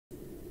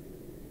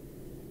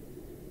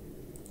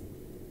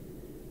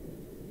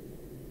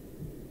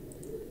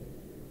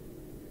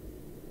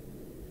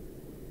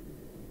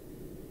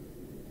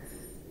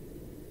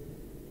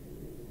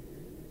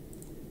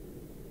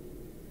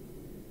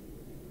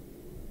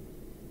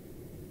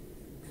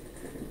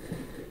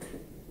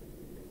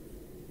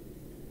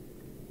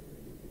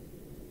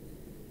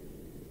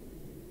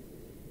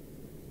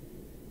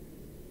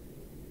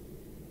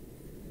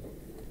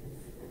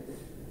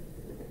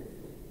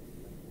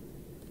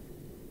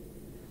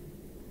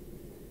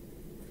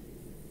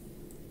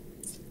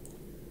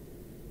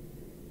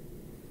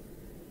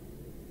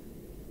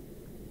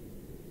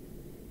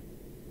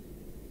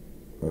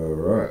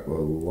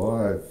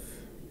alive.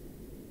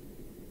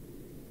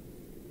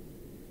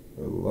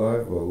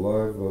 Alive,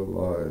 alive,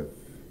 alive.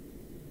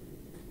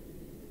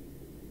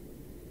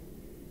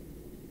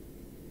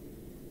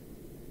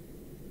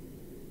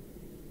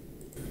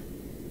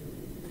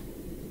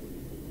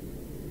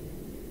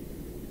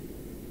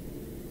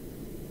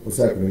 What's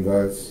happening,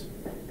 guys?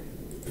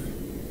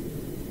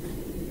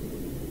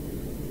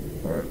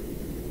 Alright.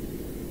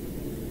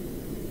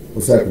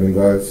 What's happening,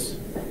 guys?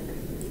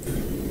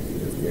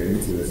 Let's get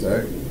into this,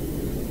 eh?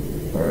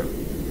 Alright.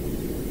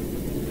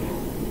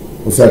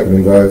 What's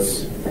happening,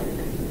 guys?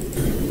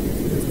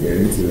 Let's get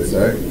into this,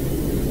 eh?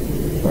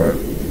 Alright.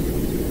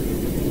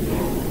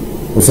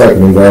 What's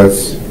happening,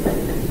 guys?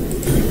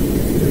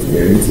 Let's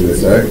get into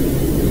this, eh?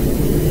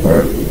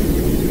 Alright.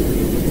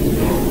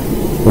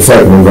 What's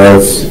happening,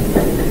 guys?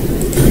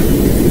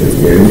 Let's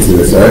get into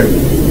this, eh?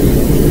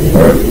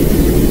 Alright.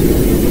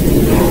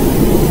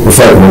 What's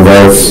happening,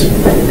 guys?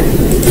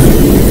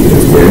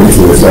 Let's get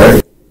into this,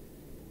 eh?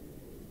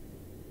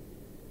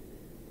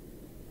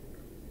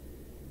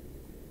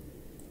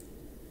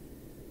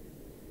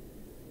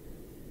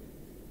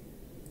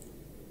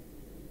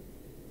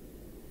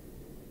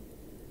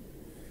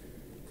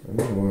 I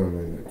don't know what I'm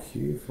in the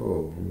queue for.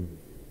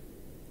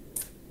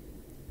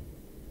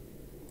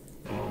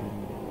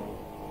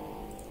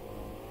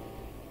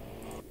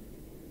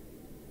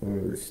 Let me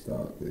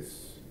restart this.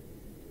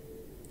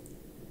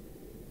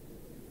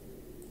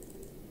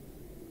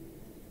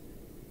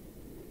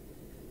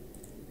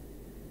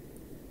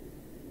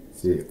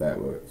 See if that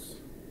works.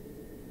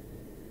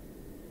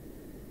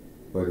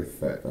 Bloody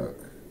fat duck.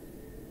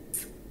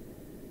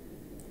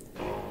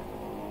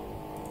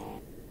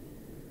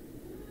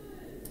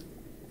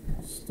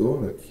 Still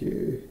in the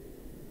queue.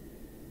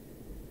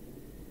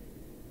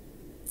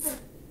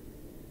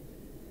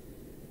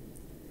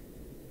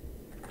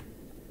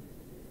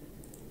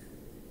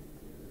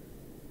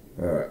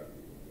 Alright,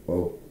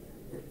 well,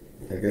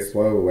 I guess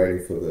while we're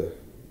waiting for the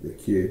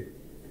queue,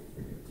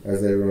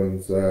 how's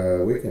everyone's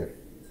weekend?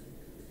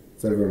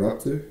 What's everyone up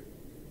to?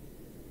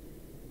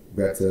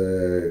 About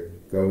to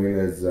go in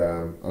as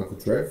Uncle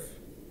Trev.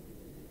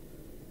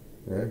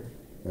 Yeah,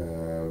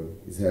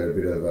 he's had a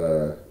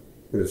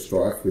bit of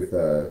strife with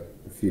a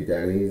few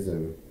Dannies,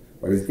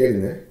 but he's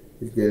getting there.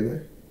 He's getting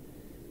there.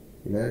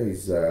 You know,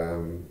 he's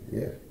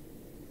yeah.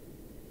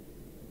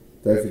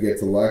 Don't forget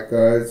to like,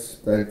 guys.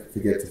 Don't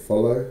forget to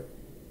follow.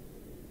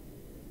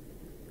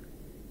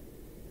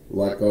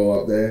 Like go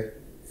up there.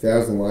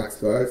 1,000 likes,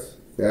 guys.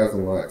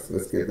 1,000 likes.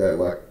 Let's get that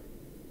like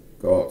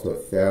go up to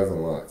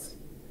 1,000 likes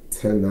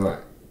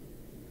tonight.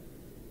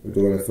 We're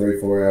doing a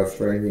 3-4 hour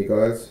stream here,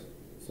 guys.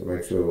 So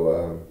make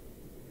sure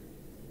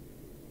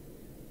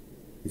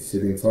you're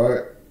sitting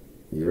tight,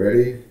 you're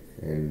ready,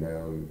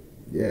 and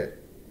yeah.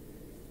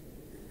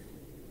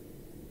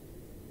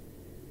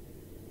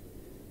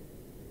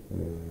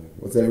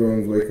 What's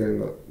everyone's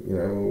weekend? You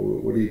know,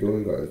 what are you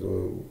doing, guys?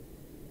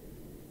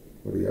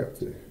 What are you up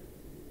to?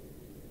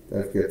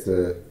 Don't forget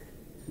to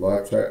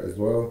live chat as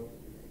well.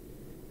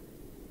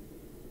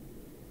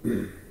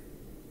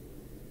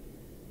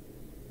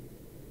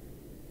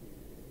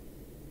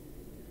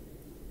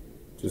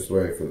 Just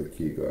waiting for the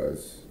queue,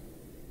 guys.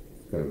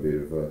 It's gonna be a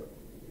bit of a,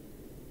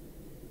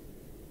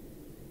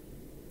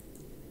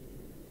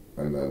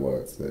 I don't know why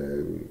it's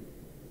there.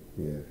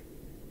 Yeah,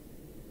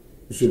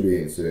 it should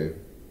be in soon.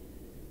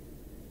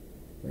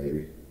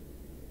 Maybe.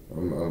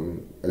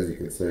 I'm as you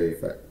can see,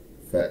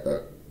 fat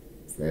duck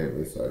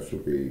family, so I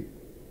should be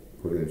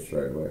put in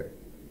straight away.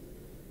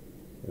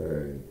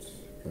 And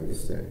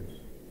understand.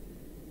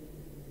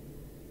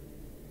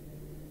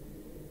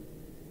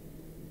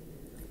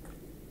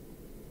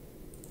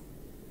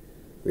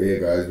 But yeah,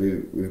 guys,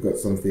 we've got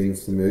some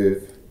things to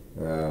move.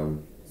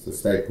 So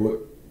stay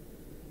put.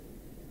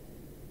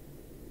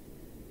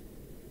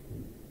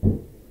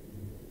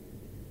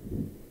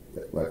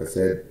 Like I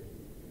said,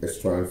 let's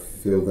try and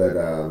fill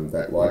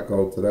that light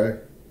goal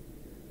tonight.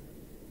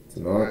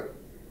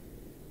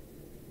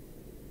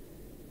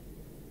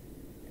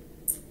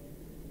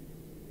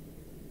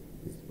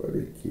 This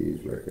bloody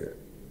keys record.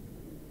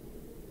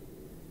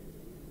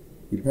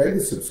 You pay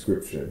the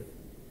subscription,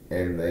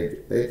 and they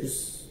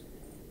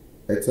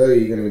tell you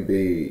you're going to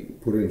be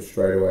put in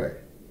straight away,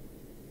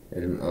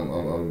 and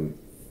I'm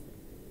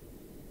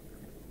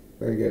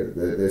don't get it.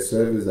 Their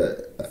server's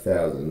at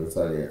 1,000. It's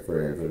only at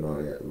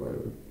 390 at the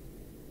moment.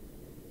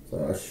 So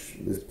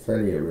there's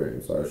plenty of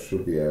room. So I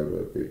should be able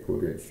to be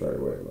put in straight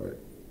away. Like,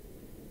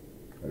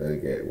 I don't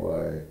get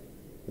why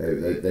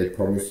they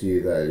promise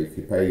you that if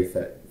you pay your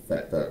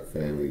fat duck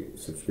family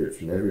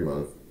subscription every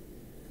month,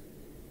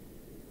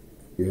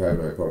 you have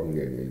no problem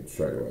getting in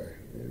straight away.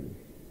 And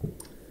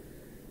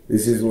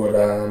this is what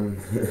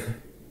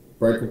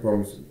broken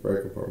promises.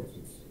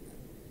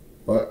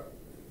 But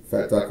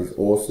Fat Duck is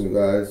awesome,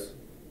 guys.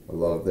 I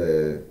love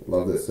their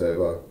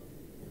server.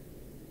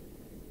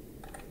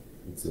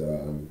 It's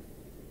you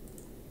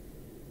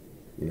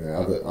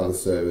know, other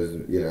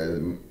servers, you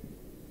know,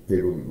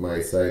 people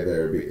may say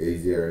they're a bit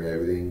easier and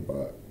everything,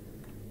 but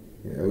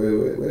you know,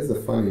 where's the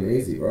fun in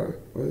easy, right?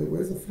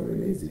 Where's the fun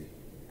in easy?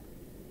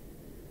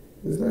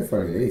 There's no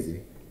fun and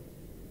easy.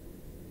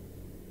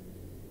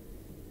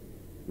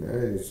 You know,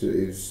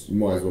 you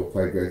might as well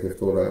play Grand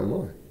Theft Auto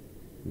online.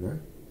 You know?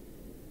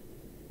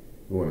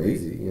 You want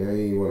easy, you know,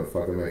 you want to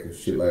fucking make a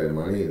shitload of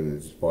money and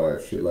then just buy a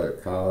shitload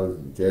of cars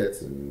and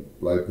jets and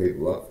blow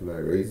people up for no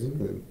reason.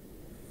 And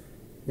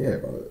yeah,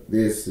 but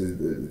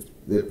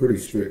they're pretty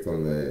strict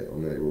on their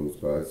rules,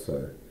 guys.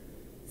 So,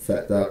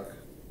 Fat Duck,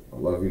 I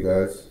love you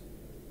guys.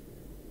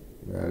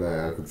 I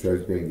know Uncle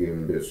Trev's been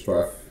given a bit of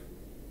strife,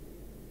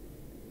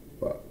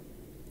 but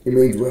he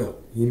means well.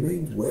 He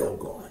means well,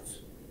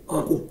 guys.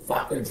 Uncle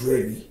fucking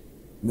Trevi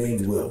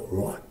means well,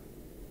 right?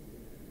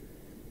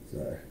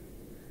 So,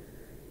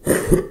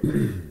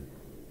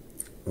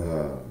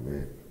 oh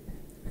man,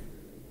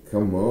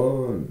 come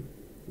on,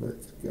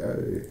 let's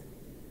go.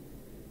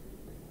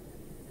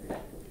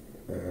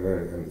 I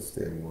don't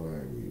understand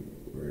why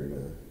we're in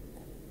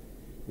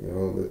a. You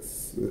know,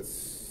 let's do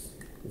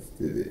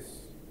this.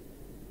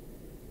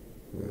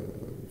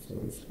 So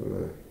I'm just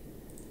gonna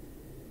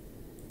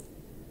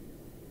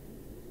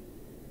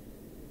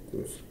do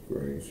a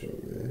screenshot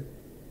there.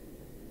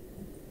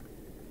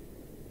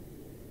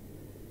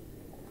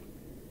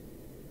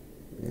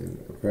 And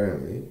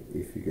apparently,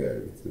 if you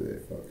go to their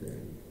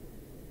fucking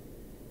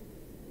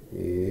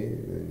here,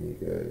 then you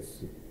go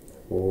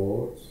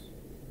support.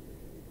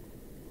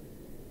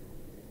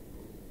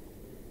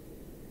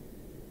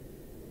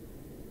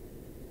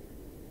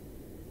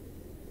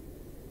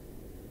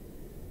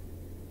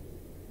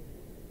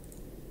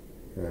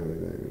 Apparently,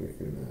 then we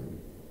can.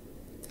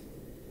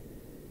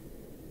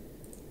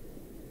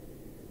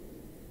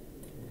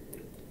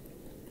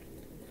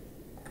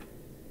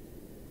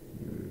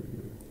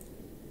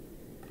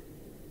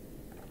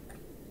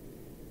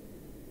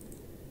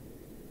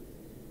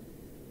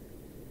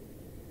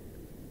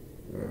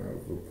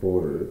 I've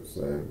reported it,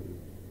 so.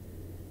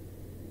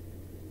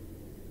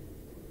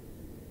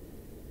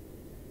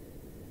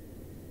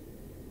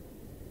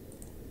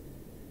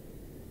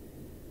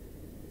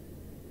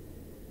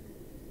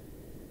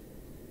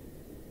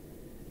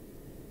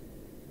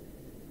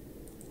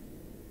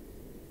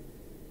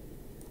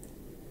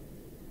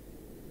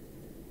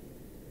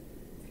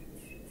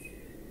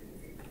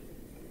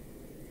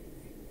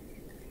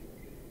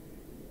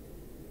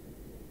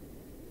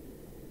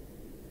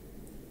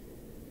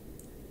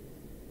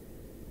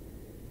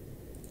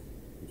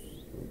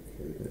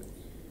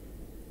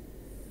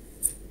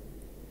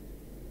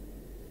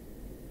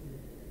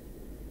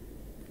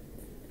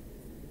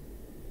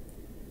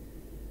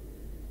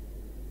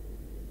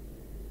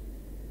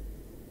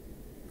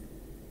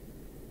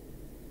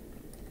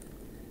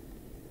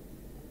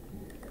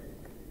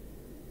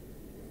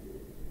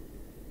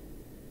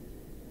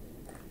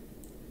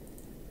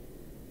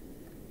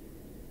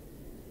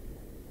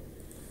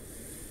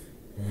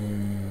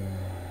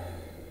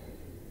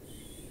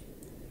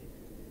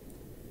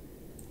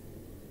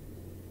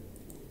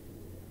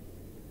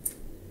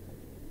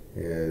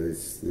 Yeah,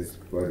 this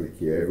bloody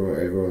key.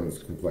 Everyone's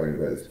complaining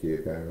about this key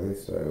apparently.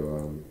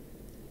 So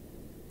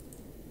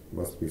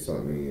must be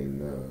something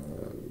in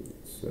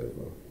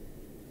server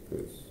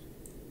because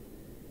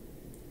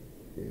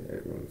yeah,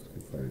 everyone's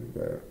complaining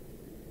about it.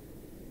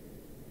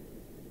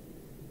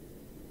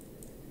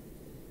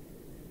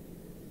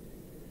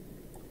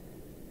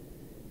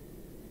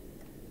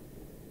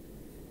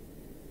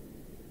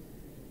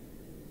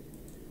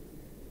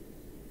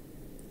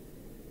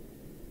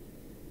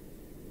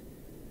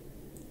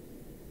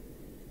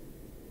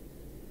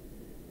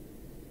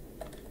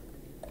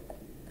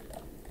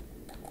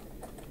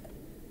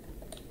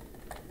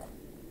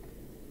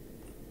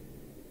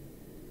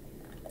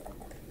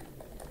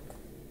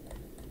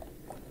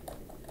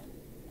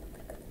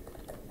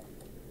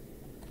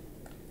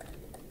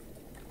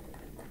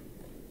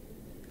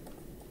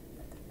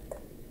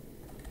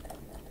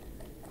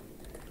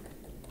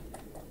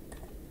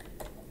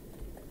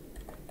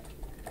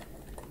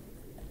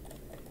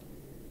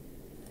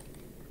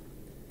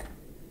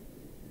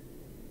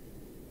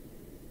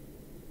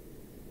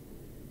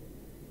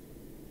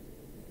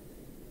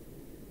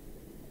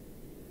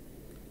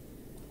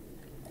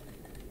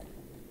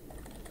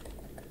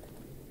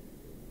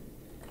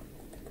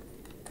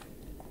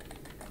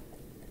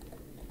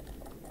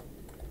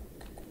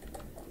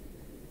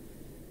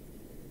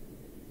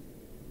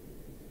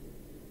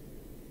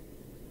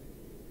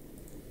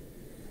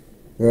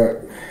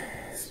 Alright,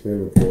 it's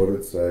been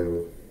reported, so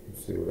we'll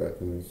see what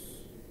happens.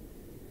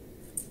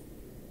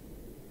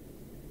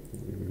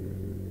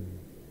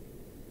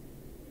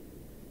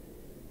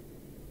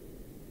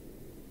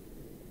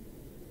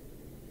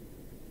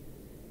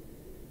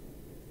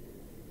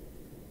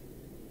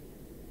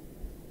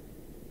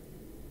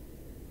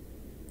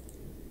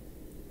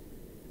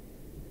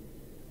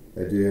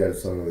 They do have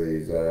some of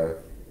these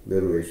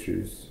little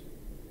issues.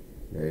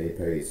 You know, you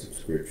pay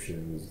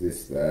subscriptions,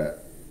 this, that.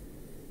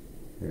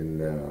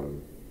 And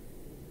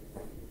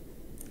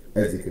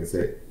as you can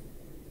see,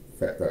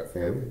 Fat Duck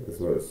Family, that's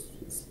what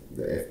it's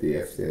the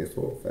FDF stands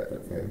for, Fat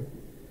Duck Family.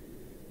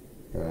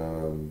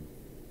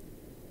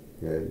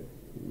 You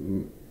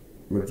know,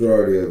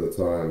 majority of the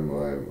time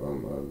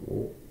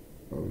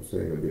I'm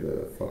seeing a bit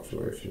of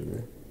fluctuation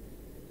there.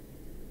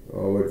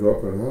 Oh, we're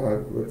dropping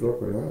hard. We're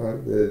dropping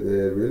hard.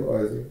 They're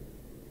realising.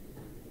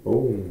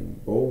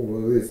 Boom, boom.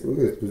 Look at this. Look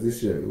at this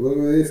position. Look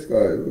at this,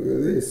 guys. Look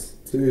at this.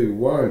 2,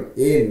 1,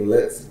 in.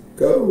 Let's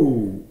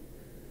go.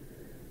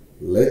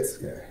 Let's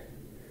go.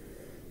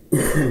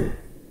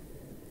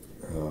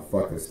 Oh, I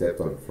fucking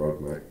stepped on a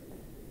frog, mate.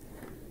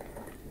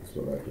 That's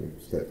what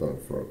happened. Stepped on a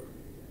frog.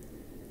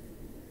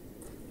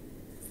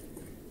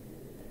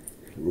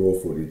 Raw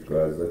footage,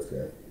 guys. Let's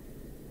go.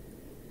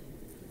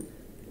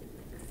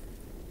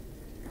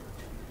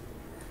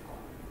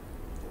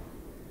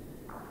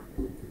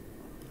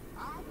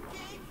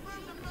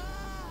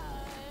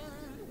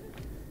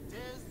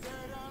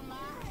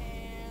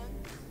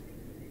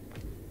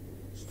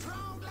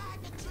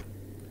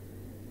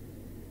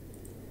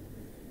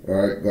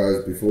 Alright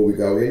guys, before we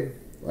go in,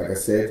 like I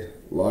said,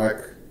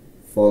 like,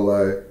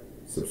 follow,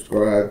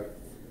 subscribe,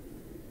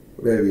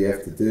 whatever you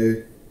have to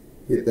do,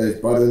 hit those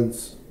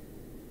buttons.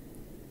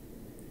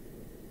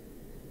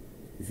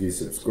 If you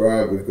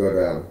subscribe, we've got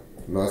a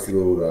nice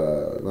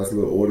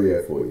little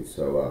audio for you,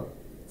 so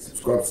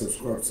subscribe.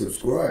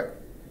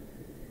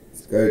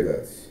 Let's go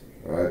guys.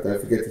 Alright, don't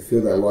forget to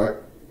fill that like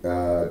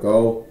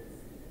goal,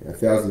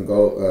 1,000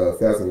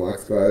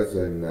 likes guys,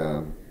 and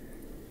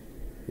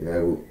you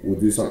know, we'll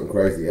do something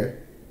crazy, yeah?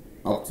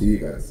 Up to you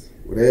guys.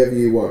 Whatever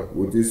you want,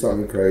 we'll do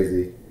something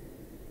crazy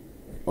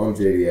on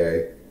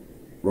GTA,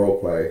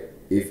 roleplay,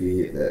 if you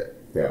hit that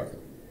 1,000.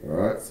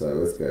 Alright, so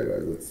let's go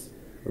guys.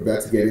 We're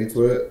about to get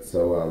into it,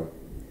 so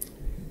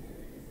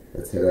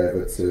let's head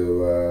over to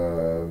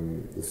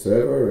the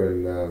server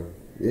and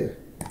yeah.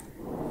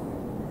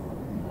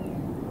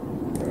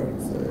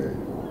 Alright, so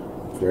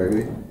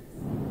Trevor.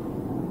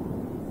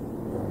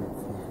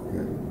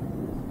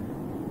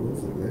 What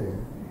was it there?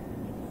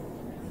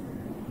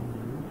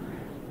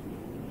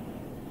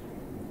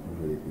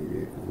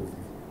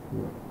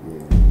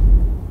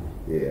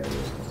 Yeah.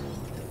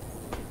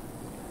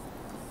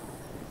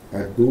 I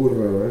do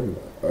remember.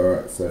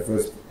 Alright, so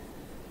first,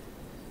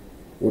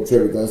 what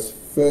Trevor does,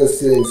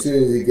 first thing, as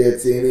soon as he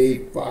gets in, he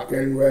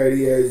fucking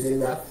radios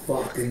in the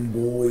fucking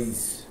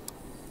boys.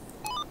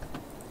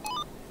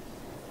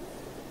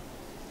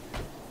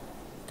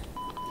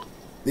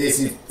 This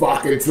is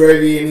fucking Trevor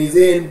and he's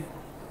in.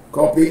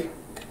 Copy.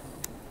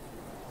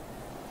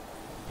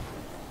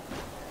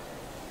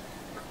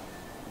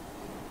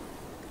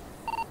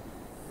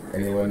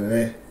 Anyone in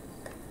there?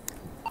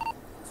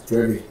 It's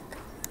Trevor.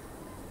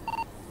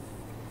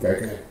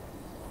 Okay.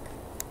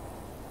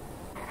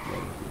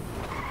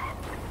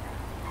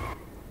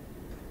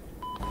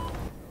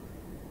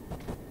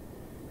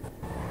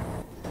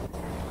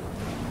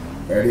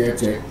 Radio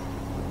check.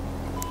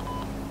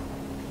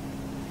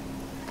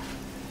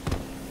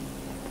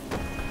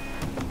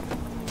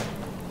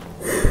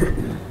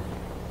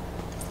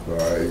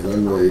 Right, he's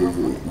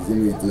in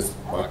his just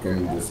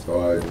fucking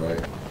disguise,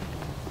 mate.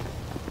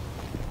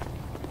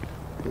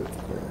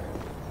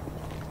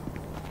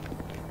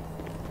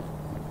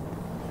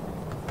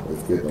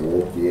 Let's get the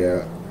walkie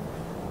out.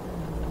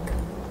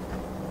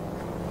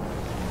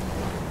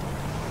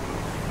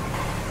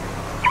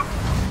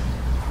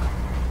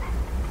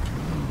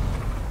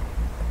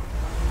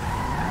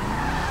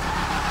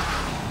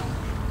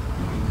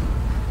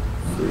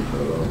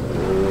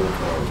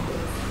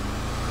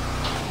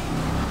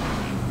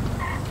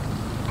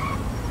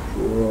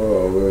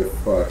 Whoa, we're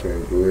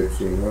fucking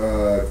glitching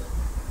hard.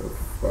 What the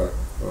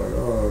fuck's going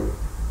on?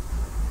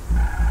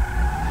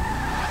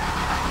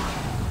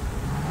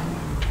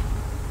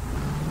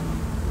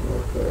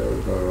 What the hell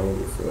is going on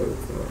with the server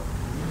tonight?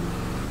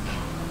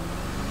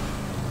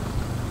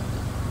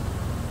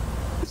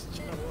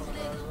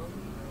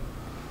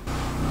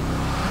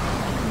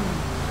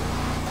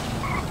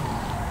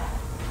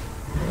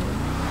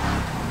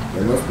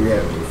 They must be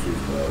having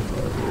issues, guys.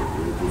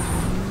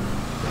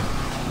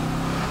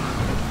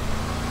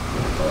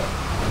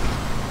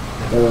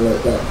 Don't let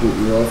that put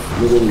you off.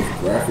 Look at these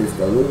graphics,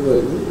 though. Look at it.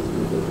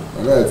 I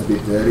know it's a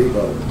bit dirty,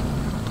 but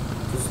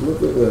just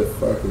look at the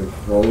fucking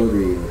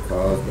quality in the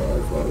cars,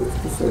 guys. Like, it's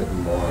just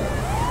admire.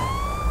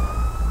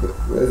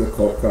 There's a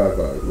cop car,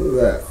 guys.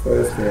 Look at that.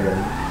 First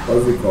hand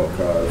Aussie cop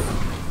cars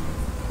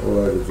all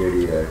over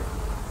GTA.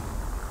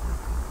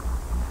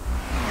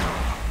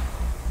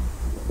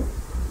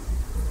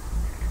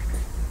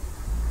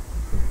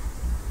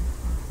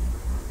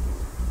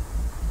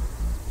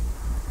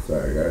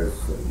 Sorry guys,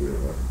 it's so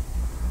beautiful.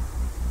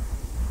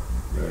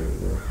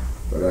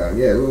 But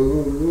yeah,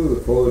 look at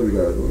the quality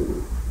guys.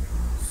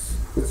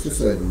 Let's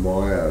just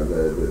admire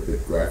the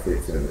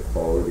graphics and the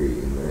quality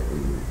in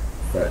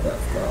that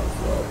cars,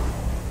 like,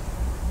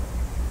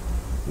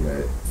 you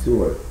know, to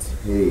a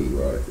T,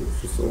 right?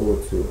 It's just all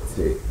to a T.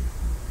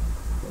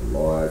 The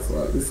lights,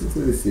 like, listen to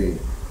this thing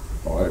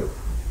idle,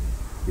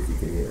 if you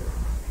can hear it.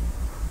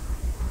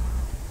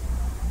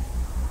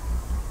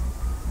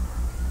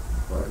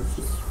 Like, it's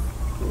just,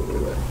 look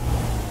at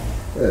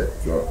that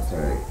drop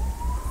tank,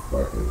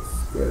 fucking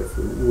skirts,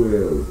 the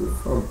wheels, the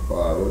front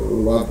bar.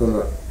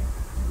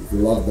 If you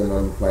love the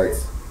number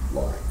plates,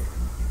 like,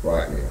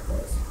 right now,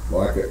 guys.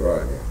 Like it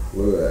right now.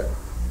 Look at that.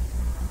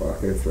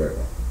 Fucking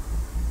Trevor.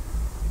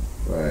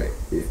 Like,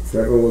 if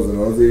Trevor was an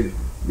Aussie,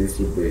 this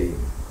would be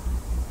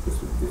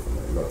different,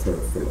 mate. Not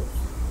Trevor Phillips.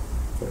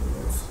 Trevor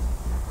Nance.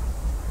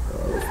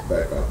 Alright, let's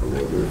back up a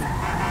little bit.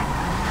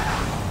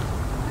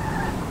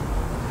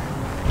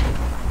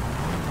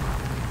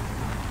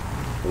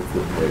 Let's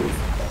look at these.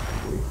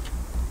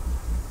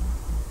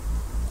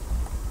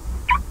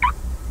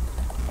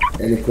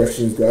 Any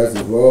questions, guys,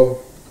 as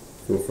well?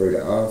 Feel free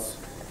to ask.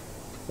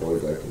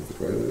 Always open to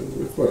questions.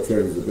 It's what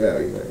Trevor's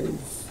about, you know.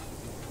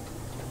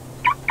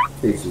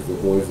 He teaches the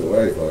boys the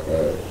ways. Like, you know,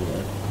 I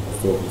was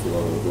talking to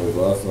one of the boys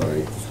last night.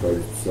 He just got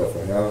himself a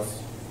house,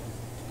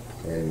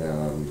 and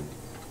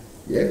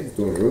yeah, he's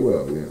doing real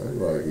well. You know,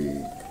 like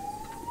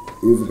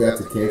he was about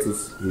to cancel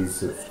his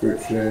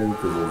subscription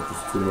because there was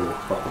just too many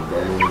fucking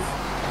games.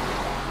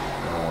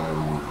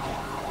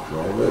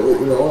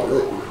 You know what?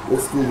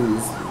 Let's do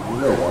this. You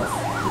know what?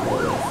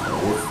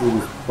 Let's do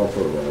this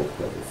proper role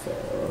play. So,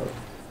 alright.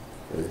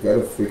 He's got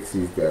to fix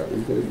his gun.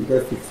 You got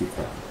to fix your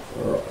car.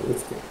 Alright,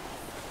 let's go.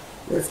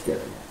 Let's go.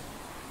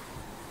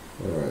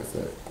 Alright,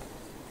 so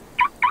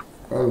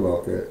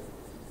unlock it.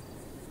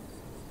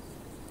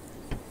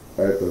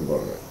 Open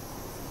bonnet.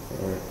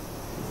 Alright.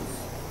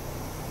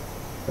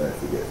 Don't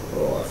forget.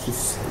 Oh, she's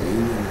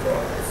steaming,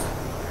 guys.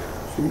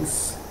 She's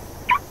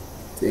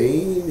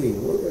steaming.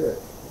 Look at it.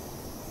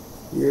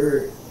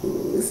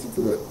 Listen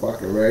to the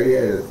fucking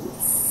radio.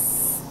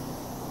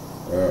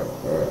 Alright,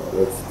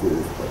 let's do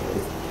this.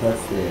 Let's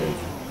touch the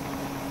engine.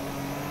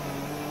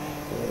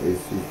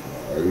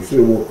 You should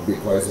have walked a bit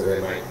closer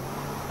there, mate.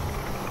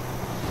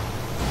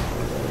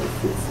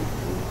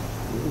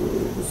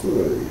 Just look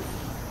at these.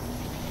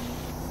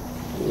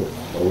 Look at the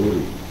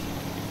quality.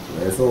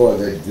 It's not like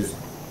they just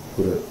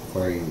put a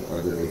plane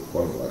underneath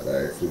bonnet like they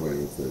actually went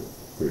into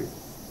pretty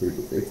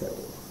good detail.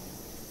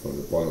 From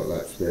the bonnet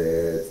latch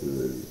there to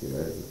the, you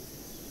know, the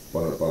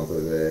bonnet bumper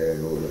there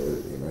and all the,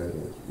 you know,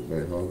 the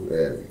manhole.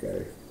 There we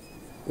go.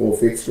 All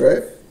fixed,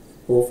 Rev.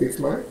 All fixed,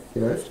 mate.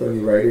 You know, just on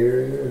your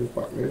radiator in there and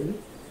fucking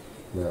everything.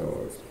 No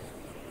worries.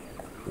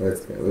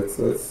 Let's go. Let's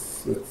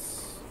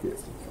get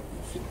some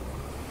fucking shit.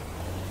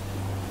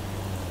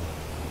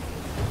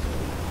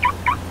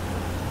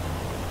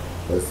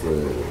 Let's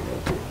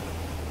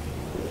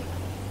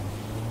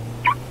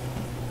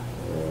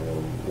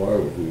why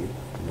would we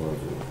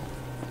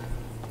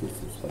get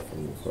some stuff on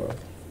the side?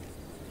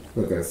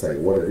 I'm not going to say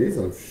what it is.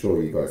 I'm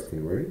sure you guys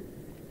can read.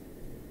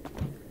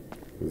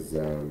 Because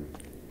I'm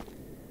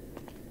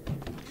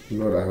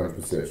not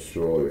 100%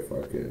 sure if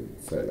I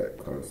can say that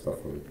kind of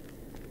stuff on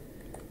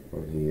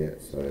here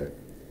yet. So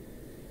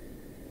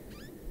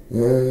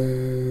where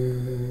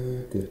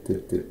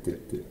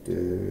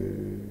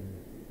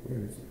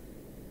is it?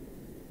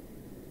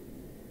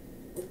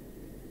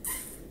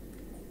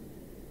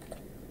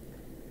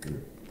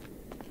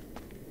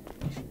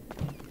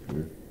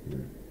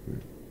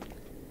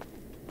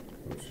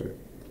 I'll check.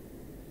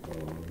 Oh,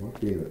 it might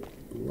be in a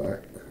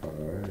black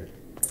car.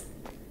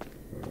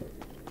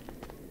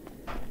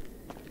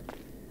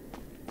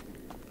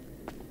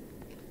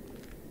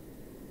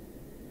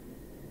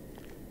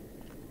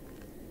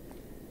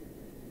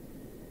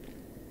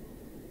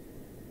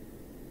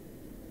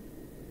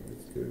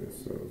 Let's give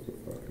ourselves a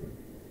fucking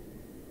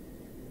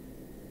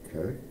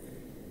cake.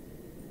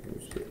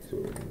 Let's get to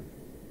it.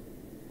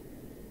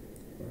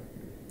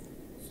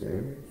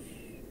 Sandwich.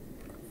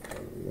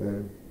 And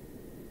then,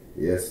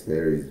 yes,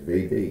 there is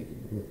VB.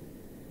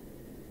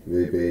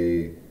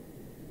 VB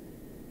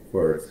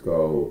Forest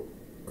Gold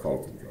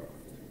Colton Draft.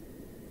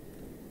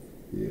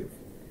 Beautiful.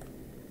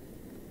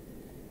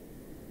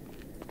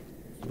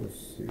 So let's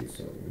see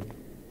something.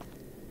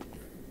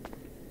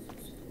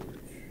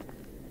 Storage.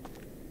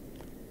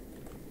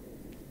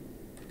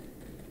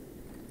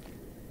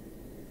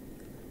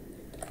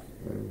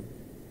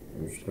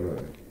 I'm just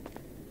gonna.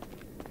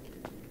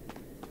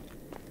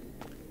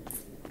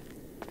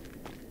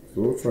 So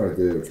what we're trying to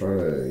do, we're trying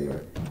to, you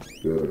know,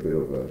 build a bit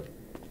of a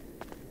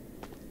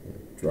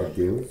drug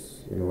dealers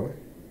in a way.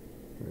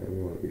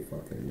 We want to be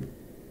fucking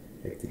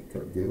hectic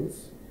drug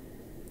dealers.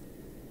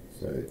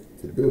 So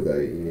to build that,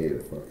 you need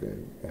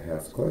a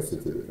house closer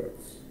to the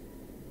drugs.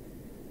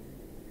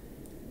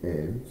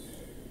 And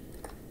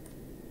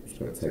I'm just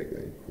going to take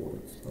the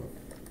important stuff.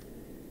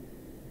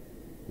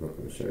 I'm not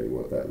going to show you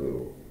what that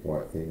little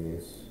white thing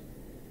is.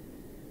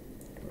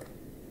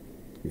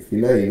 If you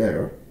know, you know,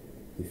 right?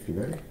 If you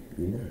know,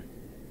 you know.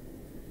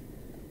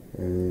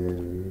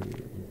 And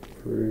I'm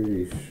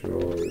pretty sure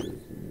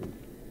there's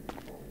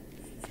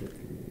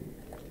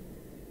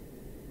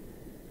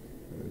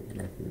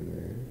nothing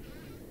there.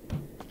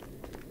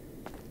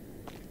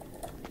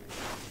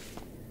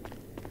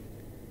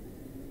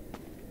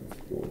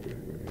 That's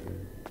boring.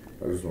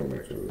 I just want to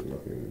make sure there's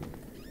nothing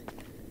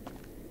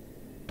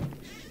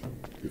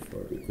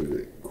before I do, because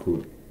it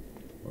could,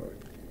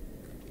 like,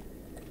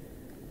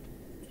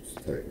 just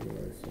take it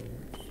away so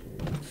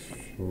much.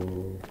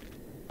 Sure.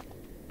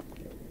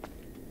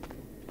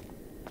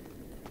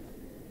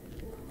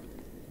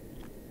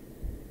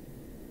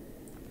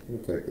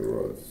 We'll take the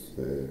rods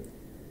there.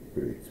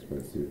 pretty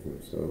expensive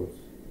themselves.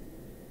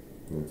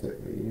 You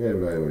never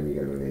know when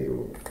you're gonna need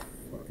all the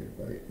fucking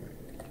bait, mate.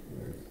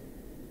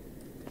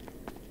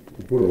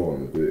 We'll put it all on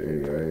the boot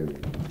anyway and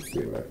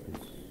see what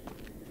happens.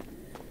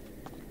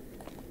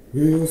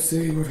 We will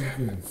see what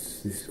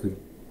happens. This could,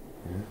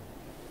 yeah.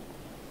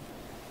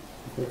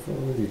 What's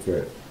wrong with you,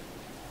 Trev?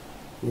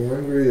 You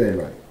hungry there,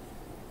 mate?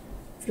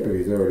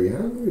 Trevor's already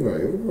hungry,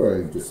 mate. We've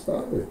already just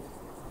started.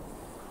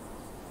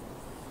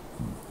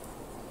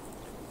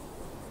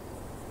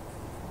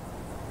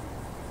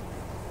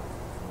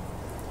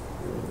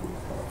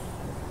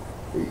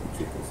 Eat your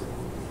chicken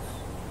sandwiches.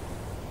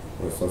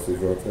 Want a sausage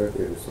roll, Trev?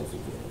 Yeah, the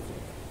sausage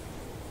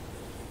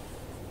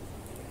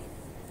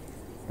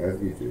roll.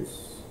 Have your juice.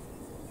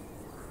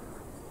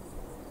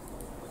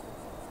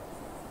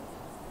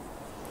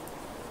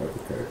 Have the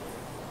cake.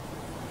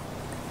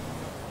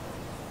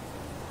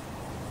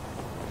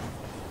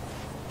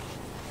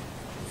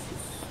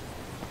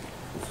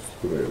 Let's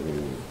just put everything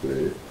in the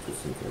bed,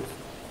 just in case.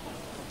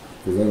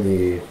 Because I'm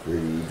here for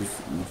you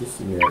just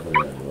never know,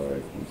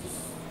 like,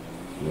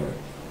 you know.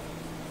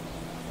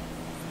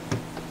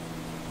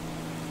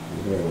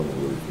 You don't want to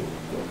lose it.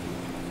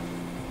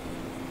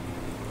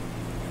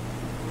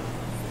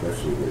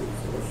 Especially with,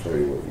 so I'll show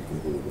you what you can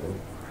do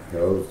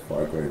there. Hell's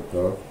 5 grand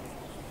car.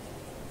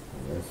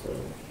 And that's a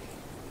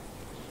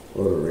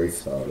lot of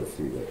restarters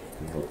here that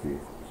can help you.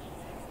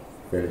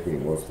 If anything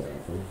was to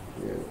happen,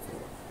 yeah, that's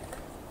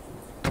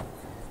all.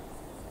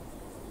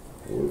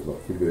 Always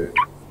lock your bit.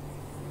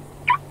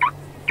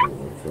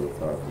 Make sure the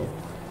car's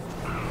locked.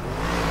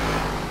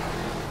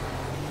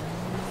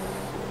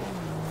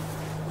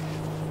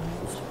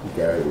 Just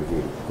go over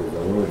here because I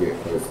want to get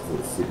closer to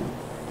the city.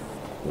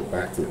 Or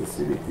back to the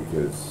city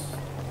because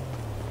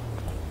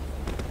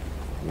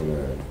we've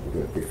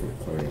got a different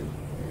plan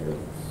ahead of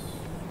us.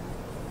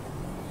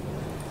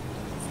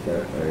 It's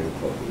about own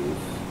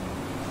properties.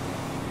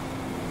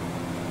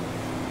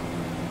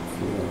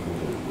 See what I can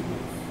do with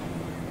this.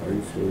 Are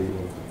you sure you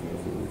want to go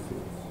through this?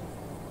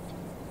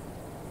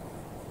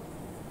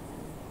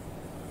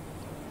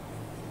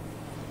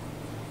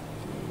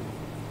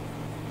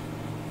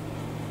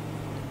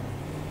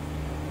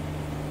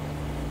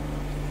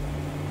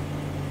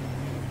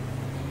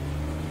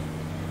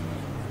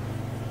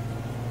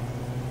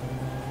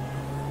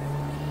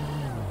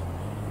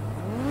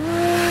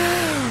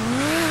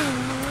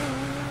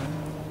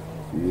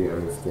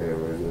 Understand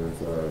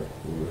residents are,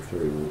 I'm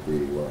sure you will be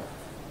what?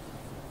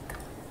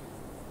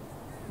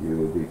 You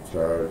will be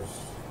charged.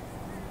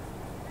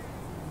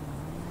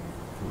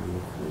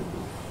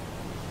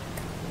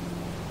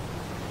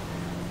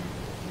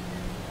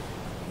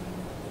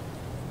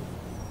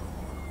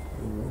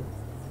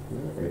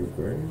 Yeah, 80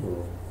 grand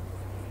or?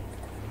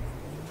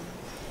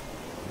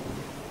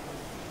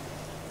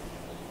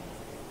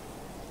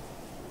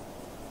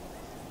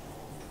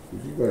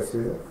 Did you guys see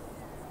that?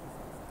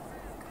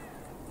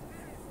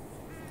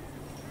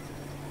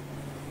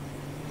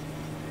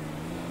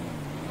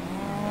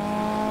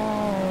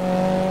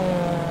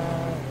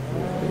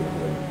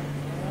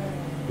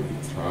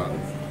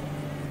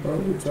 What are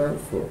we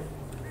charged for?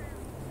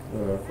 No,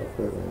 fuck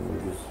that then.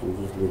 We'll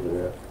just leave it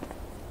out.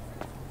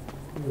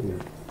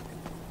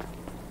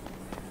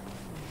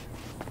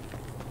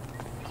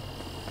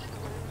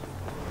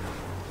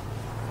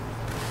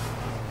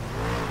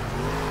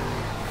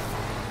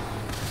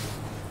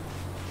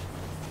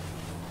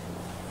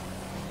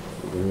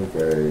 We're gonna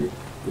go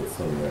get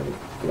some of that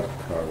black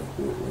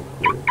cardboard real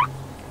quick.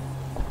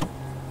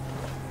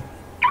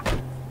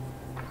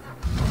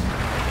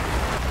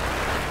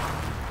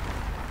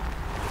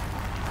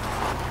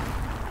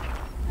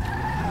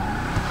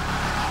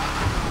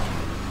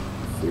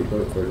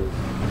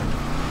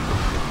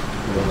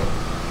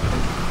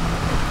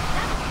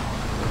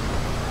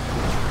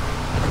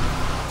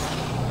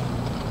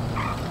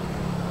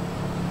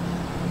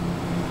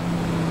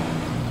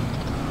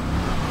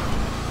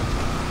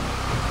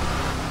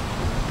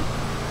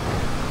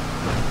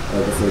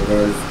 Like I said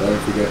guys,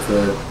 don't forget to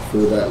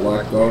fill that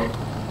like goal.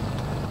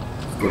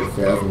 Let's get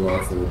 1,000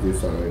 likes and we'll do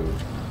something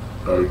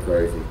bloody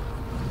crazy.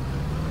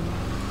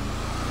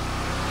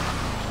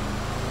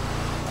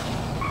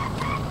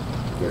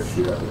 Go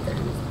shoot up the game.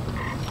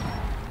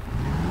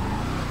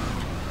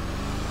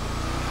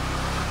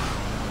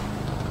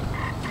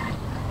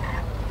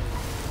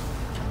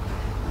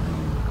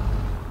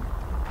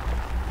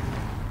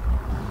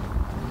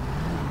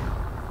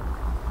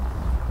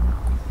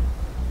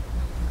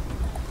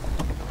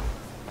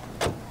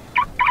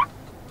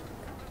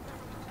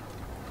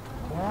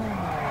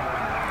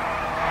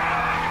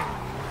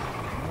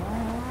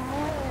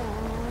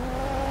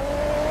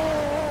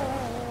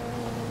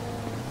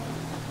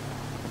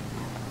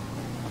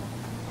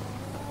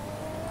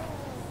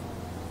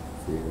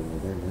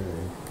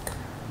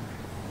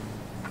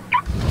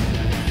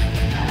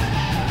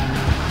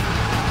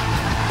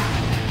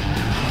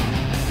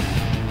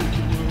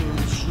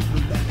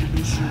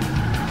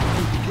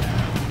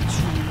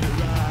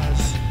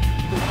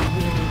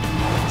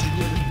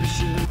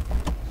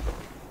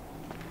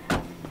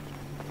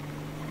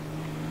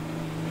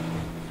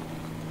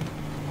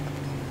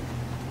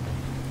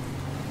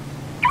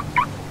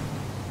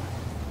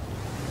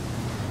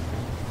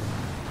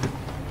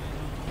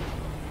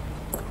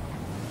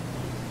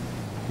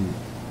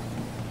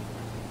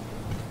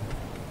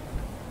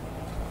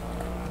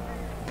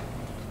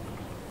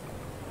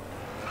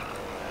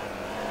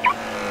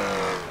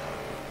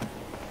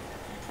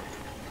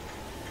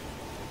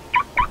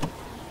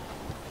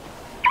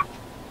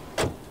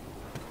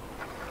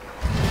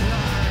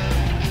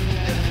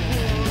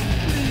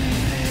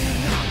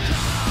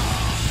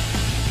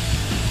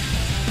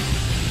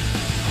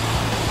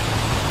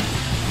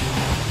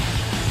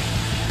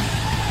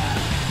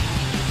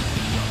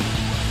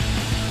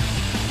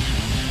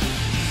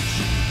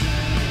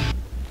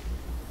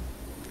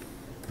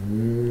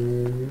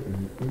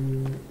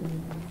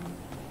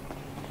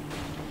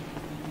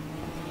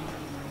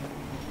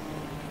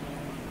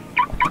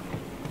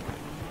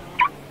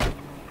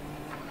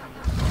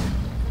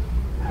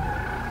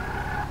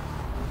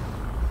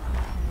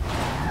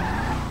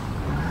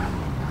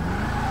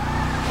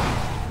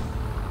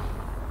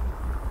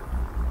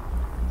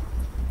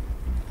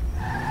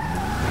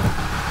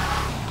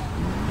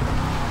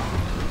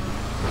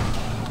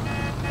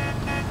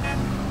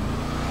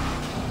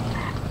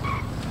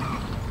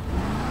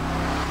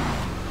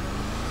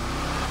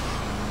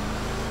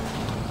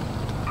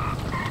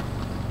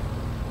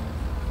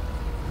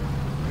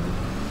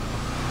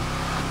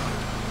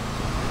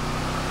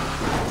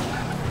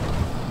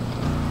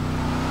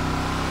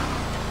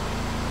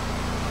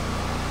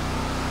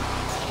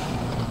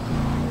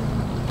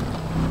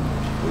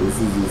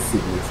 is his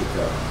signature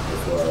car.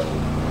 That's why I'm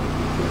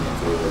pretty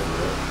much always in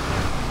it.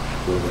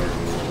 Build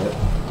everything in it.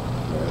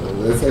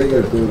 That's how you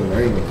gotta build a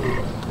name on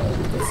it. Like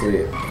if they see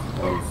it,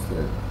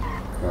 constant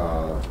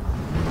car,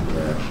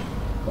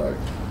 like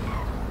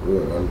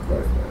real number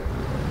plate, mate.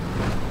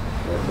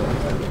 That's why I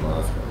have the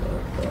mask on,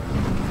 right? But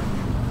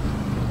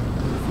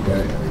if you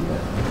don't know, you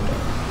don't know.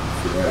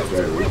 So now it's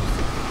very weak.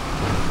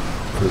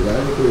 So the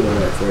only people when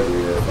I Trevor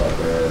is like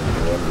the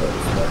ones that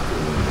respect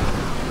him.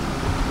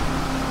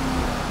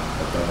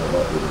 I've done a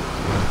lot with it.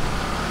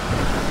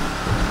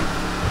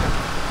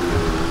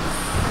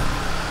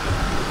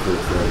 Cool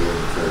Trevor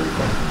and Trevor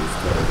fucking just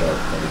turns out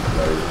playing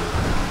crazy.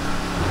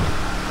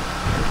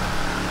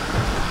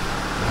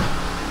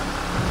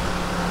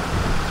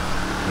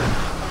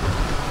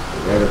 We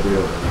gotta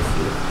build an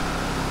issue.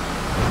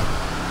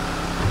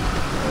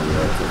 And we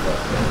have to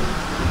fucking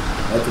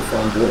have to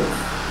find boys.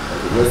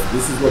 Like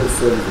this is what the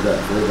server's about.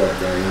 It's all about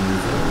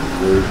games and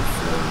groups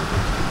and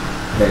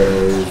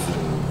pairs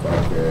and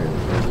fucking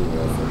everything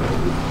else and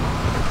everything.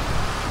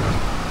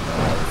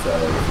 So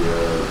if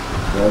you're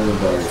rolling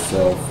by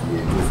yourself,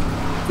 you're just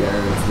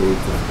guaranteed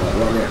to, like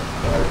right now,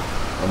 like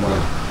I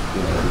might, be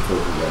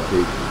talking about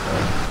people,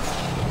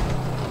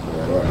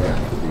 but right now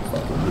I could be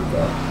fucking picked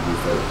up, you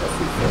said I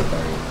should go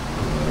bang,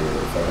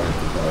 if I don't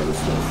think I was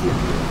gonna shoot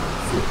me,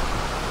 shit.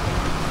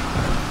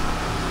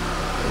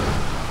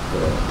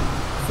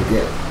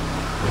 Forget.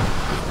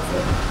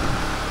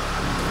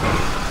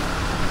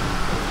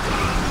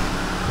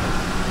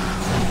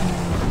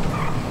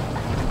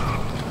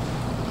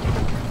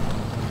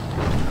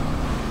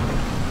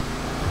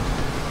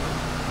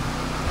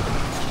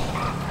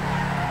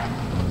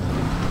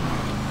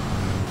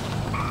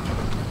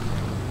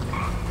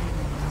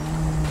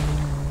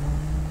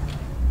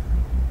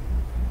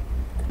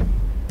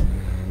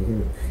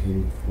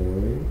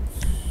 Pinpoint.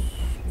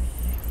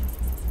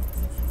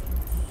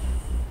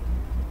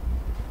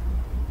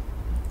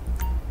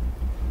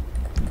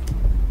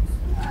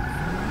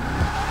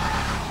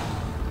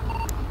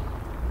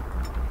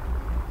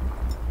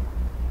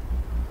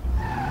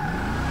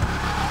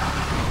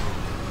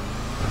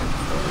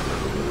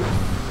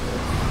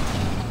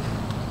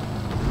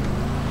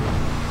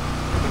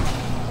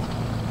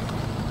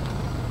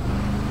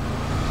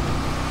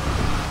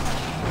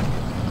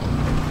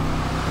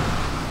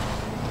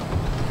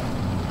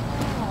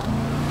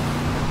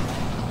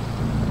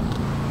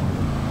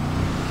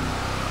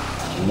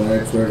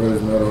 Trevor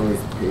is not on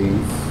his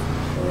piece,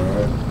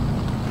 alright?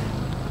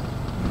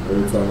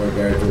 Every time I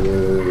go to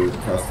the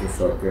custom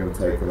shop, get him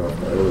taken off,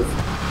 they always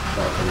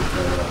fucking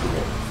turn up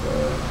again, so...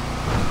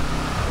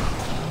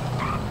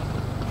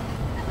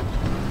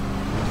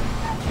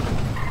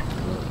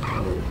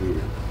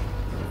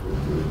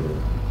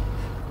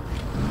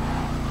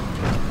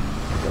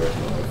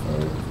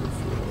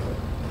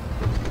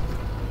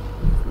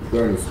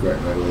 Going to scrap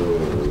metal,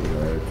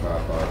 car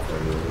parts,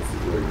 and this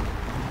is where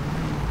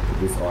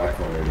this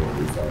icon and all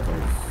these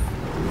icons,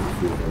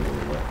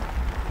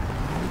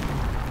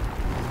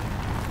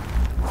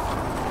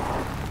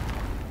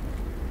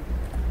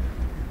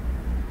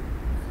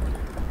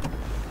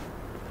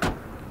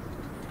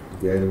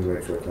 getting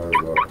retro cars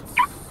locked.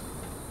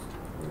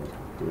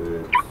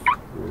 Good.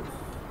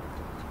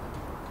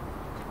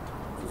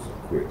 Just a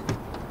quick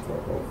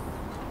drop off.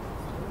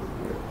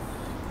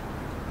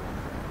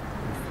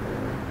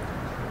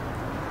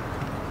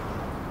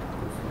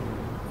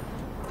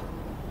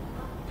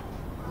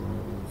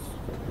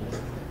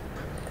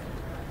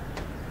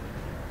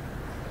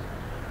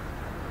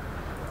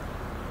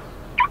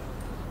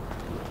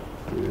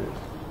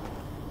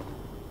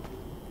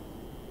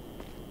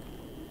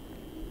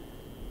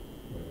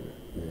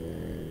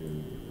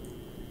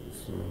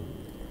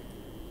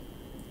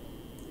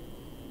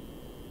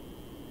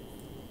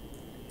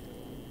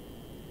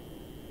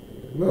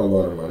 Not a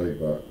lot of money,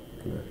 but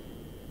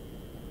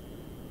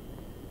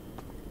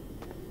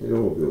it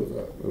all builds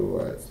up. It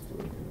all adds to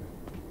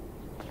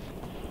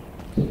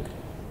it.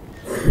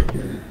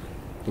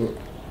 Oh,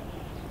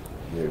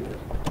 there we go.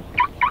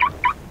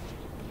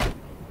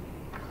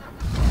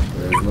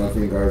 There's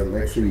nothing, guys.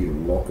 Make sure you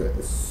lock it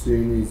as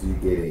soon as you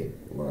get in.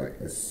 Like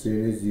as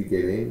soon as you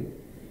get in,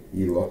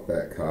 you lock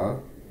that car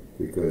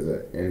because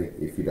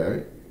if you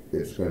don't,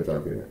 they're just going to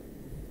jump in it.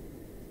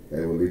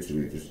 They will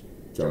literally just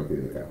jump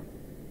in the car.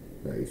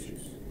 No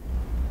issues.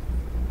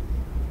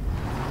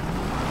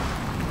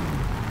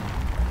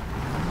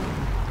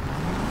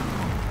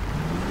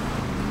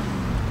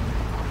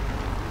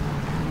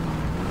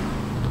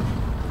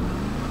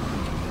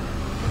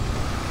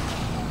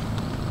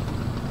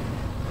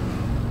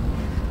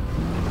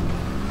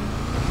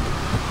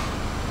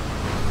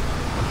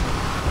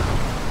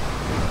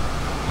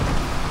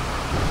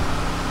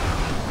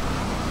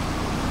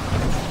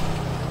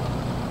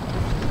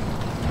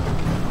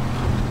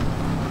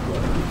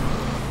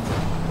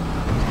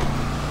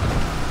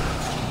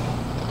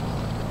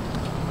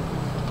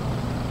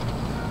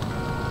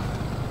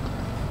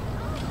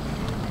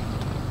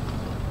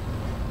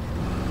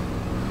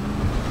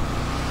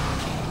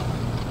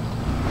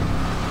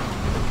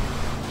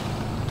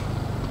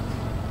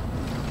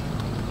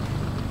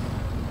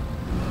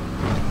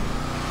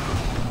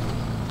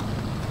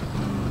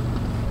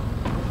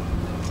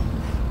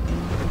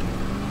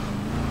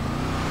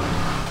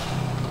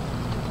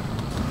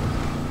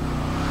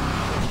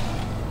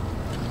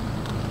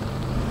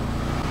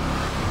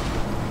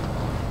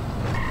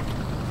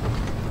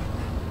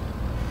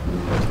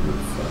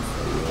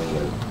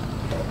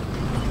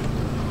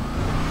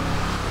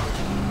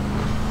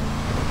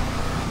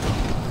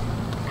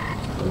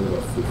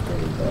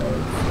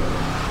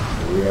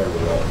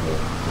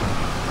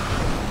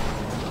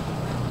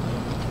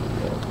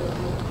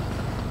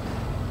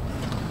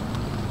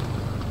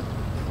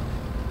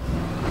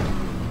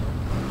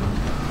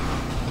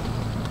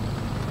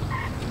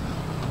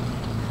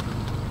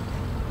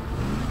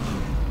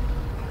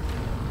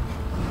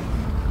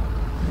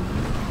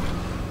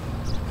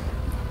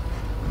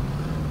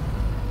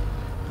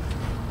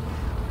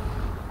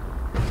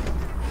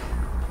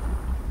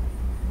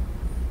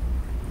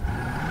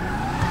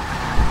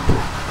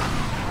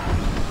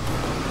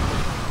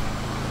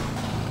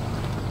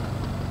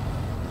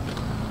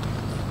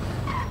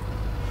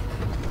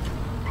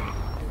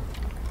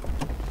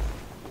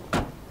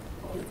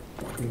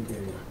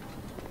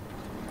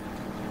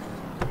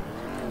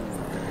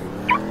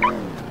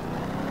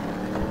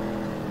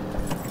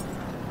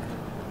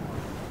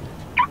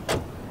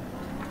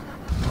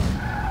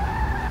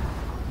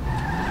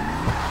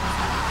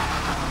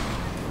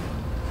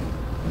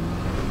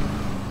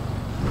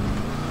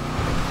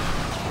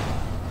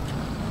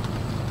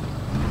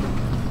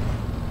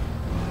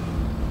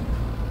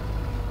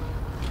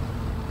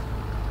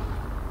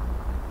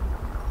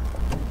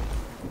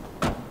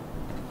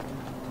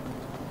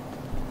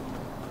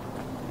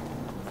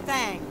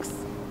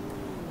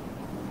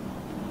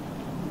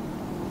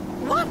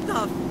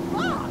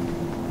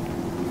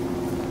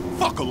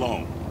 fuck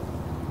alone.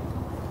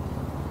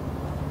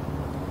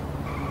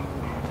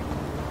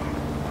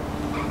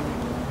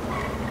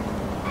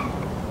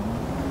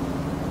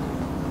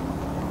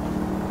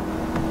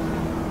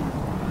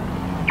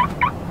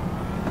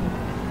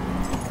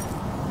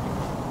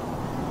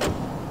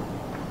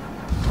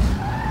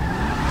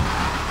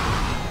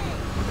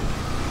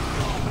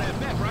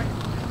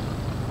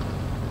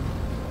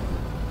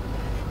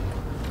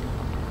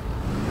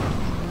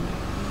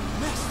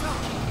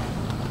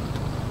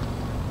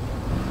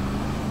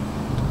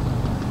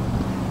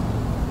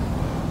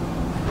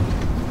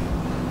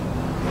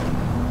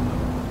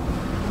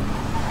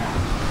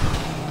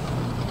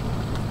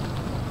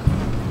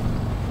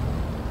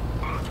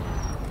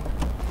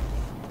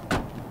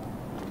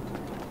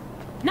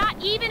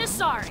 Not even a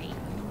sorry.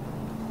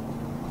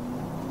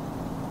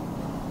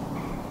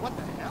 What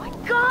the hell? My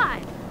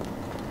God!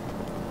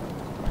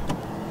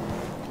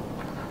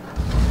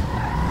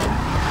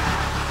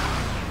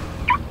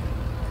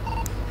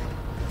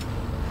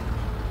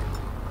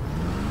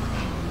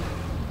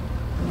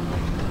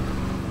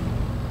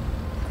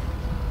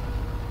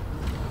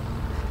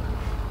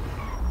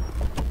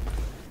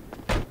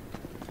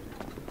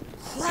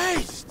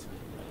 Christ!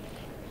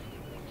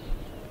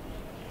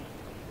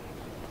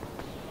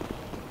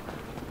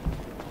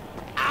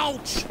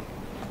 Ouch!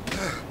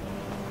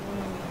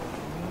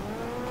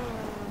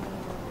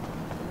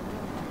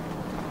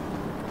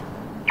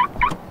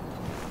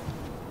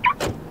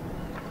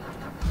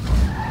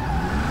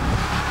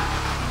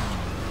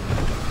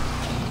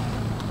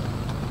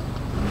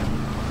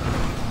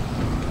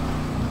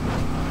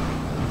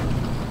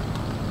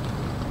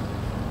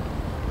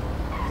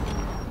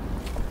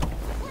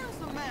 Where's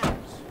the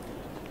maps?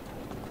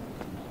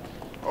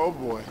 Oh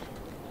boy.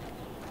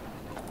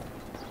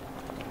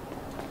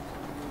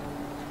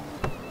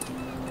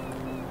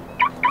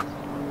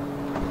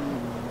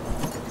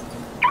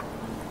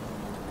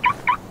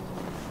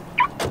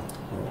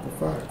 What the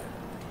fuck?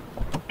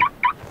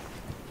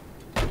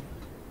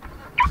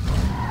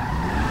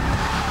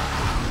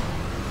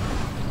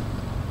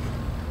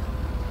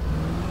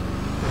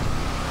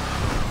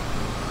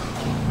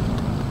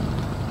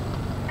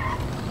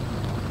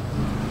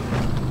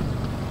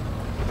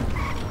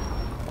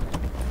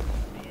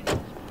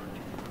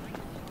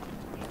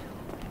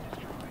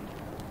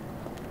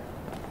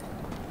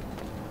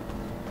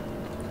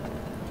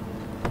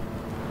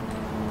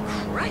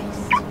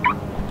 Christ!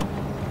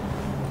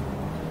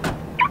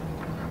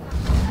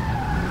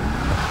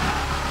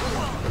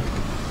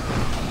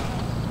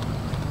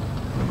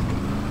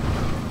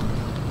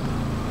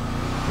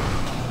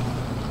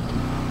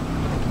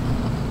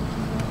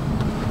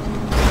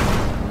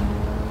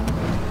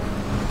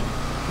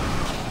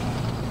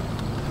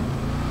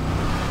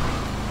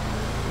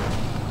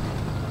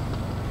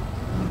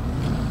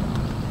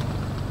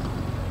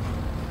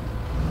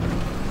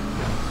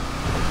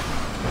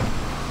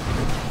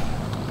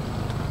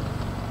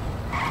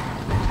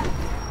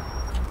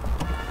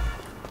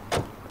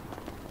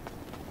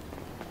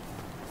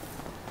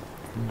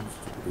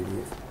 Stupid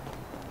idiot.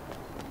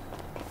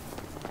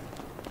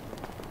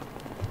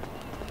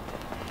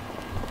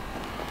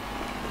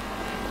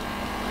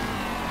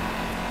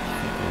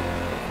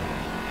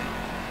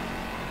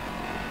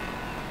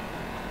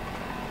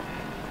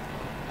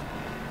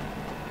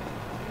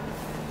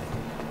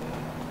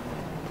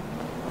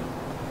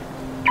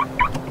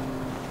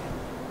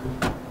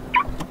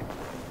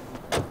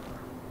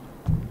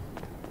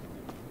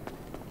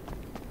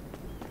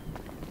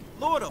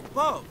 Lord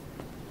above!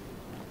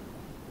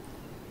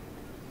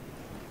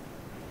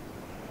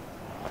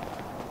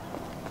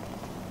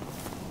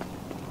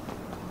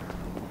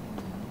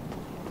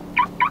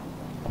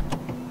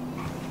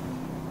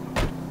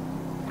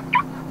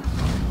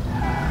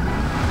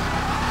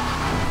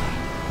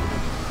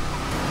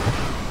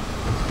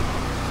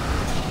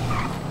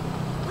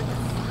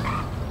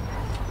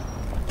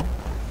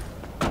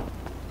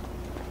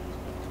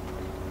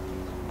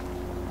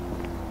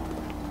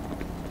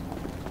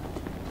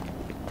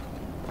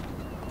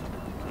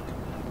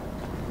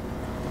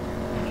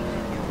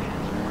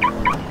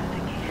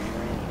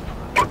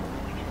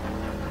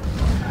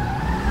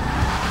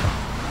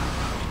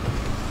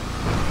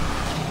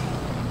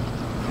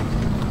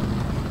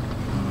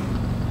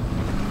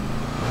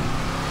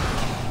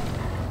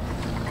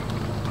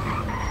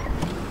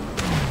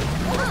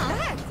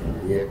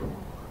 Yeah.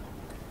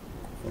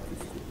 Fuck this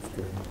stupid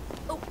stuff.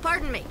 Oh,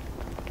 pardon me.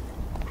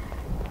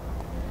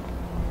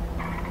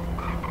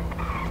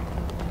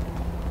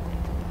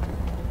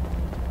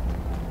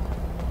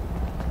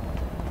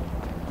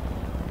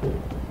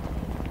 So,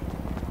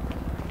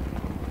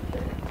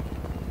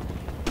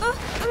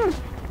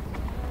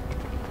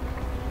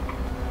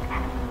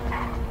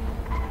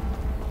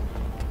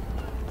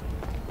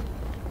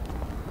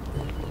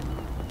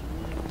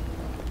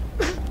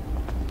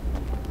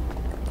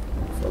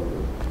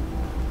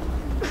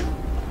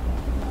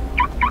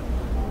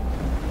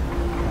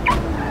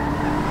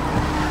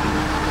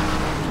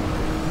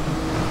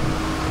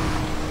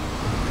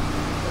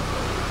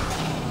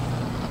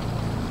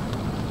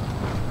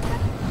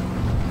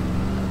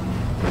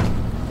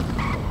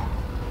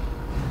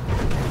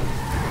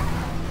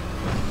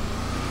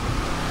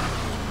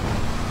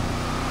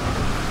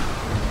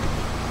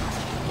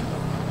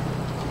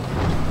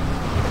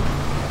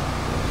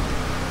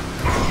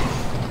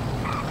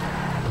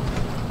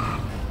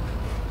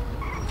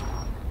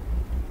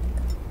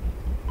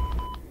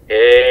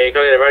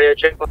 can I get a radio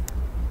check?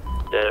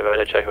 Yeah,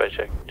 radio check, radio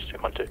check. Just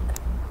check 1, 2.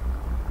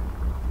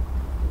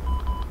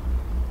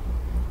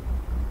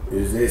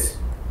 Who's this? Is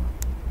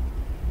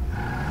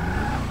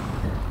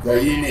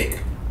that you, Nick?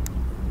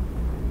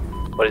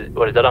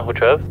 What is that, Uncle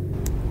Trev?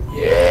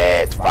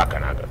 Yeah, it's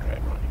fucking Uncle Trevor.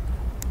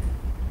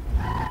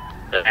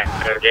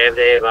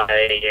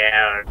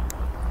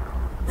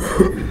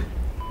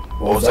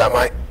 What was that,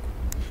 mate?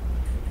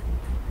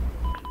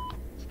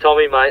 It's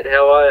Tommy, mate.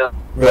 How are you?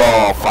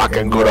 Oh,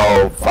 fucking good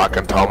old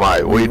fucking Tom,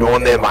 mate. What are you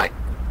doing there, mate?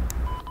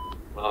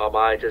 Oh,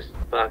 mate, just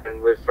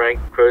fucking with Frank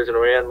cruising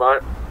around,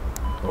 mate.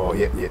 Oh,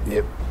 yep.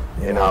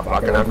 Yeah, no,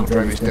 fucking Uncle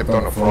Trevor stepped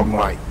on a frog,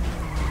 mate.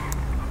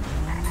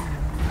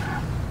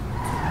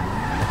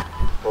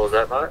 What was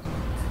that, mate?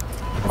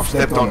 I've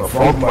stepped on a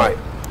frog, mate.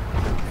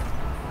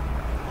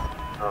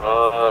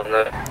 Oh,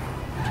 no.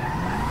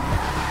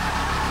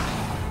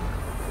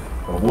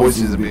 My voice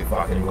is a bit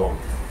fucking gone.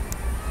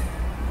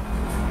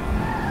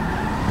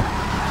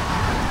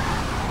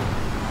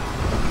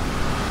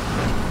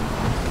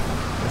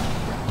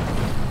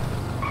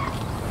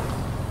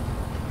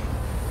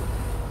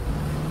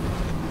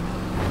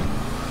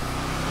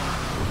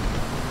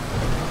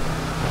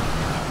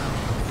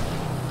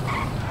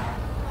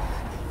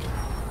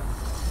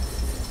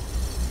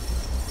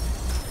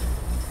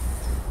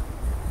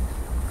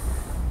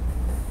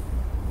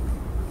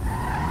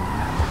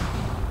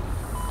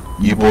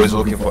 You boys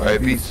looking for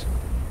opies?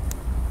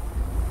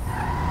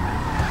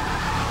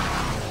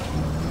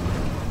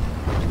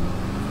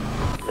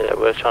 Yeah,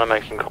 we're trying to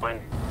make some coin.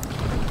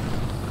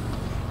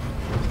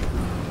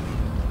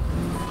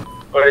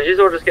 Oh, did you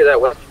all just get that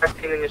Westpac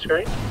thing on your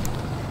screen?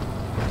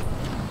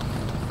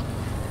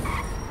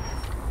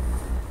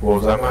 What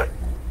was that, mate?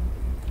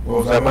 What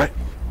was that, mate?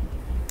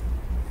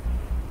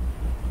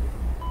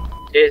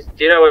 Yes,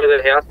 do you know where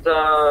the house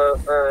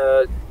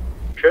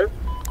Trev?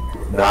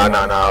 No,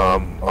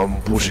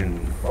 I'm pushing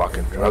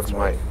fucking drugs,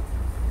 mate.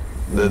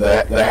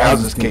 The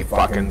houses keep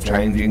fucking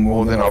changing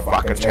more than I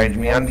fucking change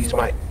me undies,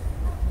 mate.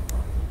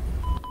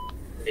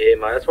 Yeah,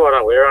 mate, that's why I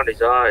don't wear undies,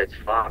 it's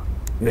fucked.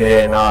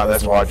 Yeah, no,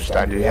 that's why I just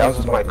don't do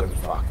houses, mate, because it's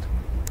fucked.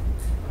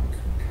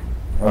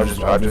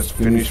 I just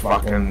finished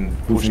fucking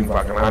pushing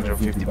fucking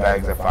 150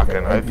 bags of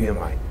fucking opium,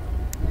 mate.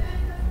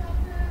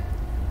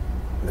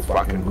 It's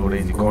fucking good,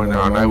 easy going, and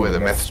I know where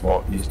the meth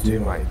spot is too,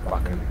 mate.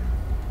 Fucking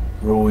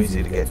real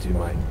easy to get to,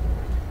 mate.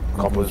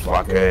 Coppers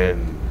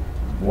fucking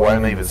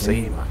won't even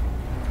see you, mate.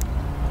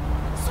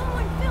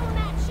 Someone film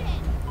that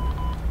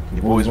shit.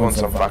 You boys want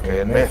some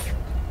fucking meth?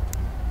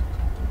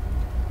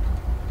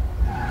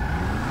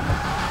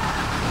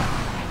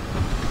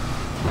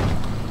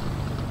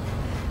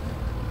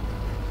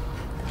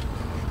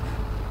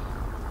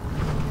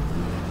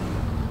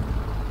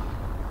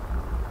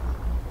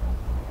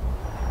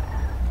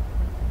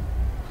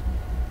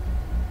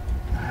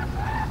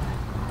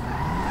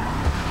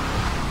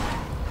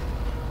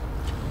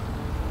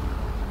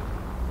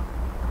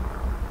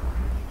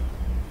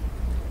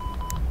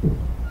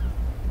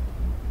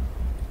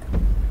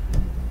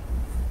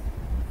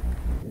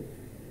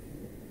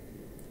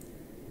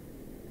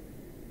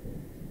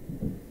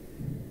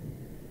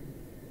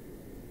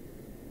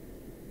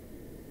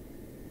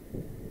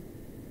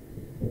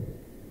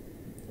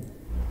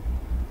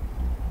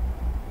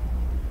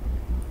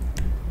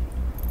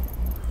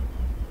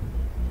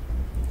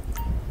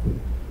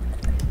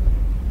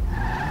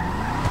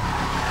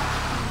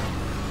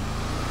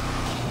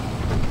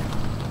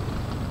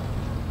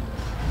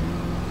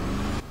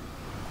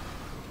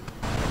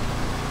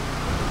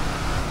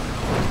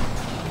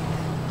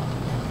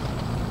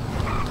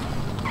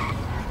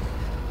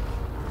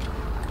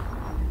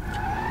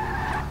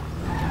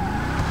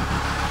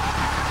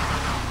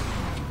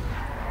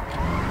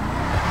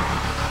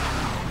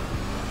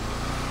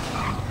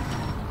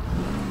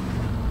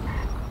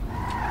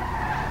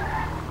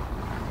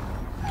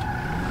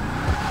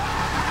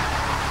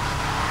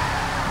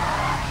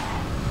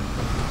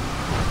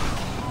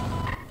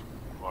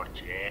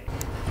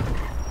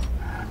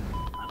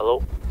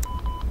 Hello?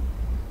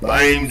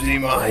 Bamesy,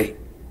 mate.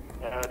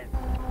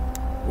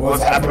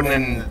 What's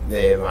happening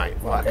there, mate?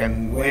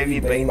 Fucking, where have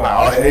you been, mate?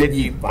 I heard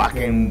you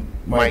fucking,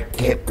 mate,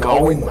 kept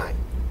going, mate.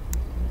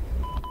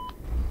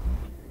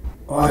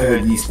 I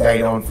heard you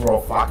stayed on for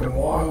a fucking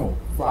while.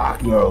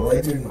 Fuck, you're a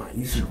legend, mate.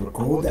 You should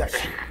record that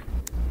shit.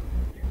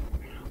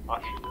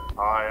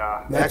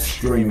 That's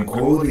streaming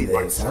quality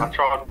there, son. I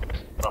tried,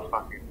 but I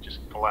fucking just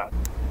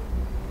collapsed.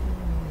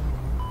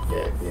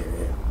 Yeah.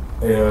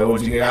 Anyway,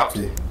 what'd you get up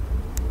to?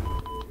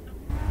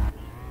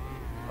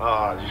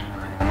 Oh, just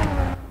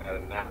had a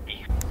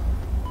nappy.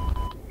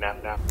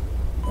 Nap.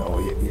 Oh,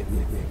 yeah.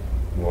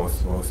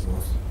 Nice.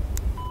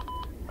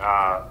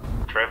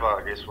 Trevor,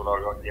 I guess what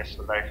I got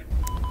yesterday.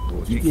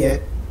 What'd you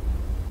get?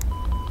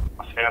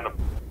 I found a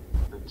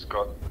that's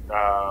got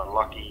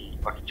lucky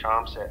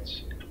charm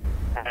sets,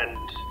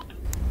 and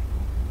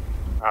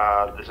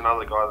there's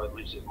another guy that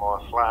lives at my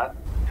flat.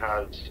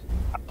 Has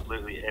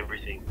absolutely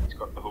everything. He's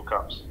got the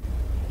hookups.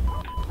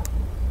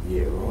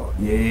 Yeah, right.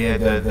 Yeah,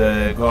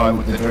 the guy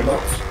with the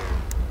dreadlocks.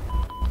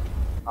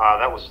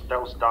 That was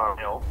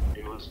Darnell.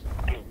 It was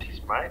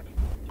his mate,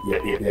 Yeah.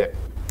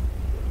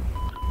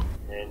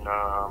 and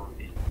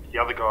the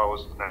other guy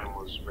name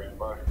was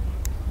Rambo.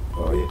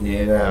 Oh,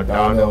 yeah, no,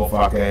 Darnell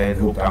fucking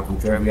hooked Uncle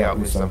Trevor out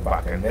with some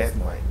fucking meth,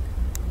 mate.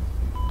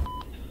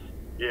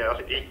 Yeah, I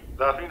think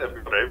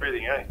they've got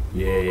everything, eh?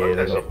 Yeah,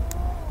 that's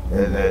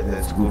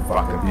good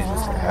fucking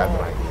business to have,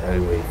 mate. You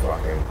know, where you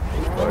fucking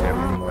got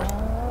everything, mate.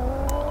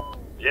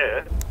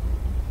 Yeah.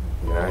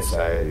 You know,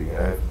 so, you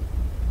know,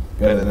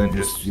 better than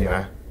just, you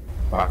know,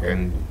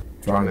 fucking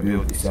trying to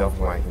build it yourself,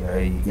 mate. You know,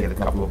 you get a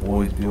couple of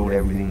boys, build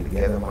everything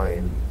together, mate,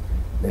 and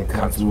then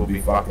cunts will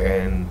be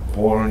fucking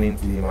pouring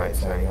into you, mate,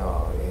 saying,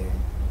 oh, yeah,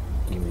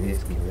 give me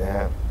this, give me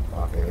that,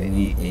 fucking, and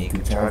you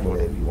can charge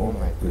whatever you want,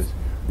 mate, because,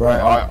 bro,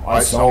 I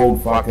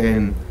sold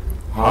fucking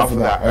half of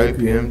that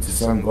opium to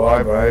some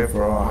guy, bro, for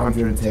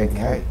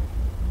 110k.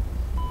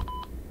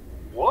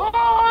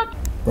 What?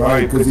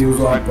 Bro, because he was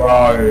like,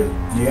 bro,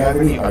 do you have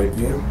any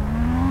opium?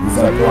 He's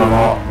like,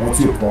 bro,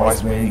 what's your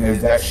price, man? He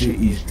goes, that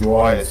shit is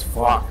dry as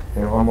fuck.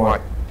 And I'm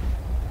like,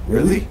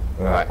 really?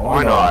 Like,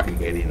 I know I can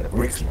get in the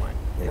bricks, mate,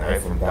 you know,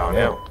 from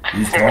Darnell.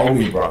 He's told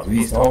me, bro.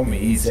 He's told me.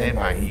 He said,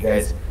 mate, he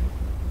goes,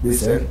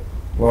 listen,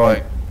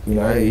 like, you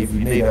know, if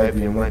you need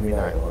opium, let me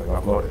know. Like,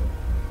 I've got it.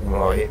 I'm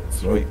like, yeah,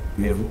 sweet,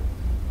 beautiful.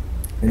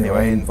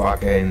 Anyway, and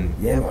fucking,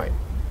 yeah, mate.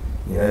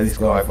 You know, this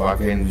guy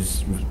fucking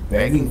was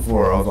begging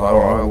for it. I was like,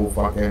 alright, well,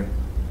 fucking,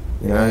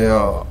 you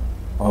know,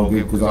 I'll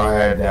give, because I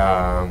had,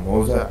 what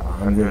was it,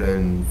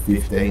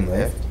 115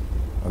 left.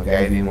 I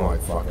gave him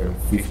like fucking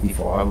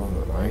 55 of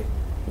it, mate.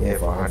 Yeah,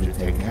 for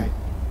 110k.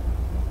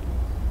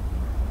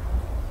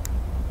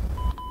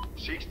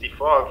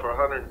 65 for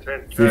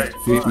 110k.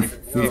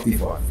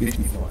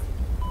 55.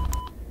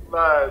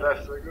 No,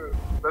 that's so good.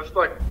 That's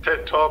like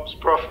 10 times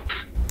profit.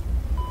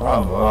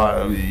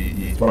 Oh,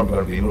 he's probably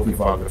going to be looking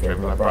for Uncle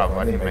Trevor, like, bro,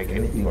 I didn't make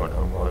anything on it.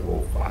 I'm like,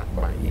 well, fuck,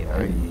 mate, you know,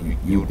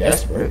 you were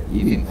desperate.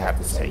 You didn't have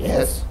to say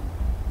yes.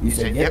 You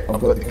said, yep,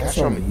 I've got the cash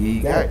on me, here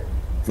you go.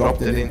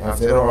 Dropped it in, I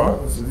said,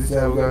 alright, so this is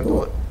how we're going to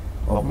do it.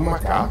 I'll open my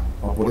car,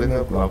 I'll put it in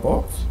the glove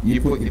box. You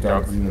put your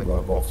drugs in the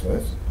glove box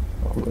first.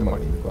 I'll put the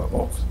money in the glove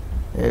box.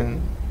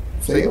 And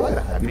see you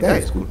later, happy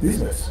days, good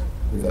business.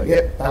 He's like,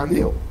 yep, done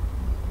deal.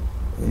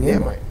 And yeah,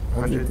 mate,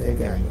 110k,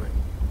 mate.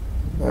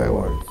 No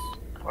worries.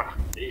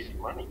 Easy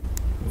money.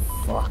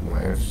 Fuck,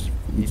 mate,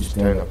 he just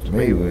turned up to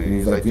me.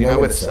 He's like, do you know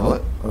where to sell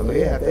it? I was like,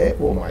 yeah, at the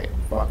airport, mate.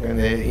 Fucking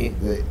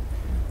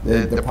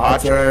the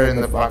departure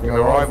and the fucking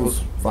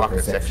arrivals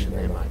fucking section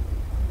there, mate.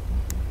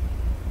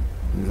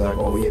 He's like,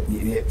 oh,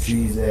 yep,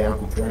 she's there,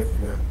 Uncle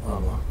Trevor. Oh,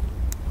 my.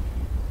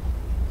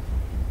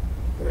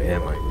 But yeah,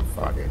 mate,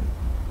 fucking.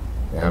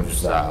 Now I'm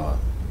just gonna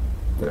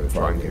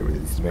try and get rid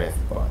of this meth,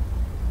 but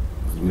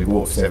we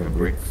bought 7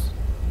 bricks.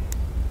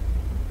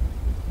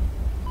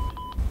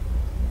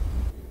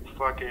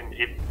 Fucking,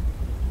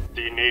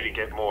 do you need to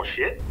get more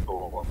shit,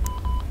 or what?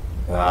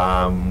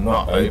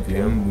 Not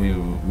opium,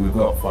 we've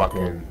got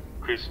fucking...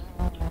 Because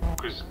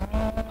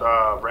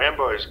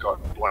Rambo's got,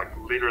 like,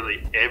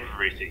 literally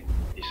everything,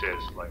 he says,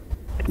 like...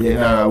 Yeah,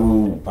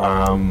 no,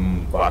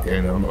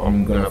 fucking,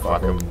 I'm gonna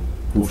fucking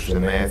push the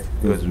meth,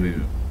 because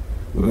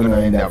we're gonna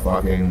end up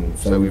fucking,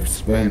 so we've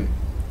spent,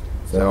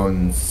 so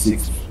on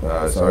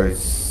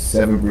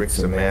 7 bricks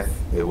of meth,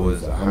 it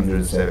was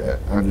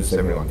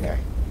 171k.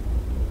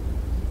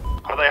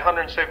 Are they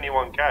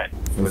 171k?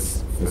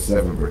 For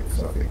 7 bricks,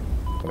 I think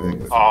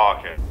that's Oh,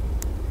 okay.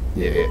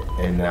 yeah,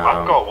 and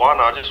I've got one,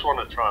 I just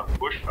want to try and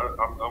push.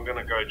 I'm going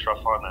to go try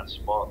to find that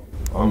spot.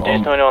 Do you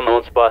know anyone that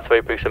wants to buy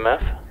 3 bricks of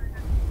meth?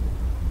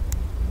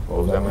 What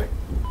was that, mate?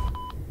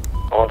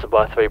 I want to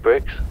buy 3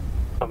 bricks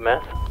of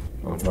meth.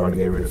 I'm trying to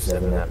get rid of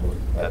 7 at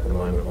the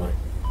moment, mate.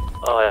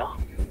 Oh yeah.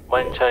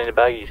 Why didn't you change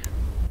the baggies?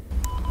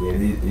 Yeah,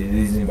 it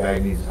is in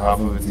baggies.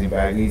 Half of it's in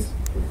baggies.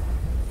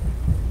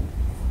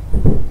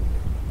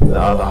 The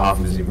other half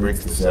is in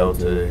bricks to sell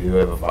to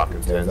whoever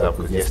fucking turns up.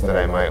 Because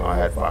yesterday, mate, I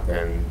had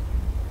fucking,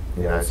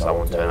 you know,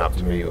 someone turn up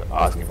to me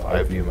asking for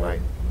opium, mate.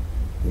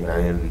 You know,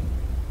 and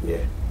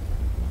yeah.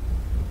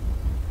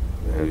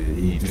 You know,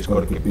 he just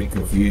got a bit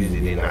confused. He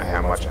didn't know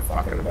how much I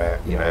fucking about,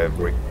 you know,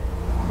 brick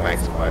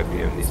makes of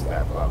opium, this,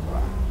 that, blah,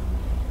 blah.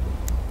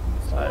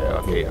 So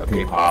I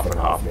keep half and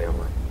half now,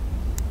 mate.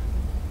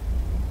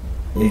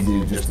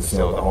 Easier just to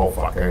sell the whole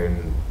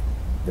fucking,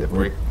 the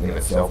brick in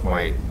itself,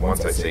 mate.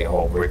 Once they see a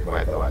whole brick,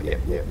 mate, they're like, yep.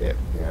 You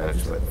know,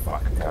 just let the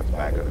fucking cut the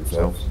bag of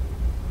themselves.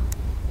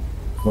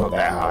 It's not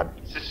that hard.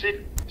 Is the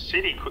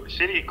city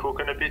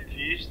cooking a bit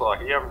fused? Like,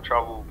 are you having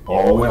trouble?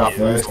 Oh, when I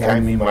first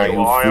came in, mate, it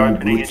was full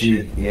eye-opening and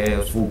shit? glitchy. Yeah, it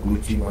was full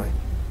glitchy, mate.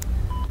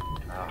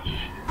 Oh,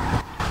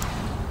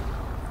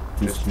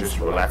 shit. Just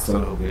relax a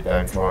little bit.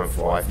 Don't try and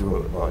fly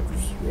through it. Like,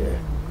 just, yeah.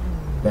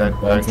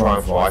 Don't try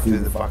and fly through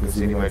the fucking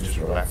city, mate. Just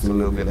relax a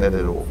little bit. Let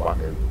it all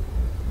fucking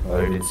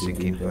load and sink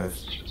in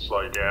first. Should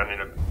slow down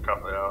in a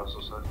couple of hours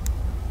or so.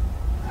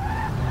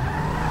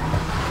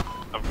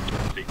 I'm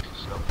gonna fix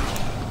stuff.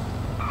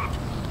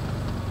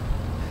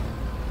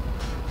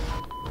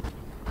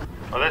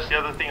 Oh, that's the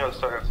other thing I was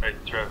trying to say to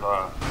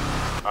Trevor.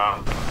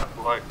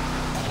 Like,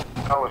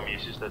 Callum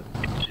uses the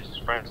pictures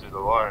friends with the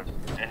Lions,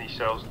 and he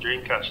sells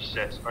Dreamcatcher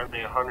sets only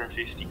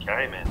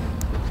 150k, man.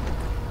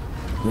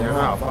 Yeah,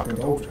 no, I fucking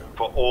told you.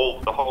 For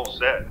the whole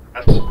set.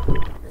 That's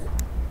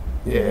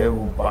Yeah,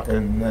 well,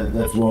 fucking,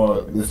 that's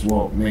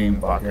what me and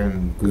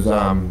fucking, because,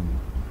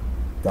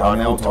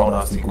 Darnell told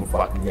us he could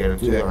fucking get it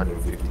to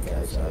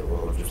 150k, so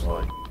we were just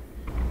like,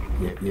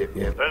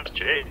 yep. that's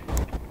cheap.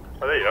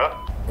 Oh, there you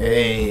are.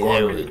 Hey,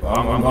 there we go.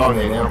 I'm going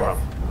there now, bro.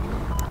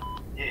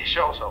 Yeah,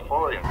 show us, I'll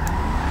follow you.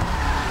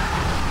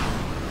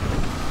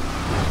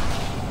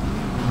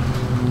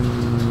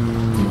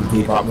 Can you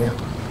keep up now?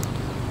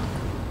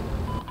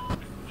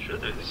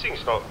 Should do. This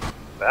thing's not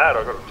bad.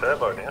 I've got a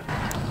turbo now.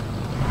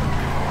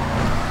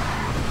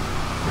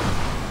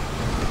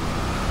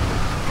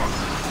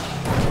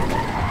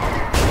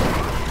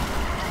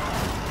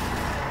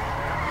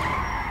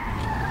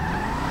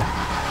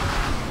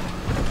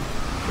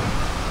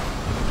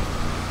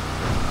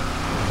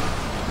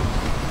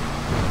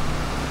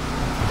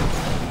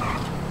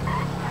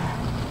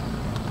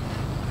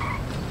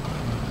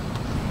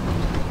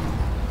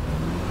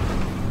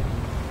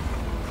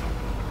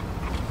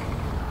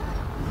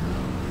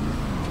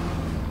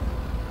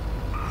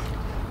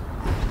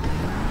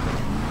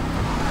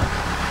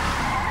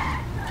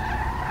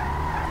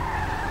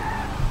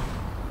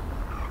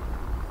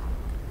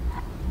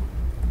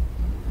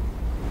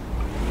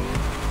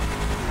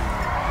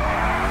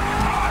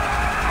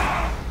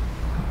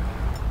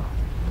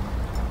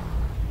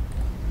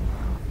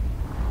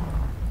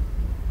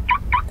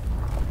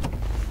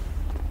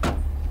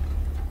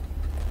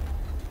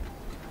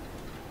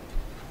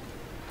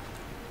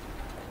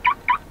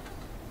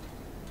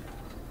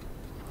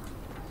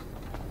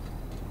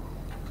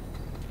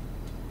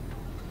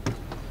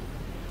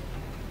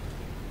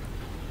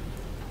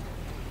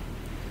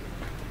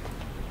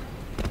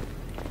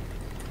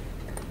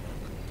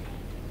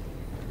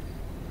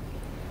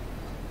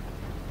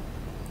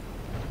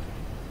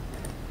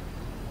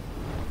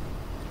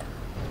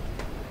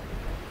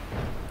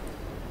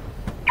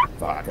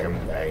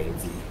 Fucking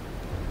dainty.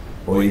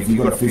 Boy, if you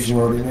got a fishing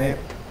rod in there,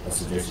 I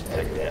suggest you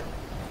take it out.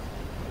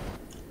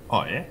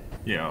 Oh yeah?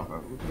 Yeah, I'll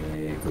have a look.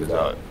 Yeah,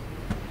 because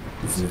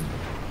this is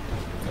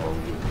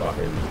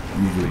fucking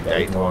usually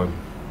daytime.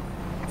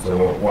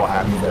 So what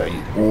happens is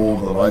that all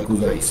the locals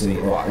that you see,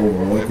 like all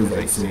the workers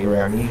that you see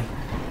around here,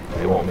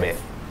 they want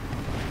meth.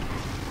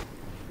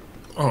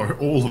 Oh,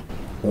 all of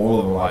All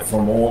of them, like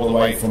from all the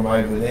way from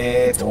over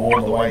there to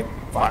all the way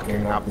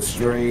fucking up the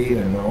street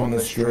and on the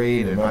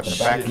street and at the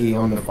back here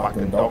on the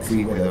fucking docks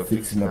here where they're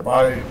fixing the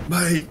boat.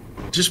 Mate,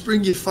 just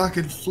bring your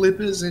fucking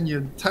flippers and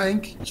your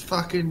tank. Just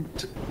fucking,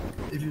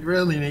 if you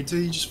really need to,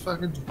 you just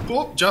fucking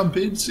boop, jump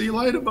in. See you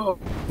later, Bob.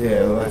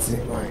 Yeah, well that's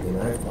it, mate. You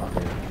know,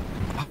 fucking.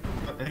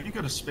 Have you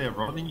got a spare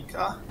rod in your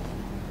car?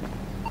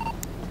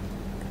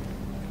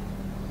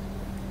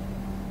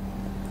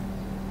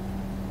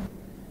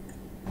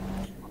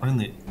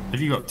 Only. Have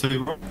you got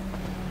two rods?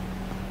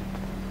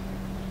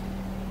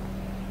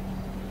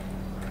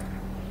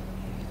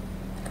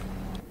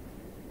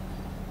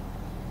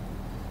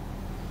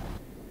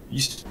 You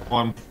used to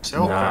buy them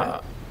yourself,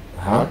 Nah.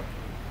 Huh?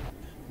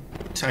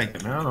 Take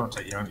them out, I'll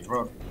take your only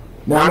rod.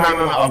 No.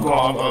 I've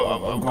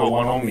got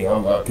one on me.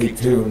 I keep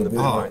two in the boot,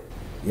 Oh. mate.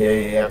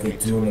 Yeah. I keep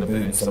two in the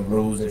boot and some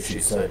rules and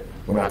shit. So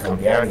when I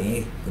come down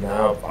here, you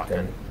know,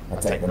 I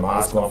take the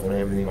mask off and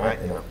everything, mate,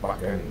 and I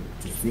fucking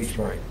just fish,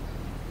 mate.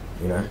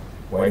 You know,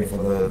 waiting for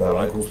the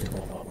locals to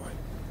pop up, mate.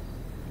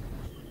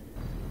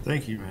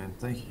 Thank you, man.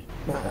 Thank you.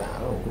 No, I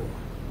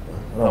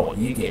don't know what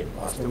you get,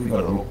 Buster. We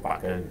got to look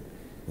fucking,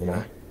 you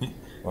know,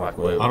 like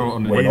we're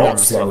either. not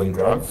selling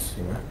drugs,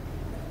 you know.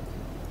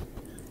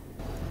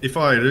 If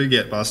I do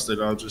get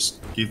busted, I'll just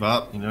give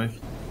up. You know,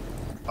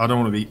 I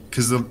don't want to be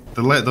because the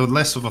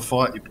less of a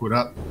fight you put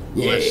up,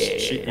 the less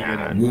shit you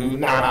get.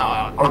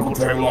 No. Uncle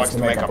Trevor likes to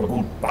make up a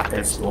good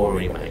fucking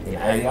story, mate. You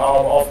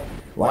know,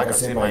 like I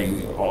said,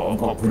 mate, I've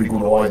got pretty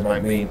good eyes,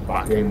 mate. Me and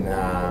fucking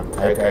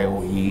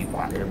Coco here,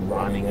 fucking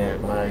running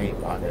it, mate.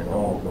 Fucking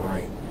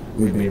mate,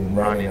 we've been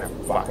running a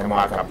fucking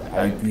mark up the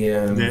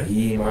opium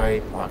here,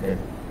 mate. Fucking.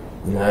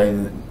 You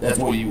know, that's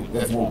what you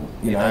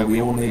know,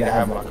 we all need to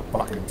have like a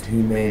fucking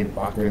two-man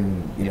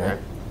fucking, you know,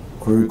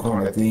 crew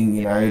kind of thing,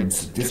 you know,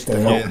 just to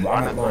help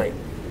run it, mate.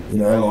 You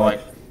know,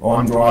 like,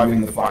 I'm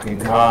driving the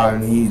fucking car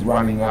and he's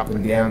running up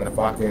and down the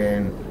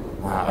fucking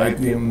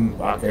opium,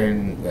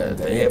 fucking,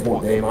 the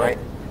airport there, mate.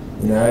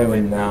 You know,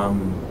 and,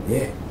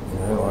 you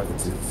know, like,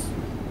 it's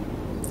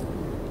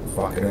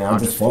fucking, I'm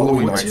just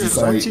following, mate.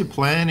 What's your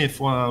plan if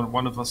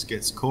one of us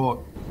gets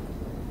caught?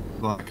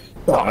 Like...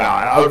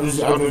 I'll just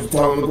tell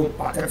them a good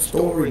fucking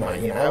story,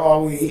 mate. You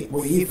know,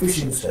 we're here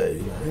fishing, so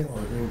you know,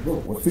 like,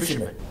 look, we're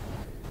fishermen.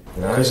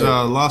 You know, because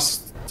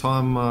last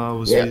time I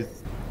was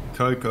with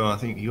Coco, I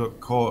think he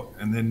got caught,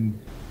 and then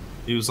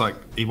he was like,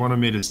 he wanted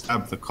me to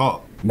stab the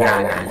cop. No,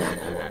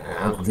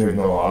 Uncle Drew,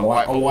 no. I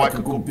like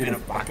a good bit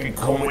of fucking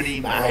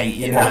comedy, mate.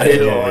 You know,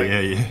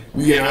 yeah.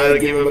 You know,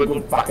 give them a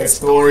good fucking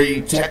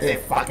story, chat their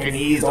fucking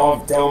ears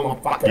off, tell them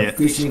I'm fucking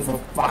fishing for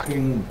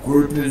fucking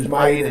groupers,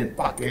 mate, and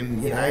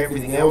fucking, you know,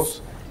 everything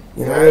else.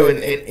 You know,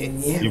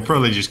 and yeah. You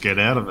probably just get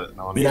out of it.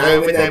 No, You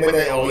know, when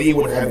they, oh, you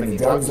wouldn't have any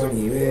drugs on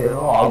you. Yeah,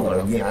 oh, I've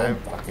got a, you know,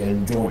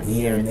 fucking joint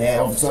here and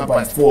there.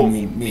 Somebody's for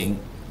me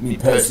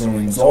personal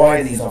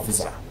anxieties,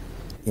 officer.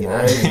 You know,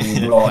 and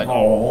you'd be like, oh,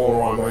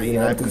 all right, mate, you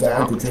know, because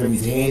Uncle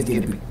Trevor's hands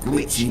get a bit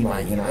glitchy,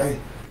 mate, you know.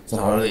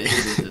 So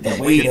the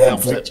weed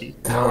helps it,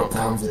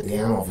 calms it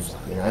down, officer,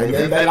 you know.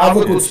 And they love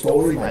a good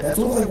story, mate. That's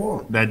all they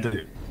want. They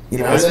do. You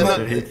know,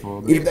 if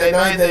they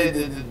know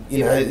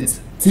you know,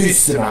 it's two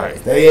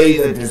scenarios. They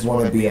either just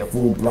want to be a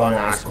full-blown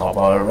ass cop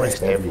or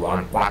arrest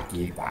everyone, fuck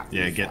you.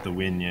 Yeah, get the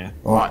win, yeah.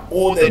 Right,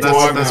 or they're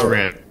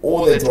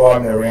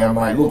driving around,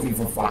 mate, looking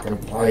for fucking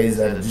players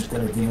that are just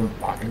going to give them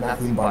fucking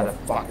nothing but a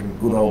fucking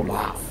good old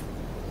laugh,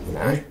 you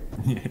know?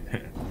 Yeah.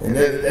 And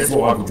that's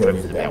what Uncle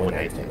Trevor's about when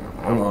they turn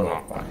up. I'm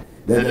not fucking.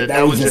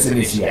 That was just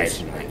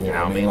initiation, mate, you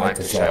know what I mean? Like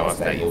to show us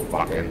that you're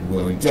fucking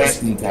willing,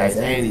 just in case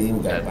anything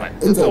will go back.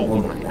 It's all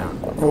good, mate, no,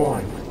 come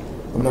on, mate.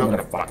 I'm not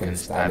gonna fucking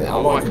stay there. I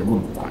like a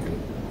good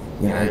fucking,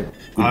 you know.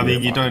 I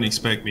mean, you don't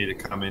expect me to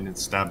come in and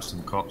stab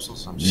some cops or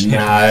some shit.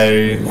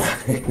 No,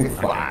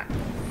 fuck.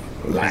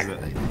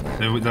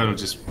 That'll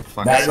just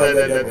fucking.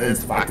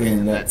 That's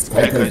fucking. That's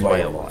Coco's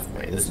way of life,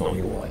 mate. That's not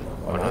your way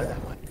of life. I know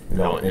that, mate.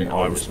 No, and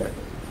I respect it.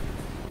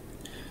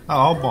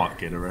 Oh, I might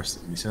get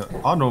arrested myself.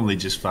 I normally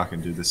just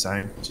fucking do the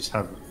same. Just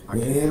have a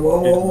fucking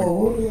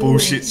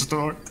bullshit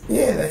story.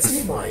 Yeah, that's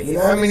it, mate. You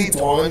know how many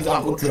times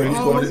Uncle Trevor's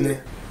got in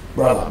there?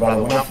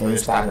 Brother, when I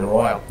first started,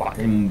 right, I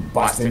fucking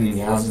busted in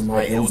houses,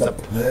 mate. It was a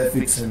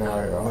perfect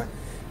scenario, right?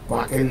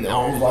 Fucking,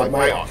 I was like,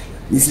 mate,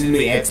 this is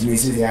my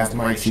ex-missus house,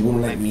 mate. She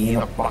wouldn't let me in.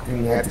 I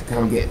fucking had to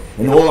come get...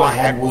 And all I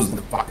had was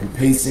the fucking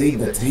PC,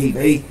 the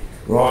TV,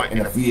 right?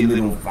 And a few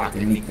little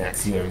fucking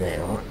knickknacks here and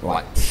there, right?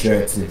 Like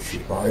shirts and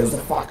shit, right? It was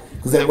a fuck...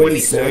 Because then when he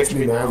searched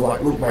me, man, I was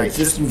like, look, mate, it's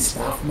just me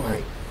stuff,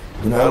 mate.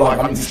 You know, like,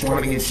 I'm just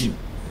trying to get shit.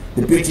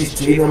 The bitch is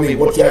cheating on me.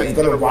 Watch out, he's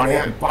going to run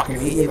out and fucking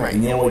hit you, mate.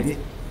 And you know what he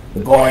did?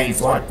 The guy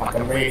inside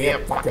fucking ran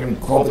out, fucking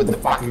clobbered the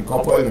fucking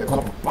copper, and the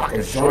copper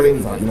fucking shot him.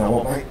 He's like, you know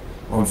what, mate?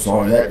 I'm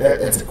sorry,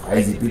 that's a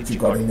crazy bitch you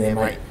got in there,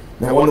 mate.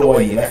 No wonder why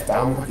you left her.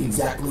 I'm like,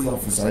 exactly,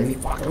 officer, and he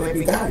fucking let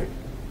me go.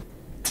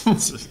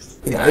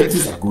 You know, it's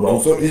just a good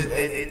old sort.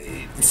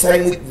 It's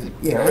same with,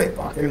 you know,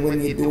 fucking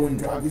when you're doing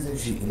drugs and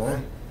shit, you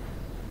know.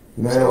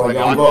 You know, like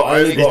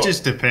it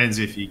just depends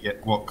if you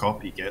get what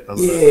cop you get,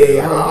 doesn't it?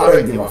 Yeah, I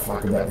don't give a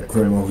fuck about the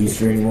criminal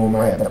history anymore,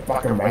 mate. The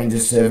fucking Ranger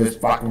Service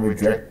fucking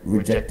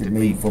rejected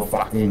me for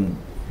fucking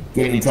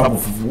getting in trouble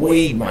for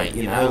weed, mate.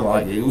 You know,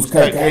 like it was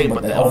cocaine,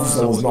 but the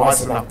officer was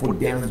nice enough to put it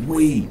down as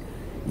weed.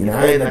 You know,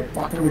 and they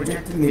fucking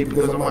rejected me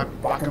because of my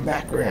fucking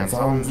background. So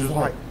I'm just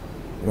like,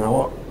 you know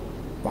what?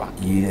 Fuck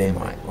you there,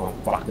 mate. I'm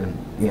fucking,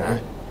 you know,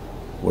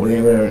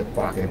 whatever it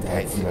fucking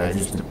takes, you know,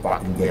 just to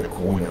fucking get a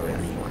corner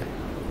around here, mate.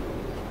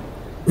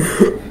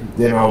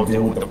 Then I'll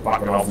deal with the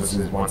fucking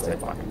officers once they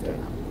fucking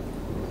turn up.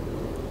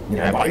 You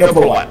know, but in a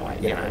polite way,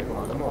 you know,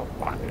 like I'm not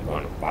fucking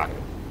going to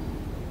fucking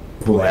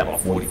pull out my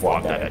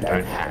 45 that I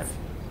don't have,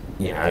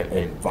 you know,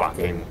 and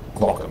fucking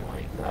clock them,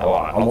 mate. You know,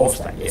 I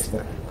lost that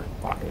yesterday, mate.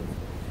 Fucking,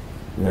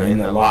 you know, in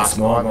the last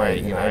night,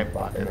 mate, you know,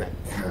 fucking that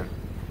cunt.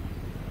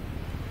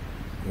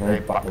 You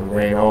know, fucking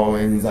ran on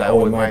and he's like,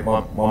 oh, mate,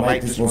 my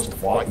mate just wants to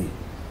fight you.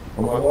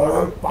 I'm like, well, I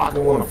don't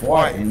fucking want to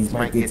fight. And his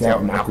mate gets out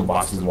and knuckle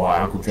busts why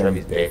Uncle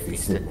Trevor's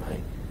bare-fisted,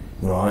 mate.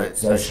 Right?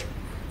 So as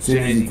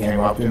soon as he came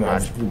up to me, I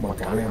just pulled my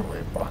gun out,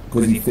 mate.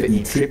 Because he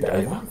tripped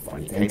over.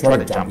 Funny, he tried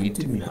to jump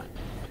into me, mate.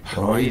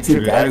 Right? He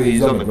tripped over,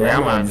 he's on the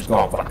ground, mate. I'm just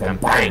going fucking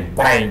bang,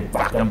 bang,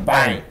 fucking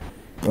bang.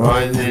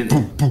 Right? And then,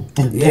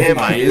 yeah,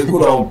 mate, it's a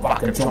good old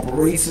fucking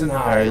choppery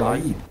scenario,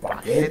 like, you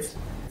fuckheads.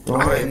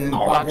 Right? And then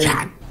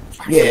fucking...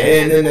 Yeah,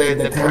 and then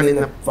they come in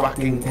the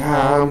fucking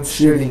car, I'm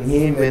shooting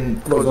him,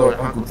 and because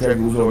Uncle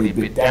Trevor was already a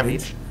bit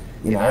damaged,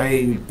 you know,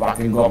 he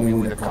fucking got me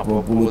with a couple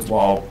of bullets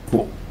while I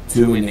put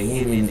two into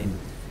him, and,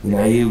 you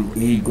know,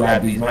 he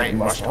grabbed his mate and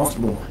rushed to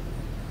hospital.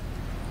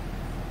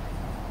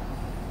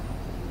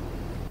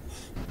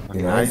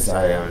 You know,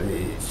 so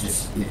it's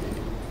just, you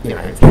know,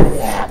 it's really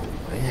happy,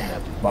 yeah.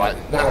 But,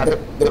 no,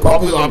 the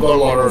coppers I've got a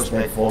lot of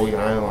respect for, you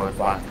know, like,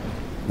 fuck.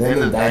 At the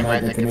end of the day,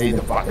 mate, they can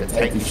either fucking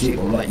take your shit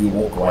or let you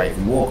walk away. If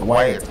you walk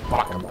away, it's a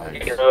fucking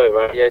bonus. You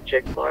know, yeah,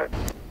 check mate.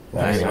 So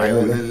anyway,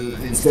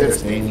 instead of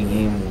standing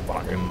in, we'll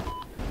fucking...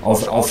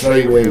 I'll show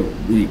you where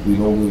we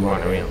normally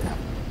run around.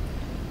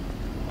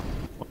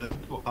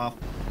 I'm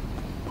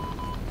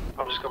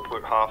just going to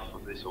put half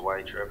of this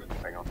away, Trevor.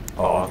 Hang on.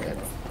 Oh, okay.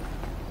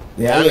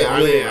 Yeah,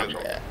 only out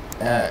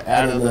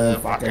of the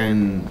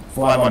fucking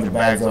 500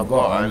 bags I've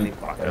got, I only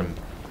took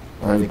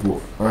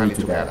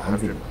out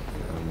 100.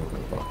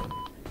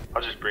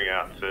 I'll just bring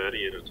out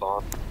 30 at a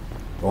time.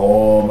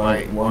 Oh,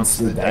 mate, once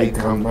the day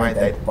comes, mate,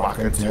 they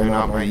fucking turn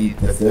up, mate.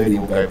 The 30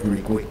 will go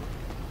pretty quick.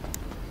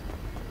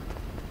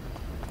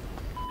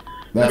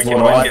 That's we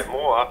what might I... get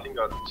more. I think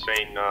I've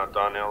seen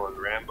Darnell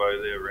and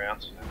Rambo there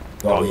around.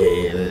 Oh,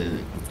 yeah,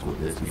 it's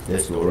good. They're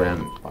still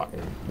around.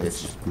 Fucking,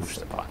 let's just push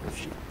the fucking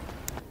shit.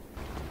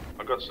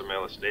 I got some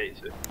LSD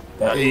too.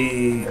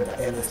 Hey, got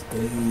the LSD.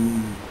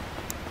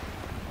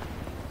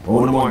 I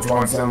wouldn't mind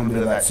trying some bit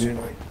of that soon,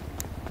 mate.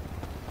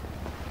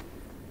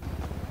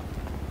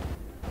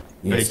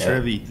 Hey, sir.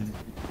 Trevi.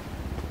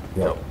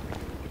 Yep.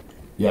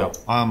 Yep.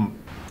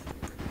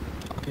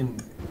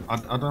 Fucking,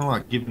 I don't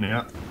like giving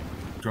out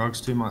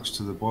drugs too much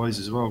to the boys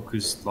as well,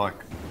 because like,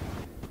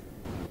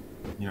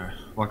 you know,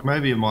 like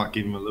maybe it might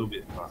give them a little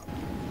bit, but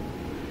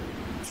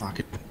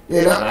fucking.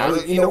 Yeah, no,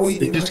 you know we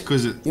do. Just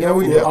because it, You know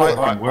we do.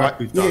 fucking work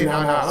we've done.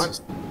 Yeah, it's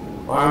just-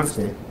 I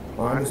understand.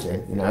 I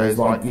understand. You know, it's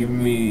like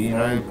giving me, you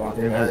know,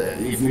 fucking.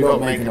 If you're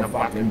not making a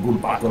fucking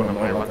good buck on it,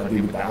 mate, like I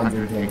did with the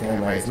 110k,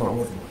 mate, it's not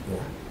worth it.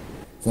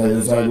 You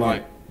know. So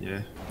like,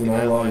 yeah. you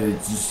know, like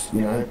it's just,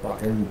 you know,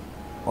 fucking.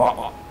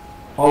 I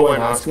won't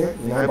ask her,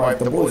 you know, but if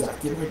the boys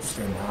like, you know, just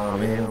go, nah,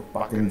 man, I've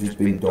fucking just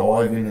been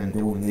diving and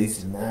doing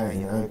this and that,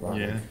 you know, but,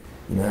 Yeah.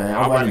 you know,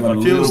 I've only got a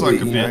It feels little like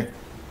bit, a you know. bit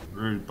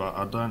rude, but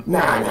I don't.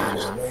 Nah,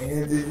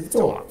 man, it's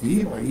all up to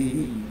you, mate.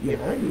 You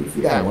know, if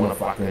you don't want to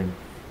fucking,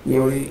 you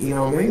know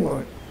what I mean?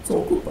 Like, it's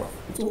all good, bro.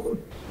 It's all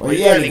good. Well,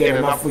 you only get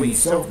enough for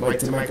yourself, mate,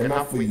 to make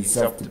enough for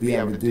yourself to be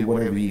able to do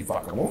whatever you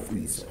fucking want for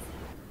yourself.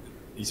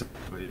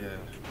 Exactly, yeah.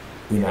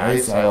 You know,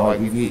 so like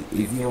if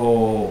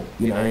you're,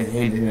 you know,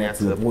 handing it out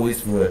to the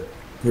boys for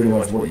pretty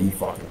much what you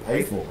fucking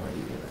pay for,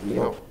 mate, you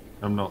know.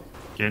 I'm not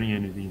getting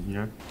anything, you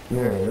know.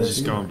 Yeah, It's that's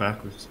just it, going mate.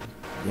 backwards.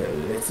 Yeah,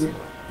 that's it, mate,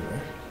 you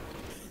know.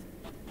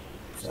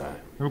 So.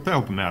 It'll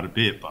help them out a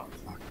bit, but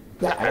fuck.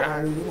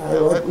 Yeah, you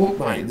know, like, look,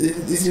 mate,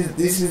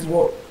 this is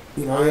what,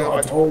 you know,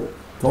 I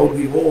told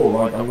you all,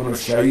 like, I'm going to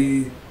show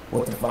you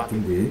what to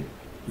fucking do,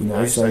 you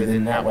know, so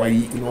then that way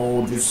you can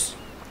all just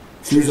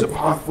choose a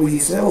path for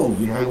yourselves,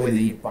 you know, whether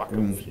you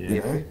fucking,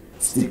 you know,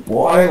 stick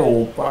by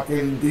or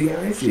fucking do your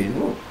own shit.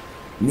 Look,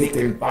 Nick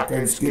and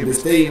fucking Skipper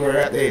Steve are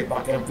out there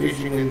fucking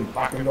fishing and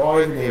fucking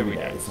diving every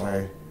day,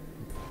 so...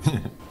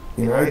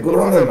 You know, good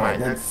on them, mate.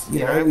 That's, you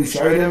know, we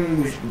showed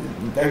them,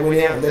 they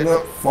went out, they're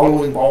not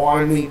following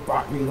behind me,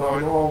 fucking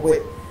going, oh,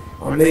 wait,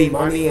 I need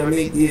money, I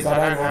need this, I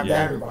don't have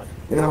that. But,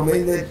 you know what I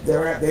mean?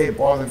 They're out there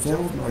by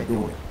themselves, mate,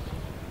 doing it.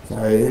 So,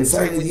 and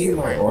same with you,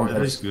 mate. Like,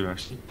 That is good,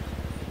 actually.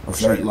 I'll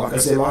show you, like I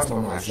said last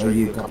time, I'll show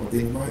you a couple of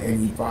things, mate,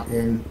 and you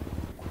fucking,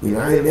 you know,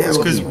 now It's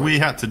look, because you know. we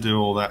had to do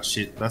all that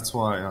shit. That's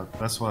why I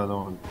don't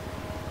want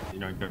to, you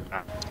know, go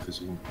back,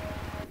 because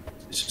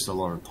it's just a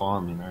lot of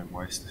time, you know,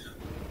 wasted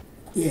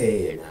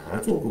Yeah, nah,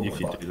 it's all good. if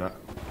you mate. do that.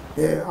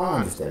 Yeah, I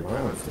understand, mate. I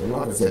understand.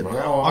 Like I said, mate,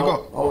 I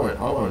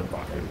won't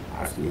fucking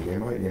ask you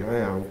again, mate. You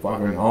know,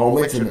 I'll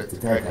mention it to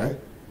Coco.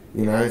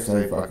 You know,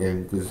 so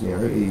fucking, because you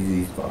know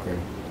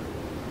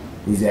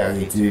he's out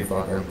here too,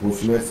 fucking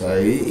pushing it.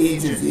 So he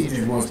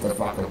just wants to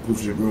fucking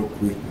push it real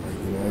quick,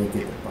 mate. You know,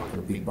 get the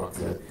fucking big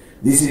bucks out.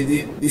 This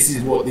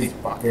is what this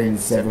fucking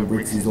 7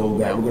 bricks is all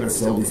about. We're gonna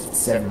sell this for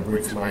 7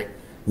 bricks, mate.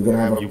 We're gonna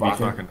have a You'll be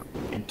fucking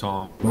in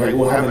time. mate.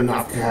 We'll have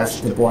enough cash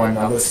to buy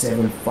another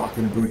 7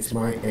 fucking bricks,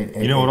 mate. And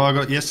You know what I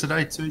got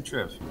yesterday too,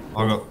 Trev?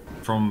 I got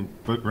from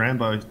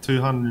Rambo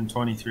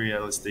 223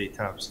 LSD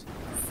tabs.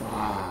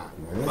 Fuck,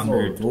 man, that's what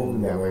we're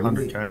talking about, mate.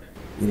 100k.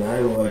 You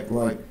know,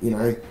 like, you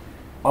know,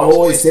 I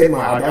always said, mate,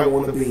 I don't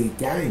want to be a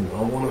gang.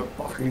 I want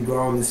to fucking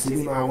grow in the city,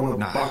 mate. I want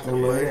to fucking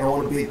learn. I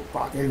want to be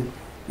fucking,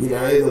 you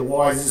know, the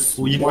wisest,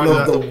 Well, you know one of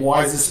that- the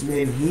wisest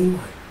men here, mate.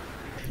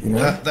 You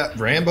know? That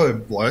Rambo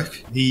bloke,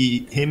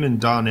 him and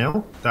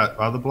Darnell, that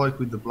other bloke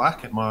with the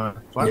black at my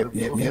flat, Yep,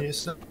 yep, yep.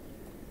 yesterday.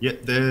 Yeah,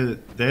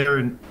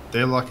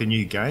 they're like a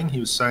new gang. He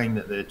was saying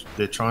that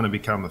they're trying to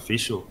become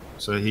official.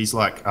 So he's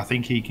like, I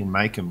think he can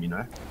make them, you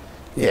know.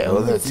 Yeah,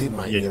 well, that's it,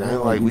 mate. Yeah. You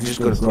know, like, we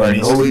just got to grow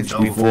knowledge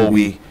before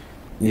we,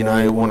 you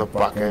know, want to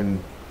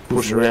fucking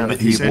push around a He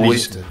few said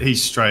boys.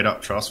 he's straight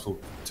up trustful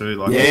too.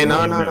 Like, Yeah, he's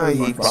no, not he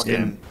like a fucking,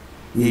 scam.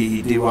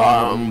 he do,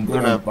 I'm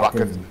gonna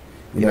fucking,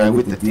 you know,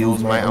 with the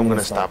deals, mate, I'm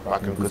gonna start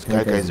fucking, because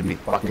Coco's a bit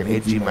fucking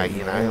edgy, mate,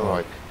 you know,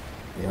 like,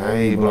 you know,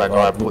 he'd be like,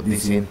 alright, put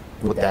this in,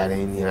 put that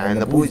in, you know,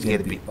 and the boys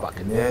get a bit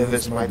fucking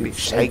nervous, mate, a bit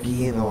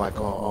shaky, and they're like,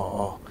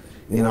 oh,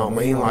 you know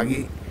what I mean, like,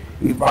 he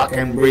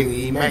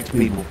makes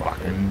people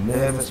fucking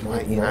nervous,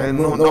 mate, you know,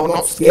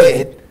 not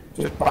scared,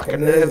 just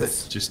fucking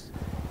nervous. Just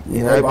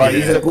You know, but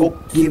he's a good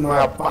kid, mate.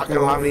 I fucking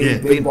love him. Yeah. He's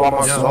been by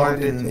my Yeah.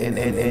 side,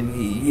 and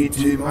you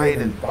too, mate.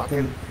 And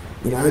fucking,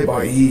 you know,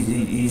 but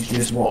he's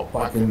just what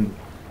fucking,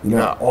 you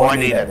know, I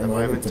need at the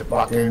moment to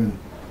fucking,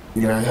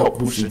 you know, help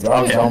push the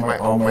drugs. Yeah.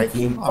 I'll make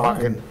him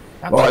fucking,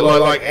 Absolutely.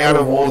 like out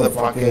of all the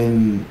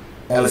fucking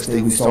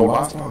LSD we sold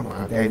last time, mate,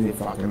 I gave him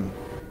fucking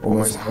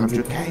almost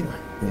 100k, mate.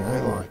 You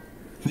know, like,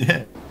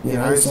 yeah. you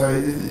know, so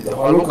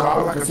I look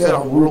after, like I said, I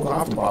will look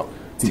after, but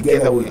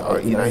together, we,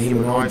 you know, him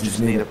and I just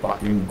need to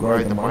fucking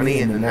grow the money,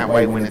 and then that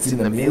way when it's in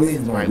the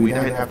millions, mate, we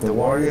don't have to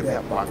worry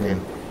about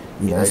fucking,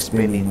 you know,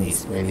 spending this,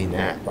 spending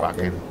that,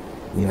 fucking,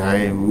 you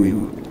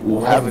know,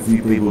 we'll have a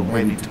few people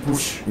maybe to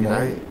push, you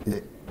know,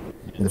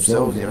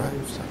 themselves, you know.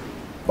 So.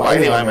 But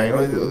anyway, mate,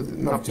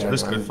 enough chat.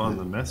 Let's mate. go find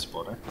the meth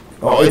spot, eh?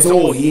 Oh, it's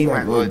all here,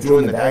 mate. Like,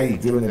 during the day,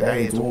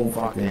 it's all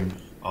fucking,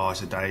 Oh,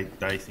 it's a day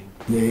thing.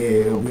 yeah,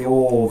 it'll be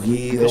all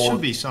here. There all-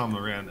 should be some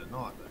around at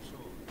night, though,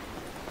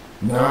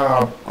 sure.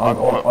 No,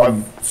 I've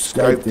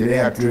scoped it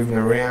out, driven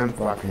around,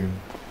 fucking.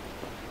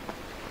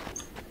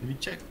 Have you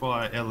checked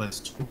by LS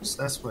Tools?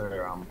 That's where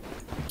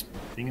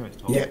Thingo was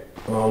talking. Yeah,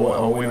 I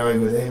went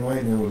over there,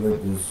 mate, and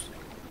it was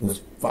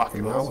There's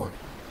fucking no one.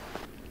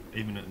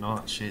 Even at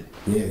night, shit.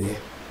 Yeah.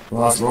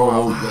 Last night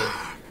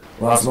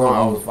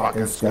I was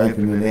fucking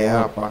scoping it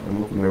out, fucking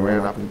looking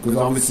around up, because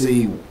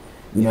obviously,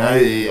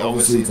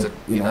 it's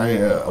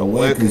a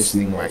workers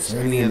thing, mate. So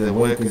any of the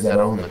workers that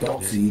are on the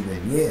docks here,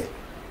 then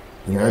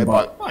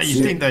but Oh,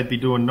 you'd think they'd be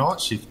doing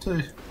night shift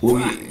too. well,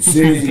 as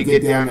soon as you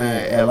get down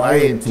to LA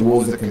and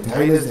towards the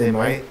containers, there,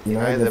 mate,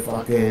 the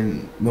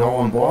fucking no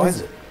one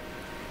buys it.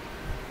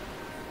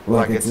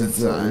 Like it's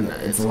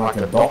like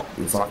a dock,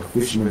 it's like a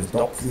fisherman's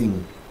dock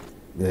thing.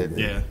 They're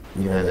making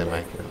it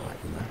like,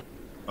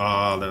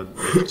 Oh,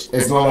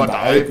 It's not like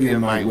the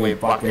opium, mate, where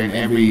fucking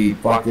every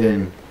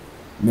fucking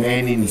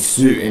man in his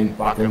suit and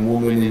fucking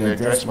woman in a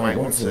dress, mate,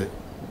 wants it.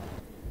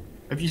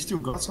 have you still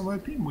got some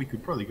opium? We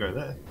could probably go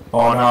there.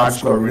 Oh no, I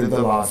just got rid of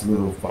the last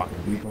little fucking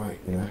bit,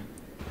 mate,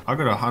 I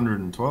got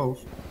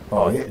 112.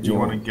 Oh yeah. Do you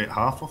want to get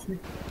half off me?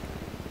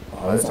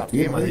 Oh, that's up to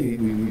you, mate.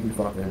 We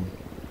fucking,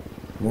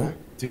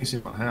 Take us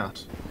in my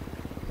house.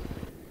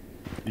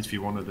 If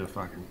you wanted to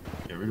fucking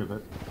get rid of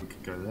it, we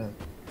could go there.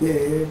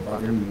 Yeah,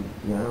 fucking,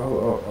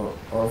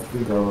 I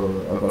think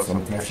I've got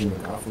some cash in the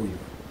car for you.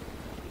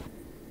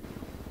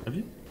 Have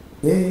you?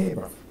 Yeah,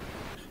 bro.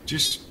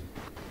 Just,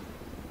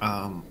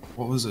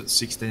 what was it,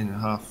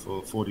 16.5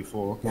 for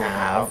 44? Nah,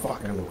 I'll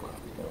fucking look up.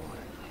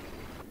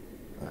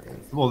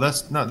 Well,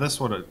 that's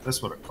what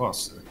it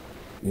costs.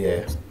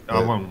 Yeah.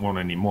 I won't want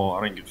any more.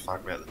 I don't give a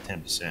fuck about the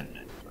 10%, man.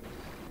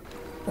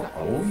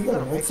 Well, you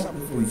gotta make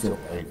something for yourself,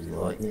 baby.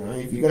 Like,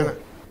 if you're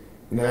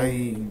gonna,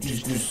 you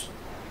just,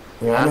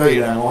 I know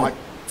you don't like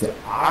to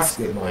ask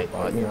it, mate,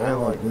 but,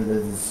 like,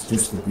 there's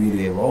just the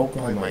beauty of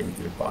roleplay, mate. You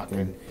can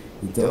fucking,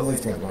 you tell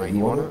these guys, mate, you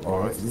want it?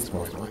 Alright, it's this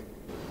price, mate.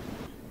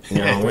 You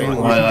know what I mean?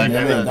 Like, at the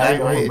end of the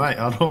day, mate.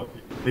 I don't.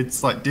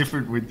 It's like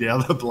different with the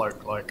other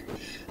bloke. Like,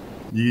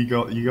 you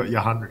got your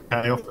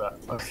 100k off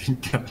that fucking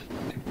gun.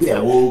 Yeah,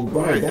 well,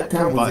 bro, that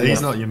comes. But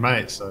he's not your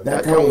mate, so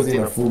that comes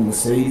in a full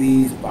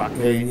Mercedes,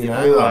 fucking,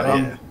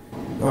 like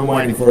I'm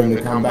waiting for him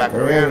to come back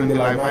around and be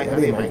like, mate, I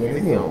didn't make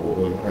anything.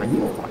 Like,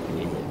 you're a fucking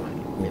idiot,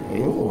 mate.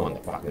 You're the one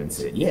that fucking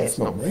said, yeah, it's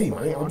not me,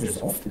 mate. I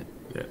just offered.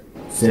 Yeah.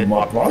 Said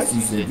my price.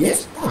 You said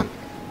yes, done,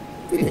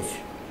 finish.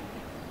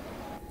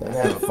 Don't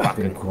have to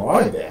fucking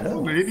cry about it.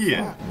 What an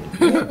idiot.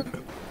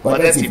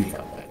 But that's if you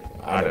come back.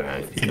 I don't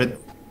know. Yeah,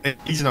 but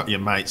he's not your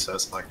mate, so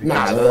it's like. No,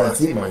 that's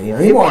it,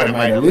 mate. He might have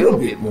made a little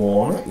bit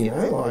more on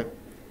it, like.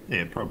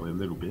 Yeah, probably a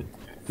little bit.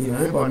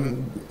 But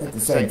at the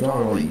same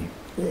time, like,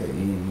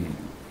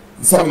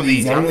 some of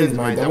these youngins,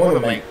 mate, they want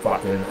to make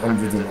fucking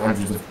hundreds and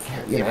hundreds of,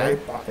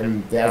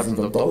 fucking thousands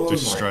of dollars.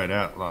 Just mate. straight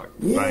out, like,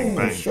 Yeah, bang,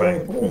 bang,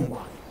 straight bang. boom,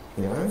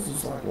 mate. It's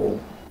just like, well,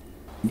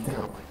 you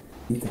can't, mate.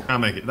 You can't.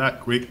 Can't make it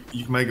that quick.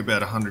 You can make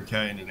about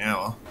 100k in an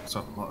hour,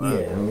 something like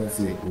that. Yeah, well, that's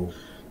it.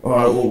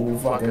 Alright, we'll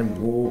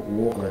fucking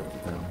walk over to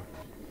town.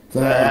 So,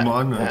 how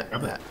many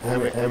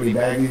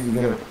baggies you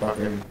gonna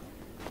fucking...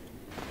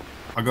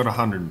 I got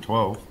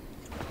 112.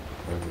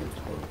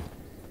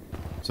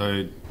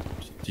 So,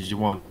 did you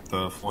want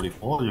the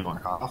 44 or do you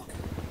want half?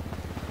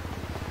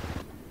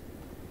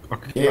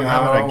 Okay, Yeah,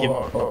 how would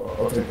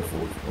I'll take the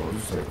 44. I'll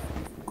just take it.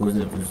 Because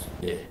it was,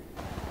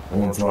 I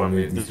want to try and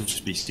move This this. would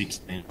just be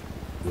 16.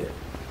 Yeah.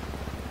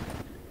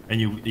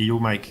 And you'll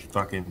make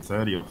fucking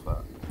 30 off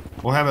that.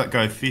 Well, how about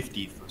go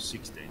 50 for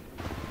 16?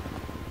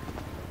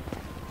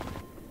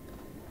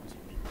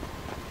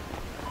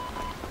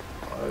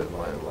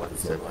 Like I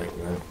said, like,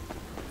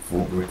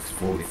 4 bricks,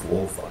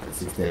 44, fucking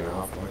 16 and a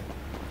half, mate.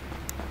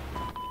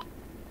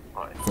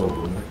 It's all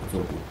good, mate. It's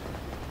all good.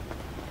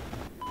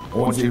 I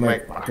want you to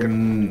make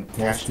fucking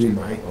cash too,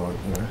 mate. Like,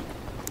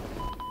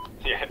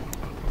 Yeah.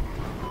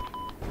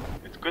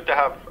 It's good to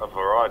have a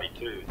variety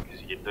too,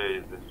 because you can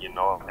do your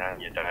night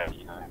and your day,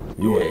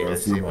 Yeah,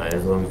 that's it, mate.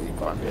 As long as you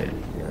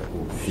fucking,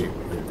 all shit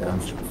with the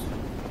gunshots.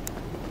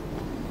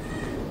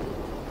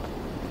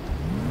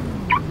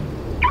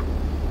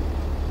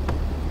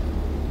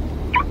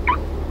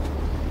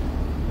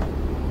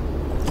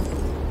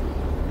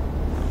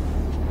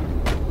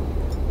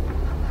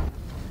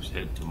 Just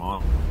head to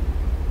mine.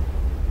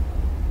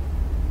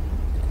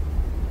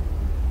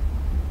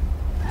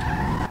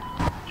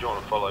 Do you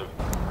want to follow?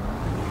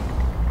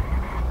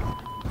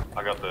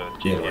 I got the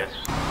GPS.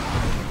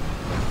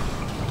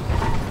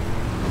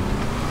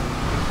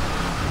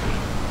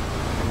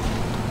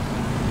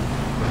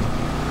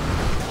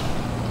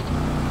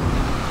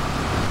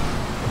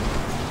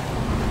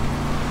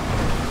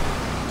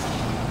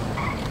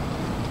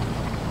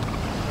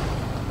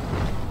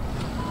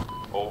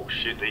 Oh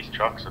shit, these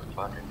trucks are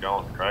fucking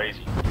going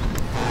crazy.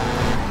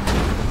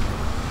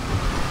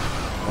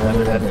 I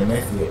haven't had their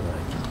meth yet,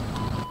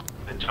 mate.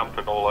 They're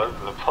jumping all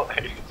over the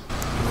place.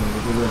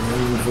 Because they're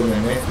aiming for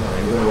their meth,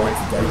 mate. You gotta wait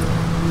to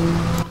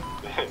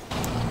date.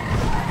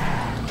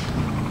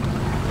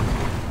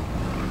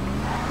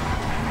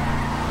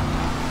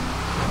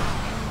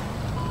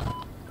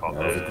 Caught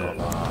That was a the-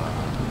 cop.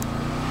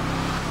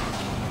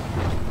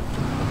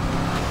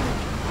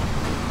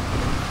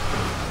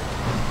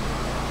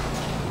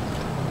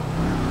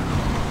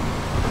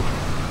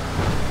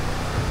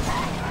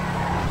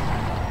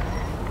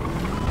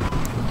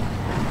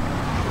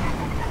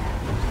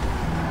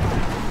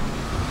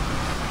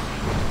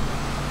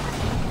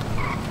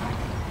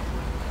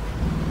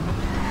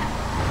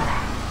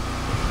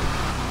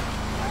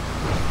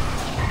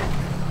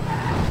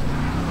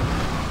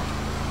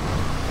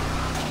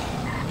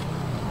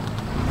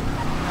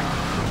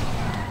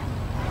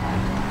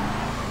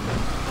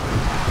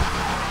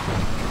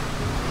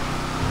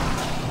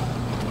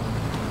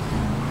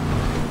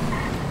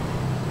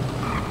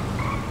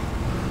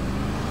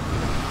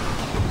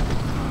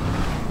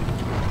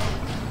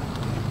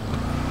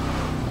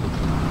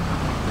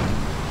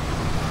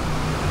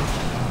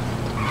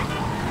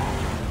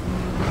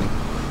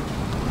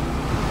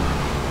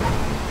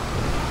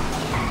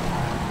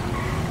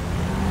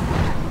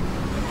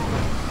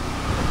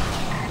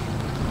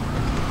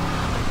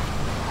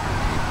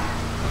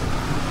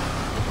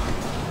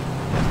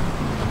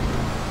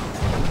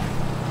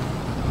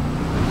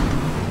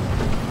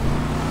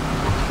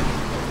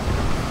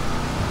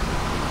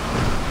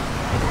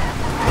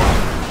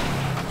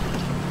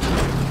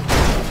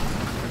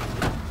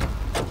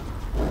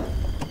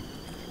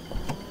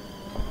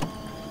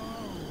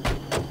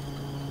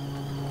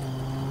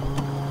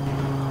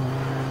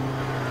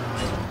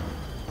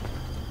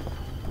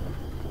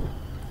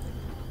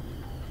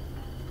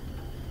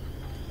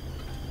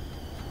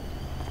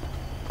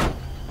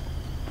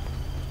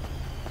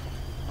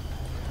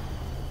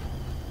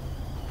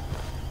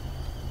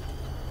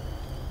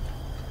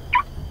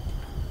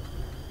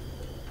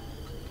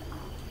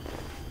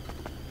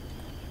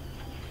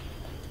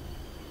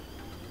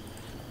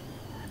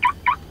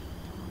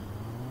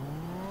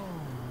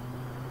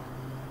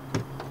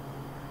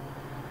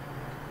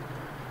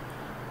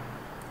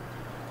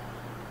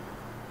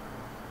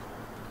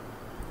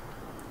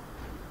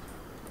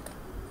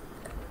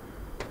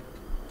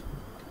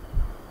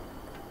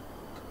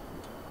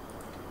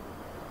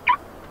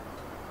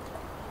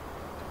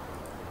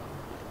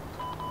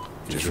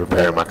 Just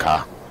repairing my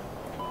car.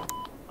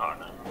 Oh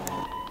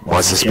no. My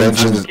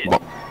suspension's...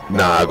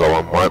 Nah, I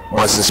got one.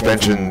 My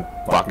suspension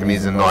fucking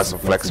isn't nice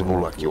and flexible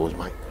like yours,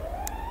 mate.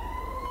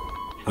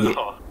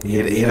 He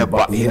hit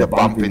a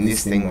bump in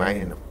this thing,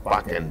 mate, and a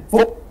fucking...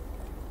 Whoop.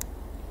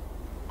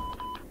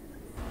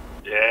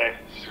 Yeah,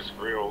 it's just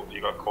real. You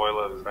got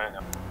coilers, don't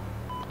you?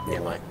 Yeah,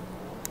 mate.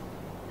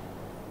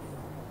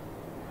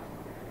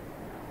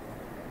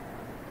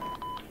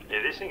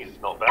 Yeah, this thing is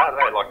not bad,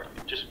 eh? Like,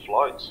 it just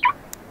floats.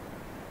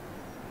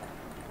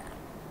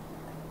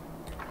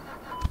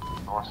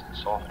 Nice and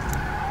soft.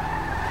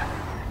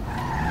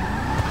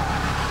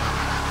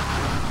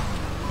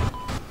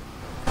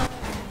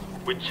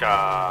 Which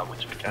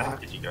mechanic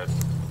did you go to?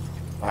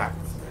 Fuck.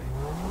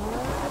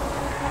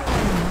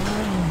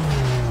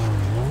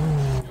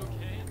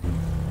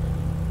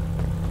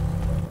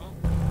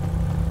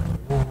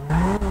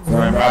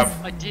 Sorry,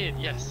 bruv. I did,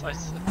 yes.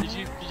 Did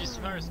you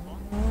smell respawn?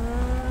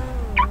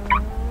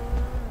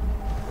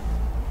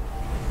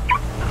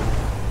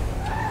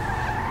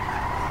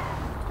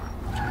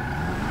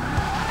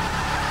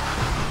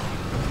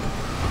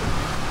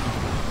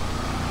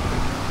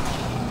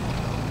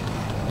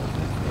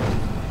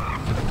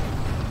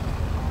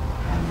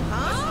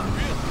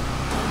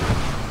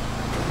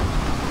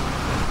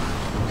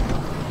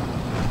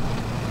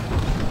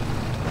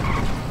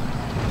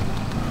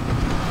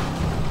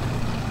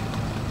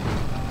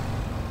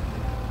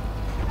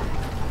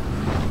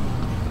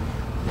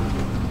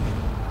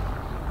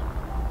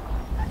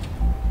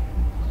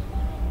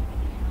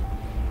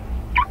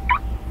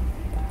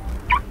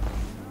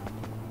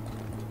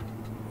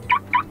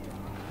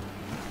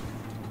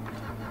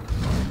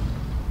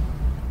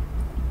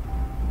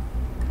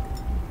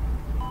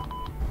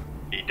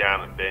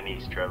 Down at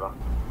Benny's, Trevor.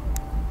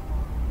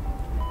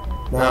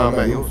 No, I'm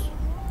at yours.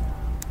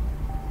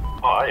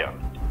 Oh, yeah.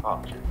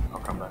 Oh, shit. I'll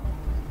come back.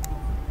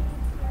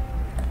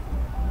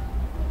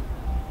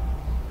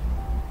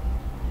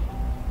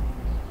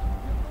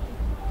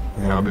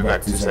 Yeah, I'll be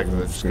back 2 seconds.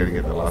 I'm just gonna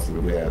get the last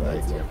little bit out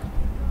of the ATM.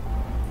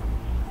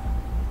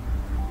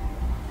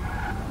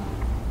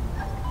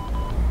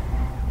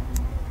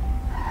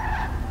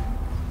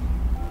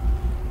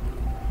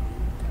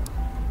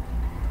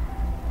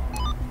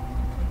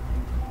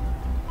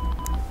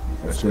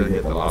 Just gonna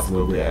get the last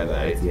little bit out of the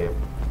ATM.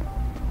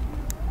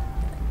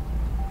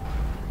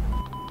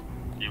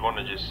 You want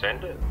to just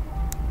send it?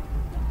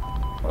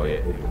 Oh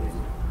yeah,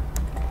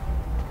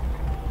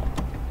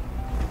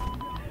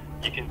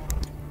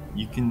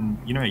 You can,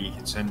 you know, you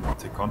can send it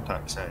to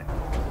contacts, eh?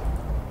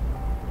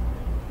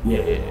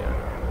 Yeah.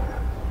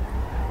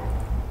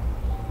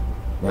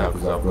 No,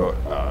 because I've got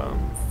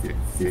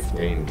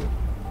 15 in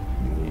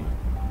here.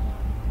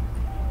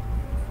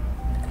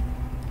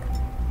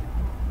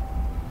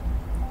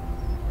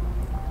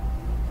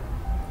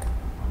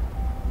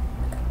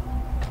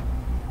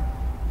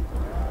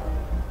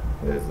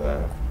 There's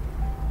that.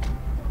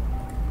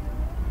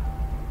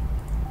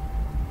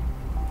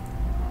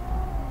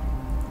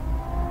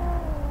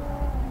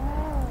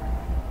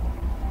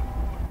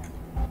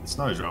 It's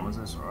no dramas,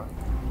 that's alright.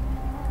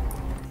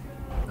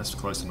 That's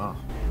close enough.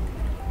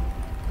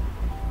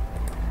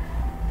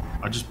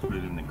 I just put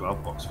it in the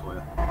glove box for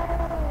you.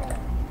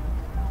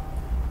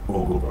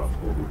 All good, bro.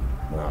 All good.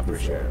 No, I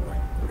appreciate it,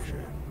 mate. Appreciate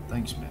it.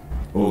 Thanks, man.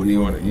 Oh, you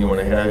want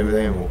to head over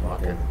there and we'll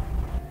fucking...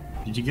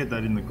 Did you get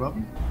that in the glove?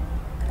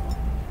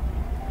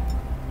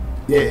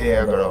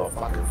 Yeah, I got a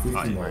fucking 50,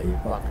 Oh, yeah. mate. You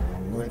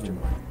fucking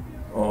legend, mate.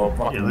 Oh,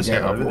 fucking Yeah, let's yeah,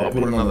 go over there. I'll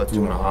put another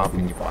 2.5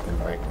 in your fucking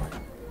bank, mate.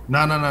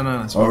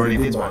 No. It's Already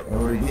did, mate.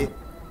 Already did.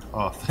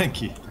 Oh,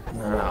 thank you.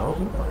 No, all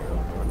good, mate.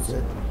 Like I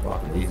said,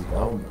 fucking easy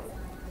going, mate.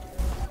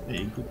 Yeah,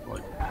 you're good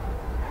bloke.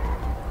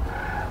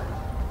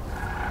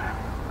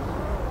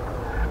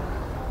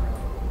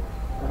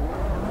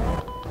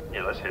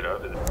 Yeah, let's head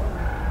over there.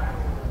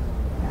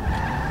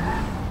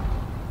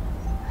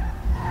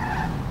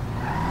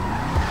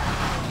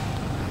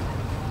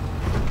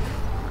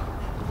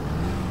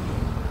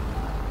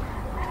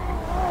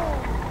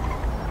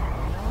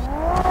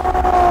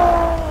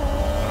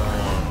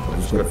 I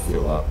just gotta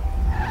fuel up.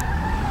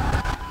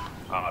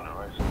 Oh, no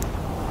worries.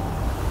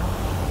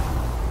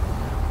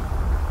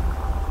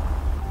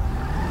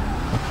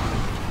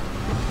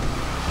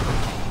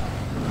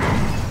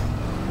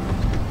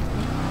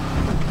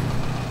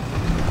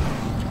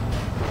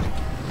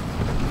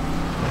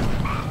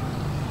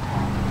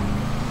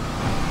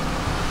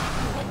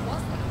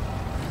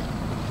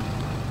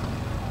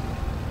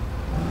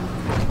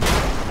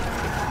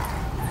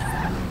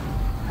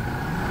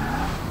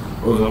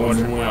 Was I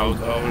wondering where I was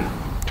going?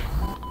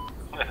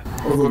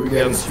 I was looking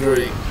down the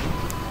street.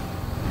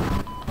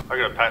 I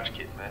got a patch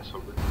kit, man, so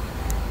good.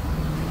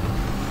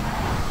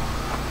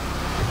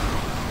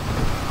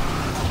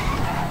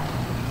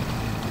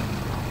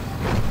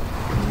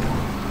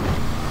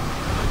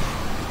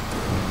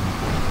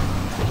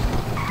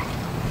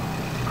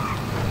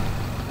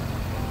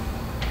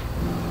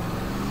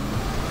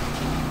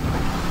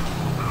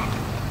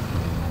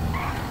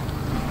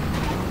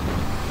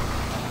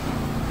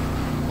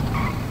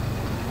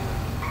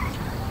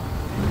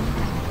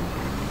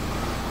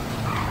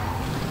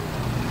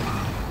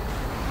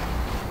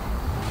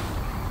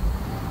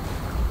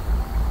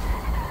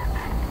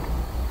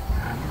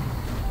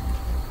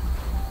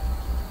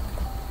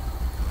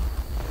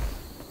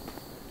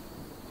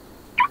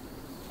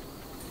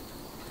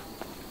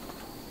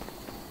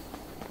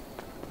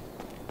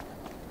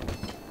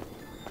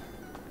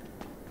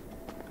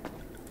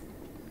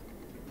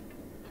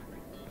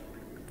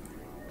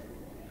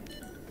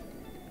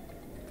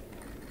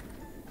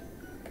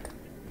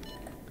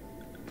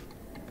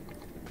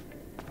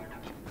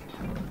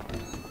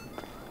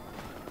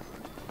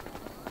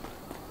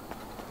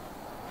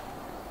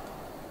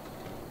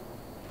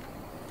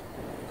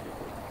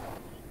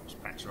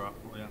 That's right.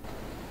 Oh,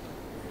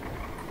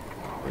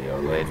 yeah. You're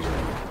a legend.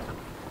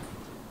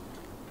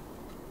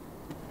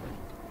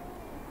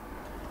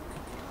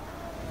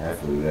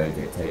 Hopefully we don't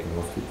get taken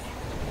hostage.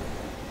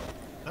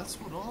 That's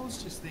what I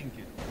was just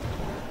thinking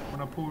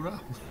when I pulled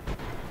up.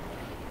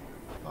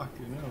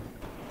 Fucking hell.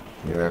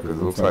 You know, because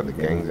it looks like the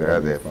gangs are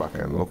out there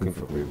fucking looking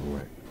for people,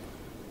 mate.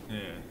 Yeah.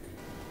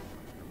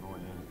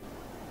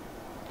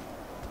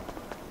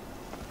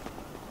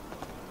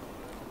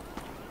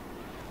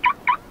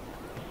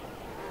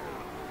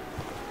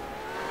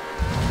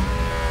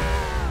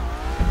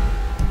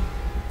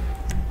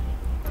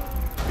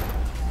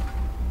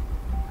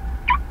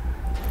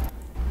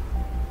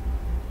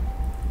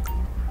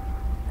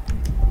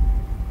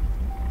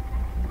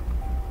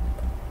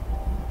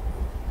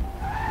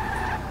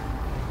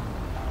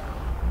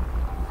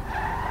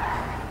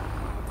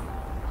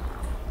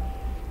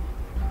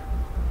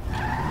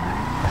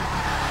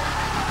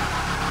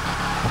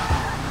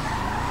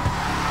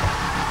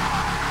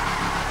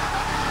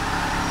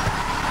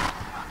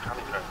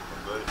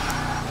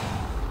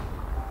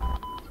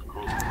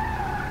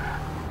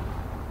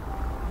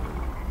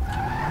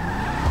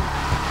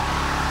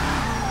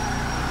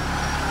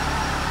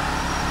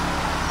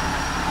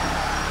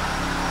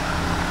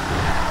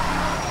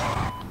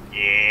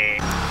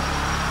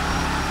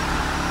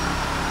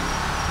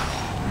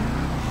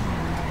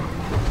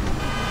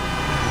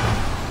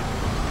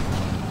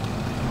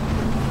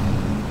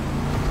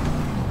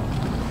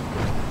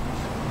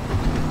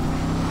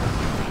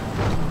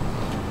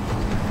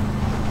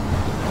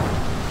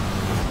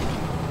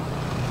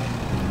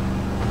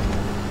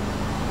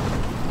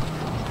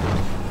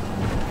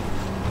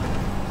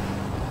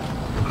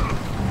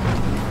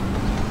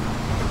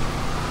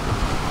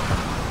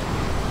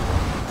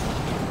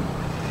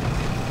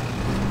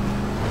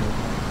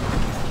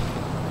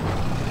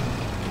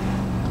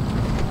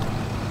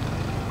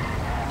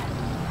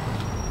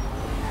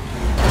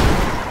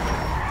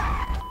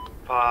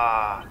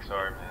 Fuck,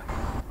 sorry man.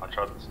 I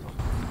tried to stop.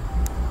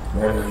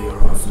 No, you're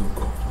right, some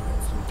cops,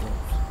 mate, some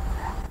cops.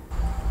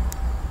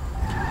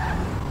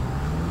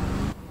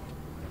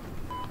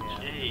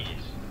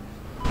 Jeez.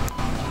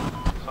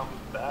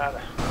 Something's bad.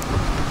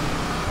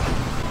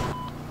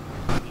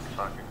 Big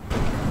fucking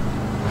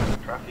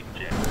traffic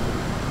jam.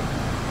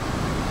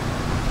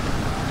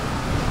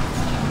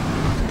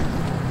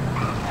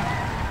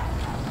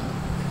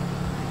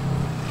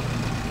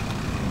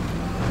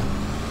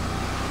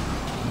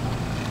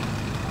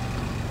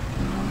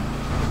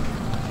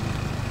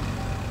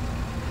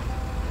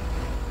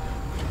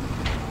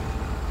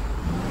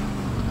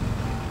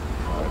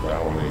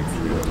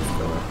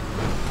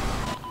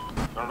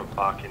 Trying to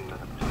park in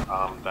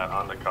that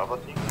undercover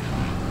thing.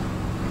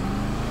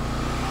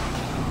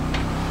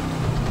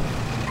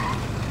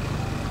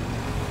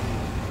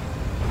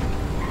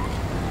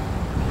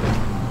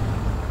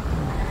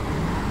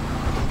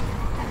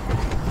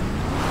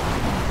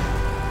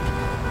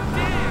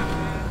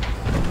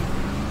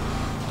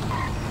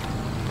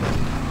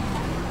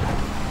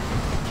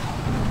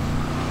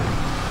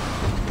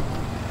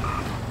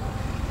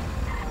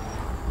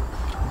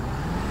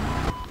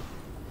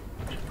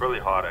 It's really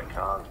hard at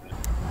cars, man.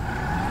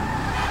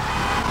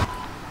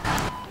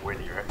 Where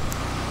do you reckon?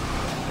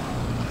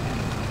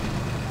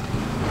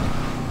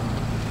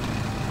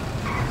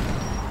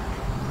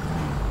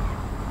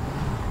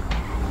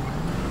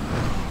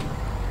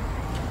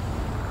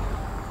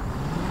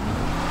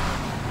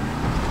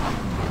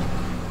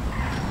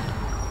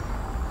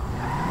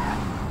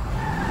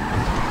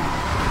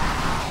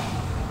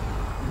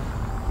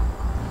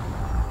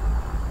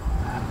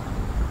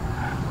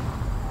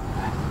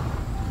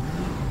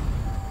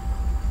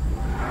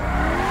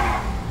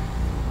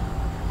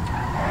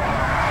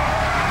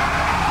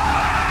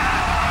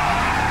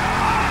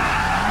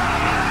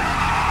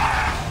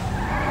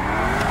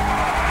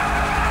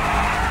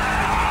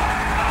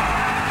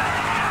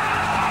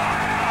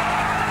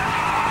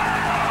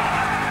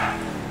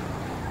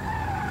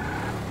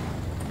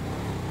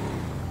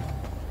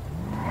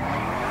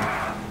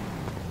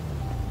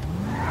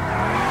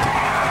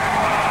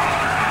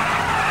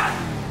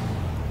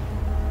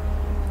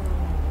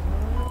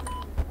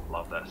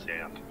 Love that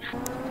sound.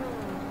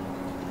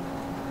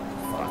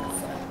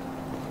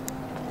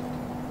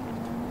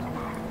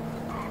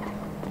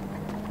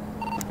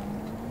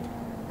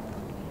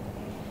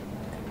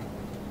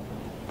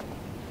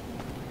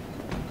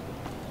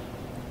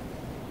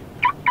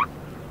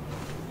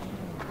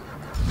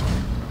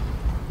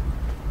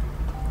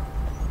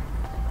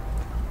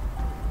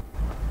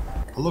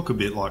 I look a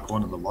bit like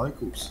one of the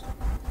locals.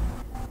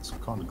 It's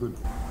kind of good.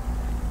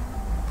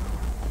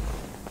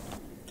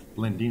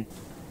 Blend in.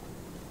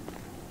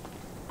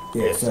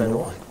 Yeah, so do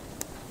I.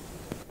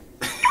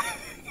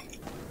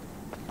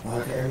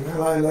 Okay,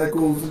 hello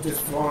locals are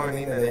just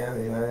flying in and out,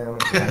 you know.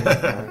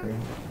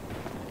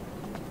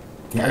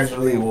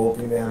 Casually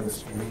walking down the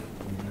street,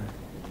 you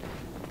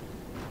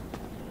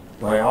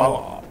know. Like,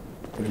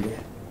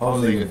 I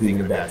was even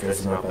thinking about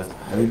dressing up as a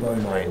hobo,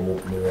 mate, and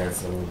walking around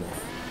somewhere.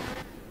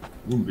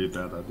 Wouldn't be a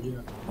bad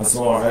idea. I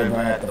saw a hobo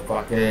at the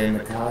fucking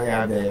the car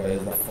yard there. It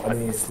was the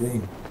funniest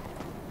thing.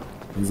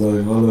 He's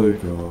like, hello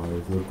guys,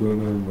 I'm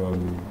gonna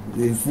run.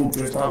 He's full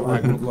dressed up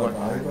like, look like a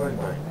hobo,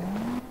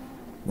 mate.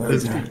 No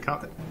There's a joke. good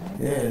cut.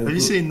 Yeah. Have you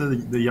seen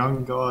the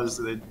young guys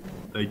that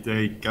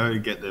they go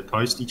get their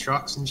postie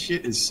trucks and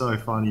shit? It's so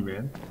funny,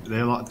 man.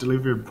 They're like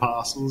delivering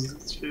parcels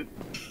and shit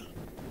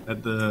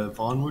at the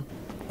Vinewood.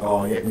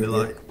 Oh yeah. They're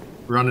like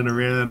running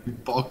around in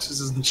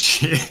boxes and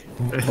shit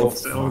and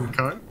selling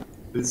coke.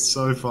 It's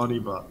so funny,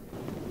 but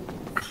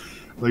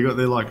they got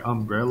their like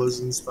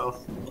umbrellas and stuff.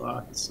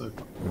 Like, it's so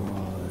funny.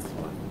 Oh, that's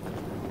funny.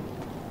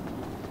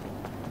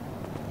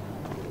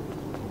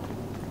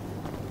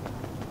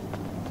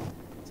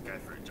 Let's go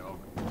for a jog.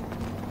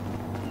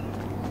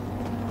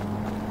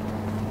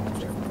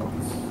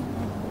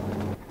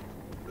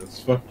 That's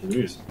fucking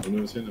news. I've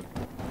never seen it.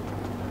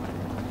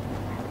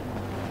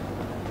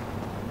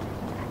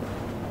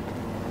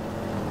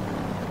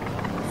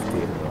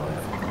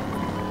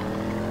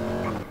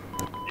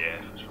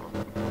 Yeah, for sure.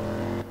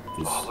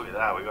 Oh, look at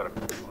that. We got a.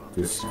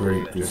 Just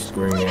scream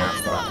out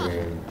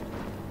fucking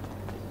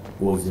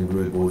boys in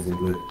blue, boys in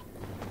blue.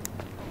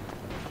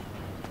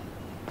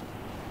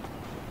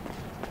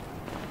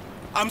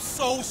 I'm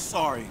so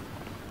sorry.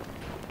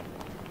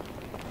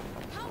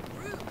 How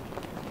rude.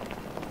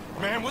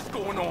 Man, what's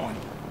going on?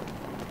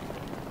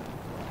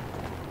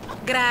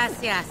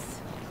 Gracias.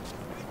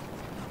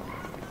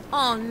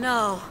 Oh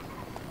no.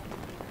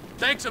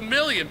 Thanks a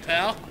million,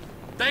 pal.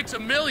 Thanks a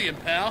million,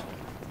 pal.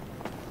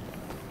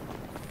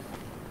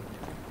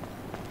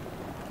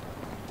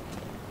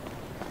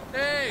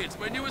 Hey, it's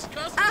my newest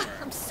customer. Ah,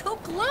 I'm so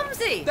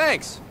clumsy.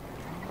 Thanks.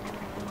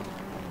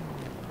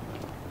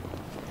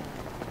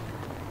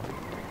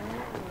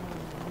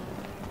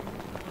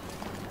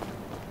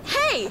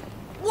 Hey,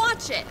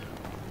 watch it.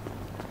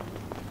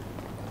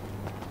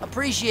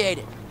 Appreciate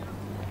it.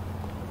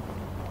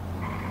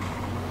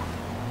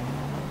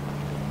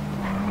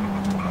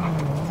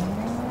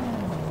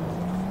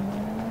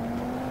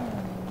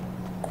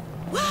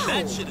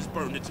 That shit is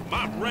burned into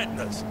my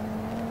retinas.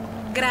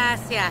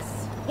 Gracias.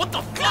 What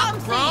the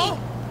fuck, bro?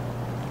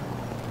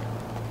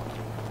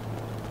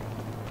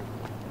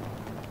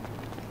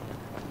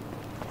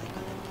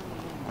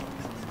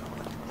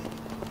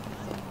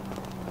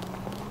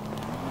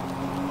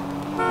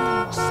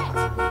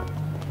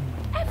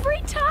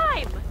 Every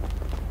time.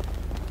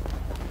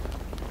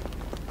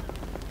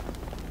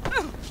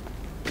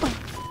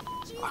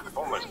 I've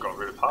almost got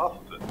rid of half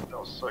of it. That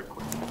was so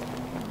quick.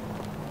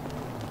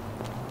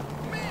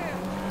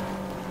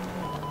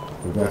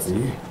 We're back to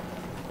you.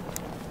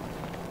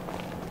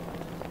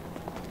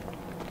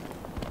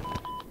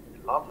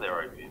 Love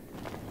their opium.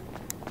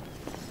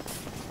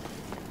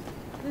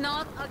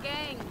 Not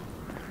again.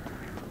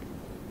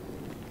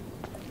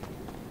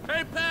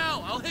 Hey,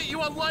 pal, I'll hit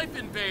you on Life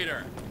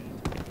Invader.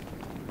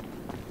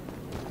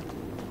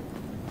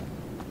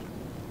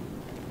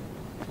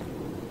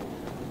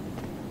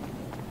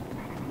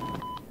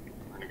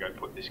 I'm gonna go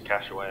put this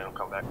cash away and I'll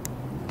come back.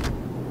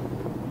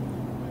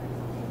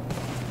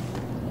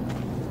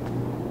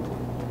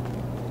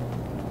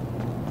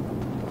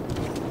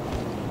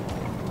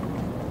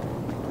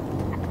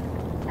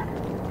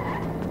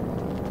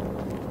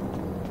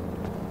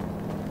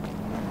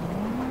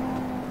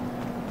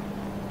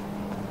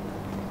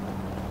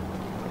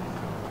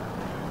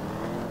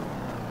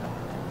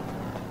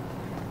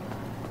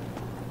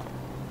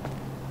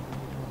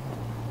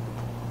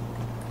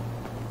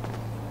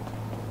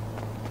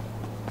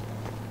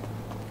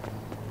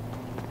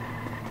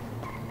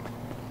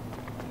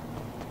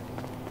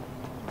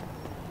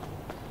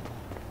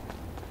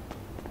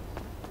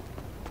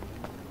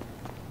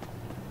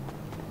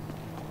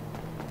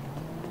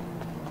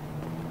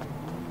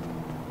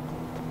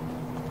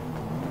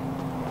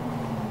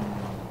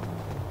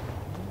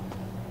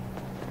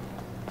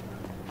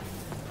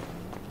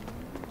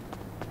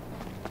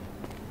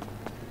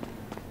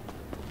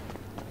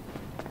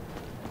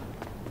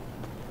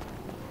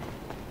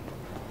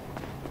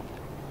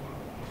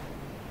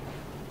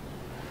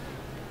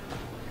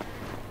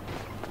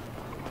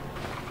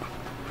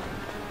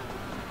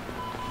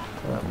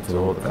 To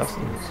all the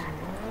customers.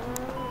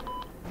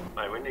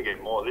 Mate, when you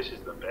get more, this is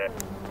the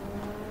best.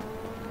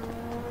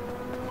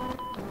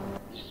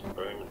 Just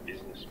booming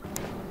business, man.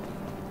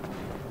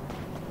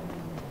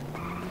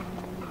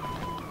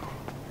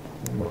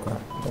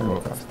 No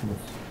more customers.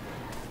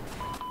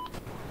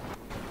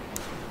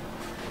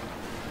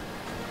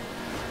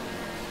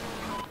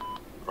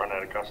 Run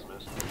out of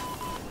customers.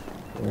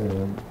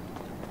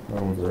 No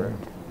one's around.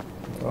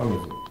 What time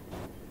is it?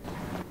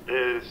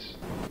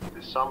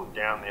 There's some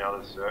down the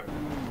other circle,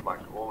 like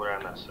all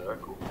around that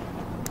circle.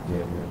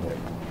 Yeah.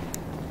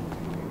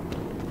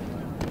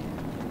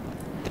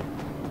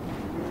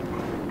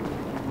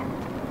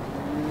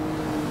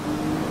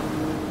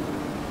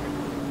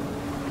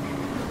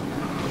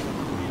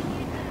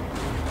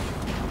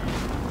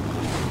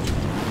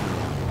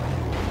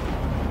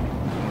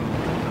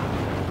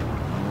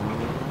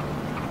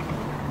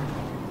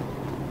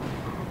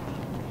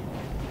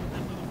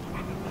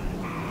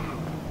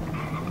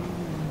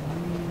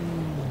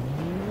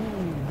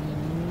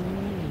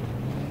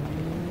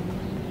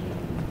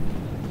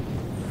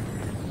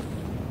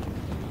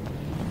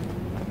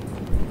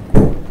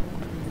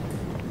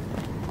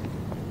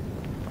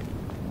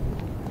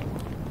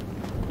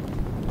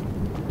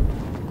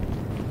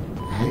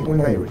 when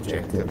they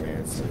reject it,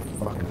 man. It's so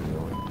fucking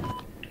annoying.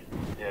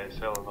 Yeah, it's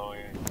hell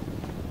annoying.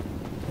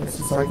 It's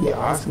just like you're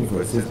asking for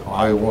it. It says,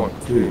 I want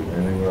to.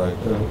 And then you're like,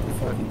 oh, what the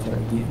fuck are you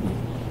trying to give me?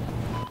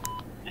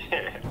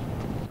 Yeah.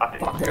 I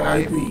think Fucking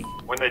AP.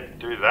 when they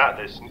do that,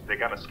 they're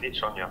going to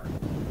snitch on you,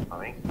 I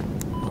think.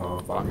 Oh,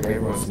 fuck.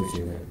 Everyone's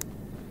snitching, man.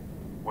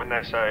 When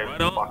they say,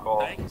 fuck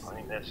off, I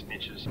think they're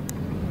snitches.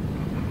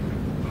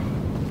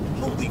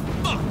 Holy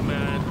fuck,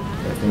 man.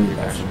 That's when you're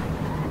passion.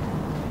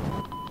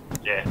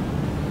 Yeah.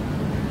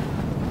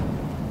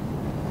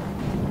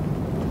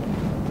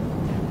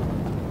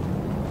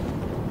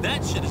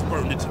 That shit is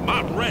burned into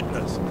my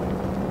retinas.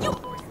 You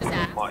horse's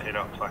ass. Might hit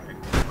up fucking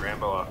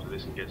Rambo after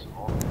this and get some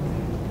more.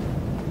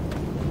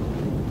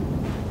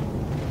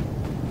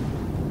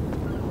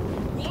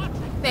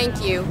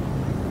 Thank you.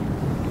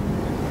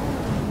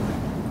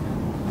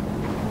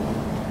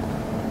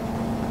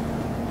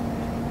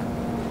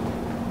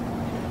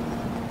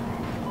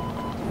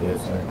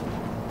 Yes, sir.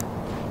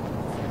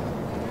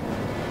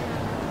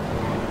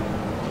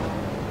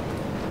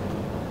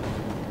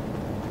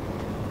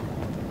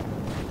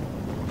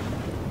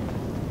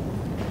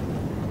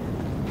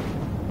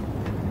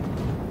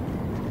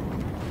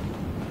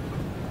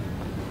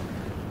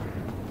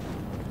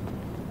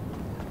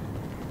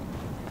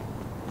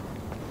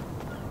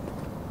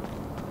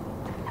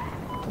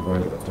 I've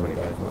only got 20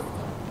 guys left.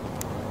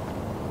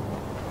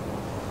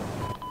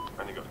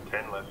 Only got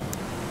 10 left.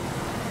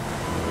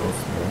 Yes.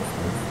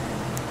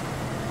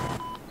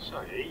 So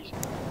easy.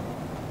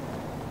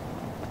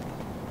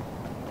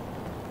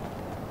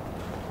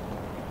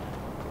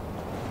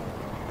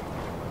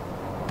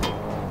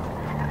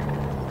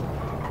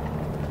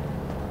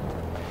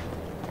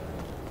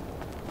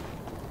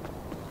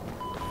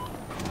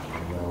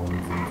 No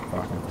one's in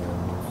fucking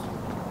towns.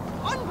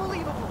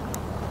 Unbelievable.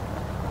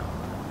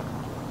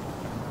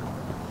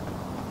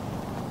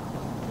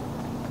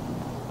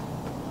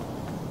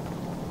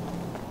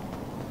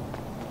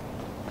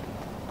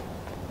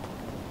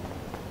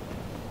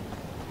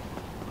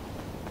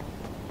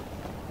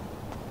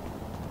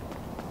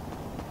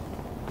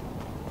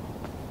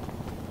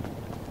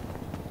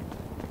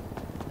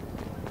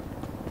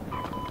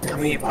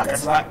 Come here, pocket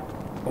slut.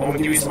 I want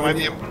to give you some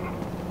opium.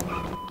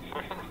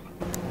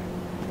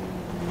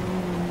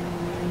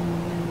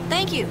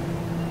 Thank you.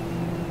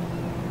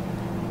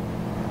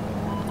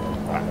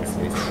 Pocket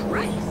snitch.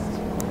 Christ.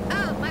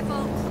 Oh, my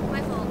fault.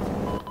 My fault.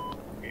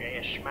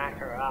 Yeah, smack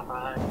her up,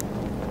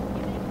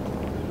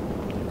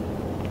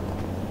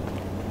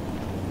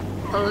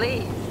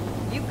 Please.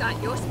 You've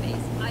got your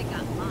space. I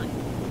got mine.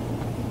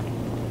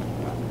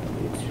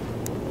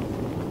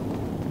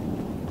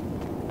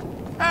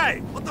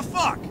 Hey, what the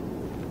fuck?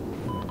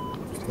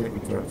 Just take me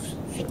drugs.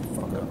 Shut the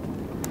fuck up.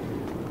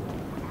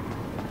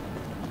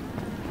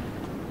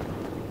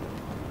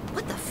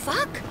 What the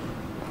fuck?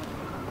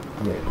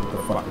 Yeah, what the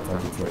fuck? It's on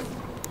Detroit.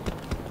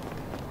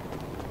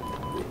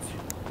 Bitch.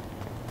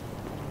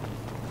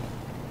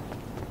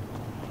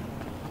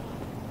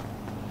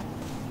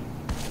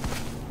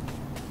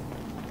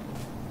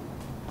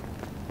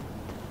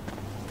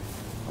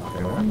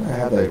 Fucking, I don't know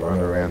how they run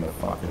around the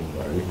fucking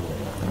road.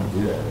 I can't do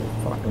that.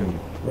 It's fucking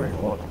very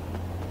hot.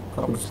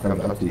 Cop just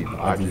comes up to you,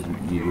 barges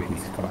with you with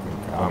his fucking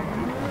car,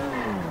 man.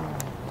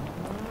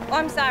 Oh,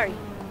 I'm sorry.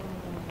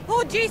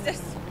 Oh,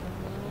 Jesus.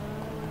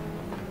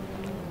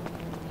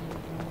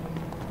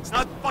 It's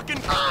not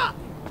fucking. Ah!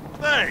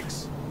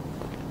 Thanks.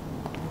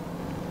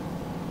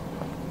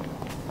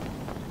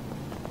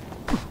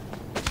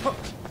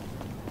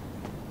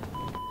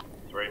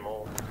 Three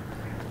more.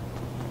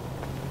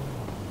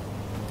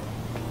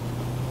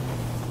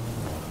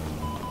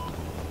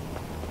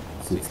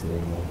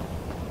 $16 more.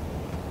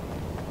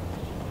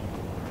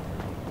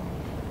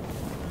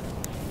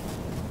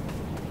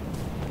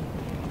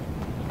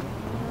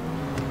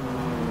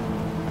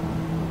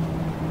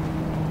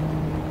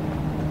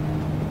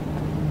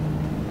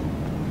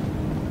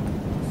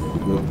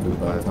 Good,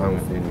 by the time we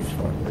finish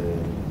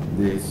fucking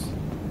this,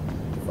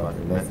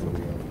 fucking that's gonna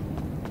be on.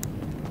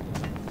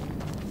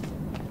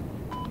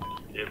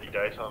 It'll be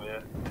daytime,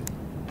 yeah.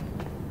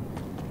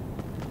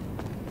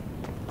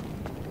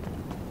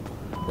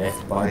 Death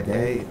by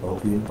day,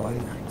 opium by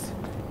night.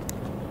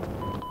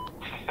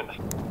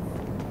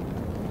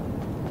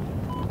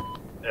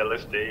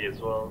 LSD as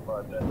well,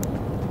 by day.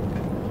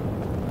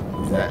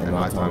 Is that at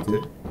night time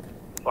too?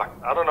 Fuck,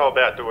 I don't know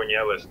about doing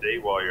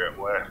LSD while you're at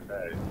work.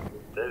 No.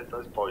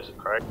 Those boys are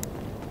crazy.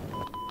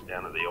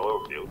 Down at the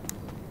oil field.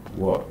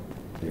 What?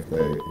 If they...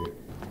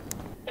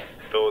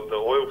 The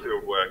oil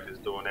field workers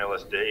doing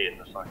LSD in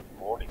the fucking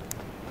morning.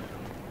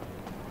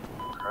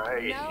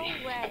 Crazy. No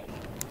way.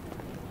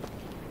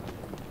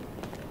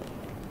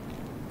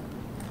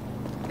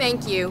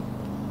 Thank you.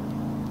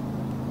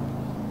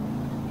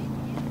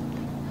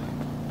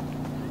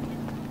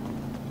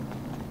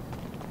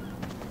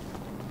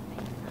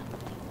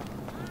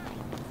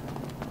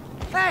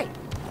 Hey!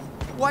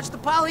 Watch the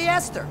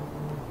polyester!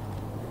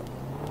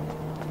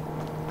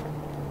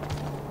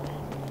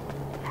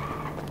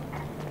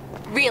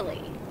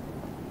 Really?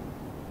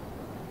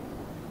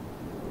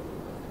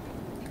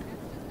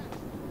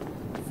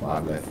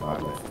 5 left,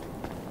 5 left.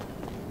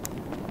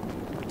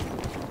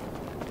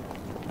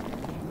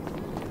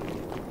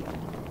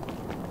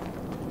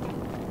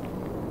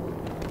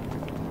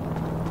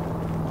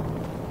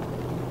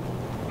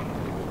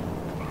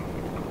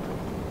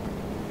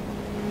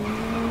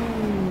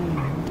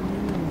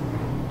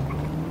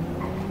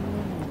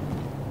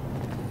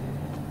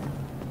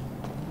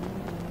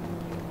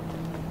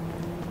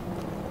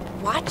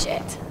 Watch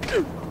it.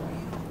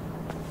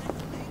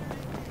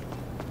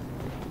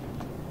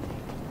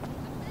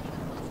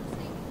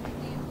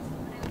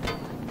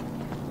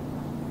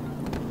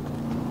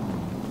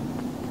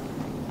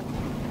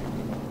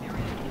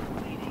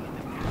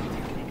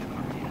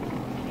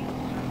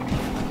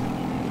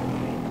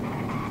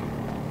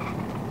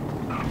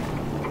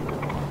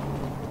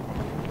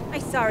 I'm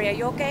sorry, are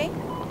you okay?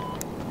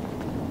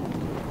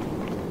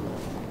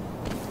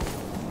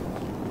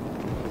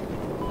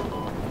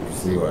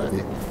 See what I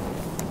did?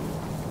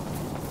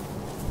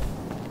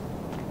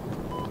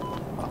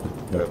 I put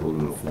the purple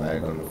little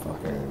flag on the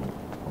fucking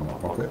on my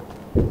pocket.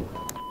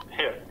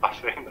 Yeah, I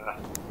seen that.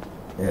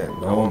 Yeah,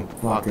 no one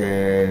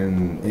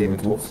fucking even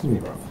talks to me,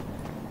 bro.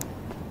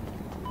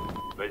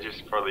 They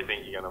just probably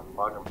think you're gonna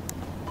mug them.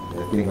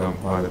 They think I'm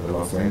part of the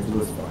Los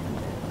Angeles fucking.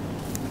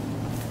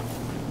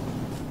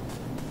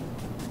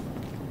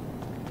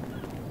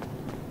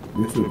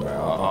 Literally,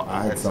 bro,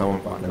 I had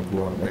someone fucking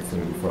pull up next to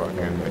me before I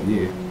came out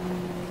here.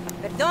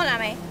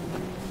 Perdóname.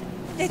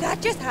 Did that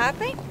just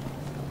happen?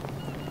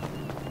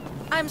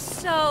 I'm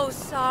so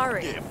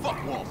sorry. Yeah,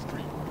 fuck Wall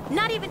Street.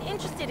 Not even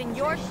interested in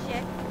your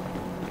shit.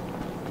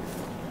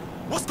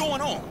 What's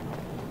going on?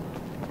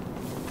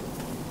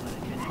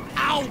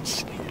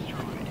 Ouch!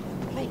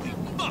 Holy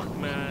fuck,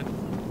 man.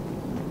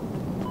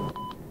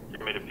 You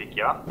want me to pick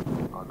you up?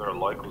 I've got a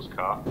local's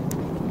car.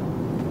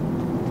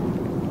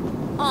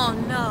 Oh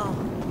no.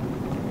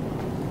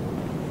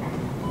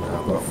 Yeah,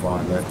 I've got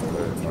 5 left of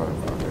the time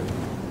fucking.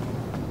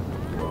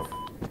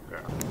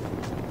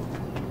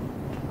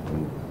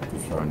 I'm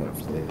just running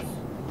upstairs.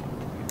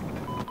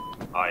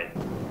 Aye.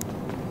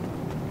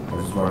 I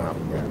just run up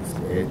and down the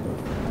stairs, but.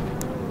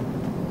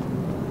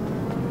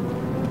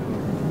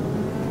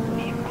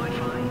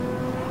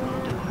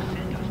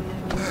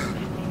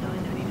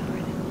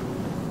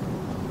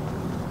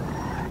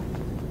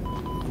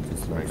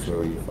 Just make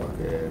sure you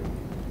fucking.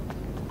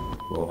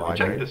 Well,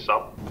 Check the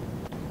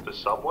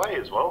subway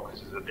as well,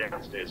 because there's a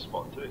downstairs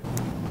spot too.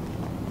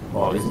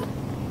 Oh, is it?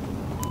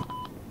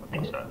 I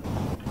think so.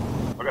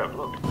 I'll go have a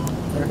look.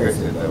 Okay, so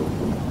that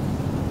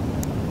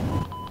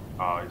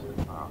Oh, is it?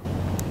 Oh.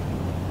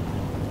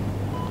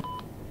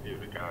 Here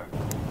we go.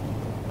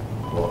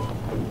 What?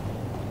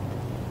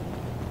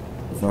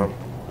 What's wrong?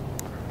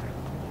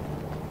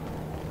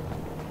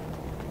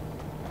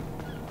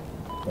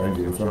 Thank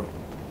you, what's wrong?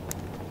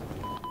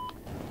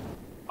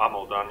 I'm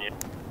all done yet.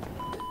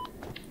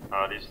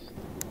 Oh, it is.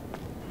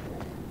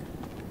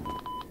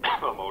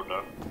 I'm all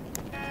done.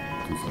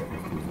 2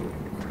 seconds, 2 seconds.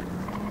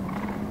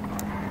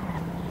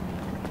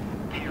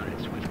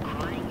 Parents with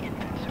crying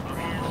infants are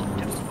asked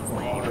to move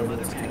away from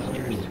other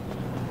passengers.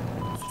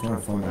 Just trying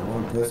to find that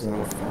one person that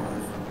was 5.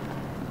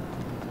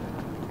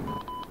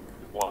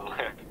 One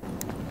left.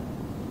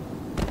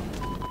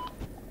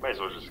 May as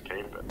well just keep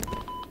it.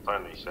 It's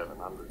only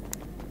 700.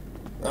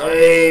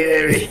 Hey,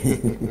 there he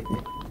is.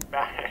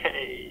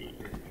 Hey,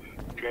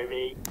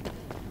 Trevor.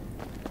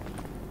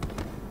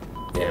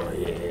 Yeah, well,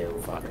 yeah,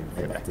 we'll fucking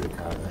head back to the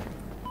car though.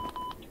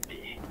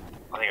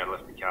 I think I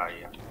left the car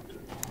here.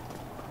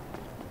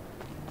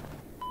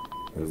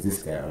 It was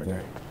this guy right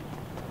there.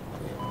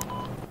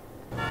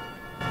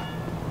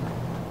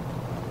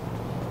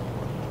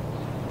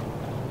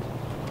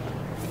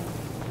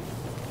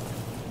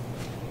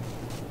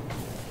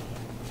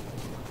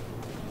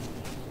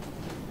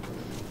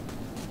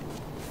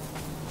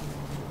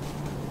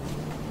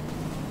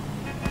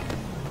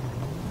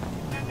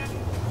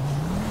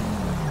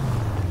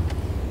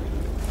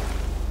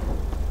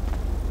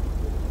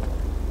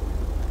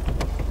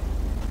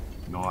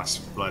 Nice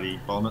bloody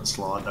bonnet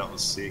slide, that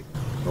was sick.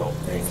 Oh,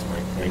 thanks,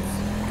 mate, thanks.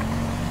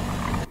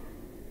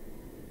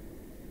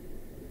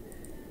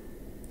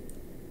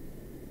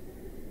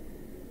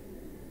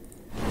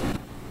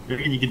 You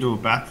reckon you could do a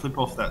backflip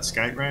off that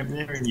skate ramp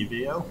there in your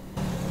VL?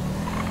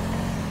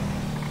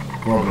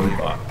 Probably,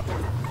 but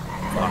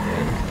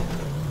fucking.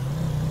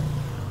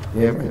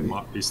 Yeah, maybe.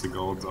 Might piss the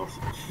gods off.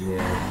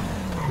 Yeah.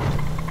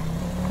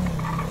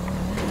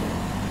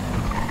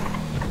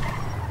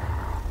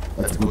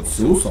 That's a good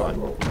suicide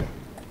roll.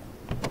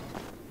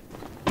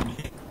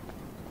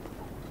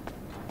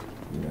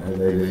 You know,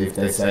 if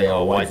they say,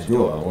 oh, why'd you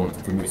do it? I wanted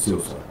to commit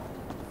suicide.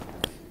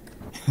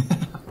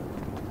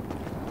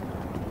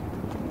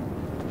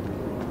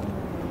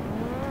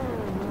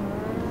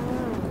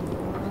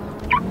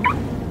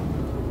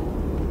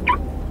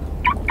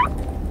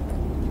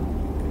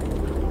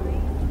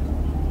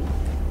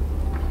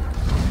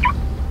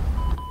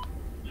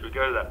 Should we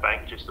go to that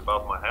bank just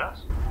above my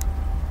house?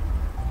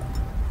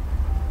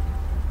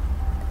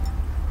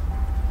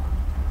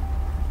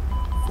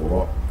 For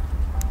what?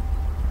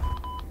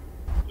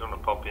 You want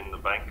to pop in the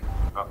bank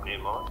Up near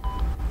mine.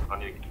 I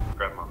need to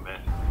grab my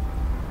meth.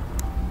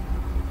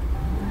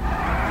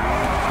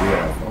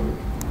 Yeah, probably.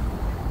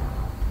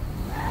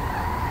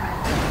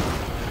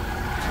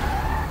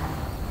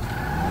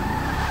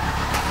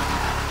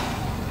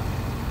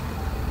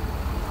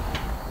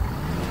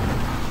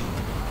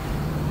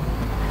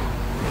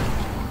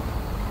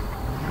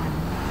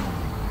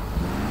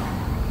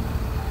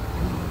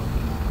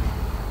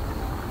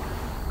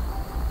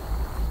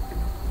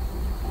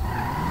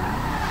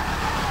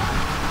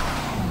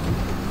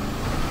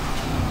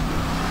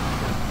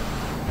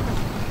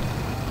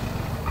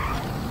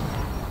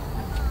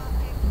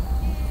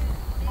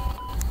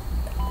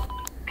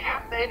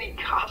 How many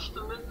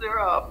customers there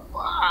are?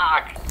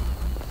 Fuck!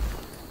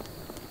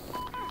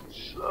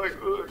 So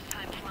good.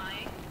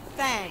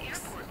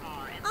 Thanks.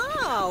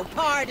 Oh,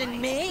 pardon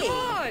me. Come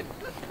on!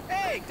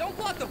 Hey, don't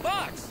block the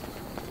box!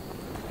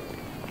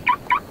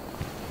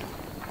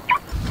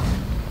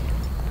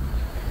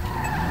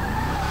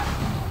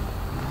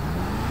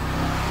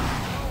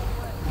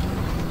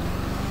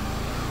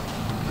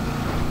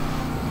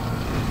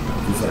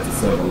 Just have to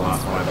sell the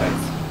last 5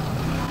 eggs.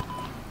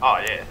 Oh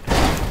yeah.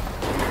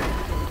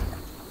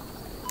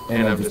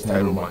 And I've just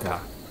totaled my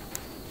car.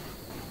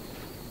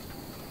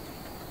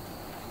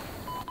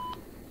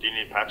 Do you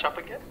need patch up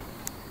again?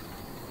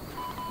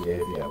 Yeah,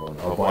 if you have one.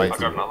 I'll buy you I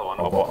two. got another one.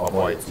 I'll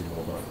buy you 2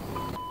 more, bro.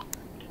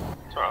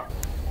 It's alright.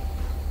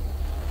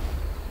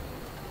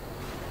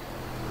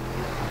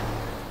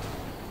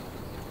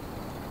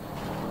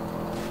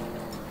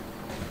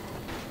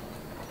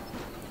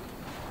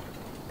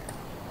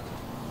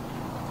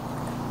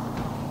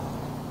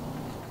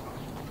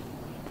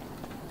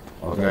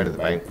 I'll go to the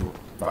bank, put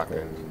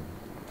fucking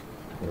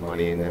the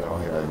money in, then I'll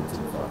head over to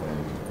the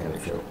fucking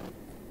mechanic shop.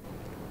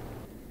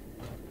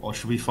 Or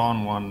should we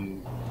find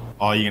one?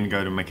 Oh, you're gonna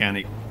go to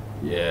mechanic?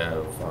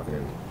 Yeah,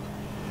 fucking.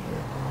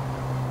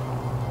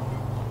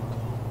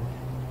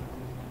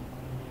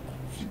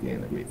 She's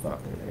getting a bit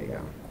fucking. There you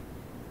go.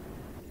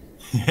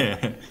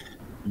 Yeah.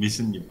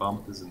 Missing your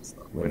bumpers and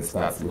stuff. When it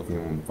starts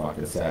looking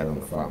fucking sad on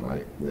the front,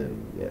 mate,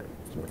 then yeah,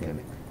 it's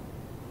mechanic.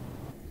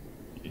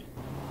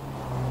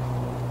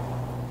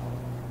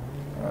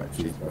 Alright,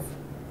 cheers, bro.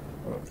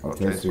 I'll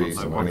transfer you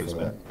some money for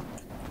that.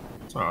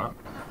 It's alright.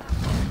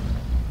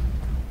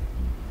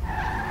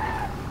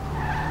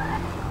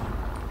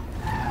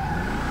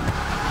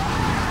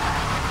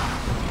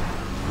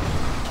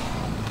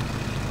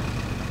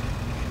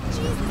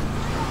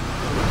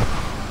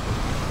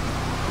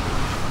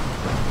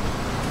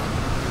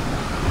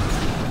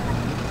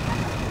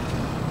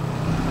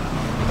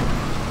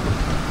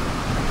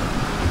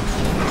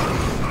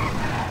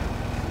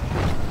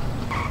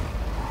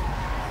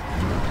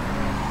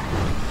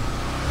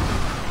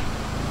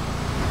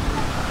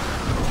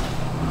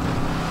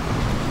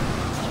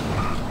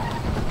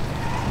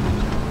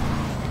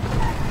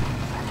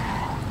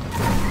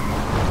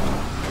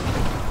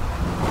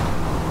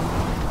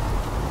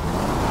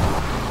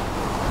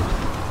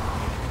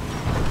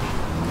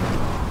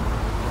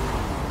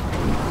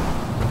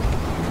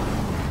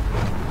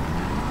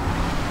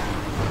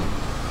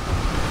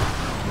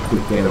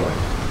 Quick getaway.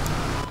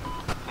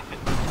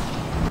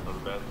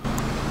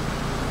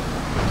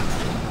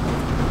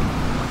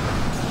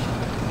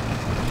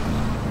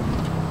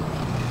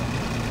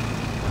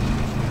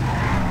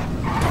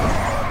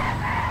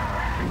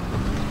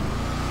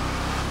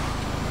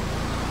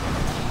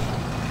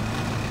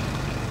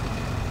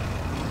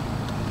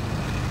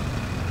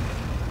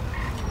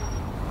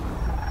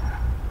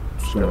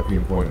 Just gotta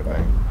pinpoint it,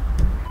 bang.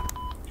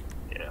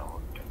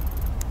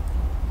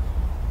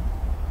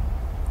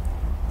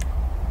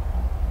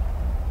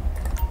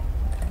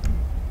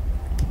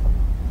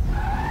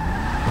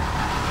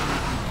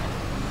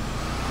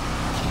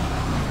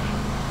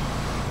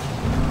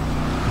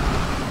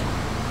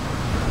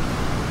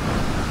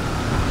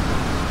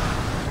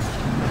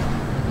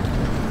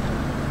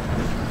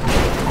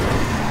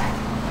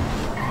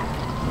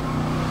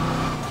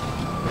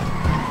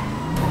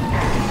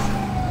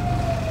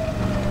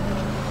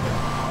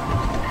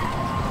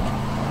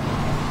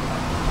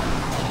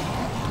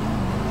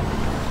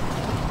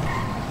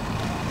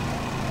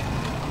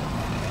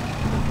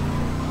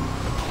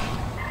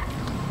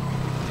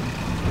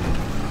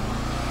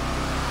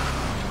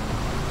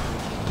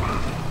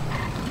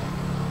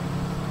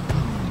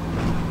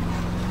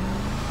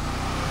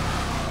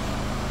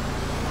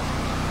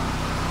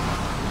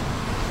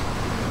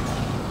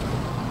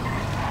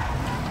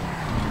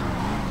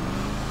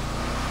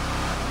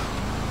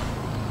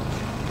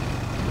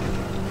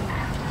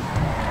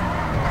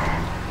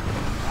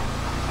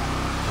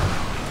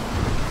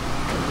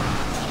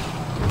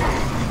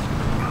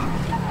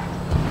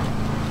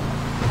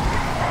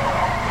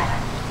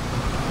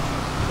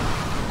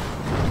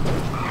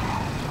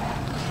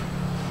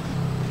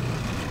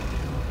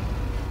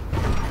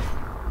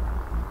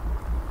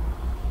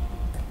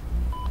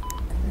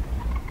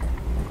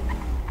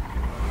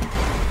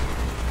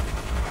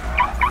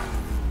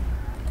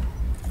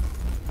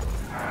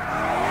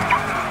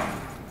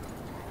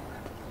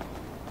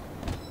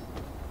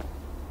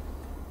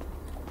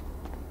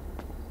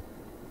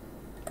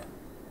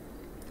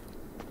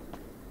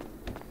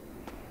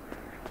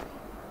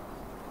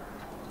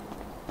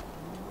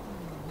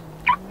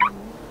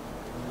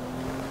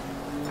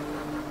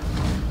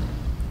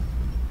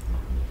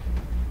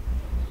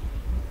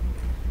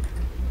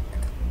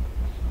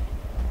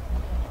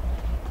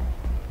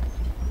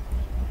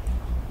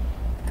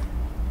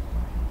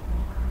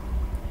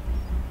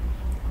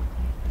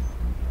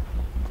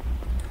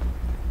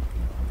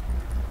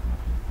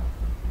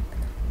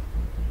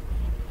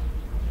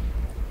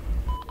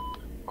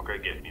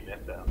 go get me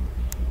meth out.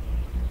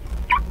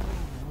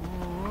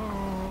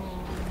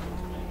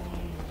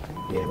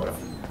 Yeah, bro.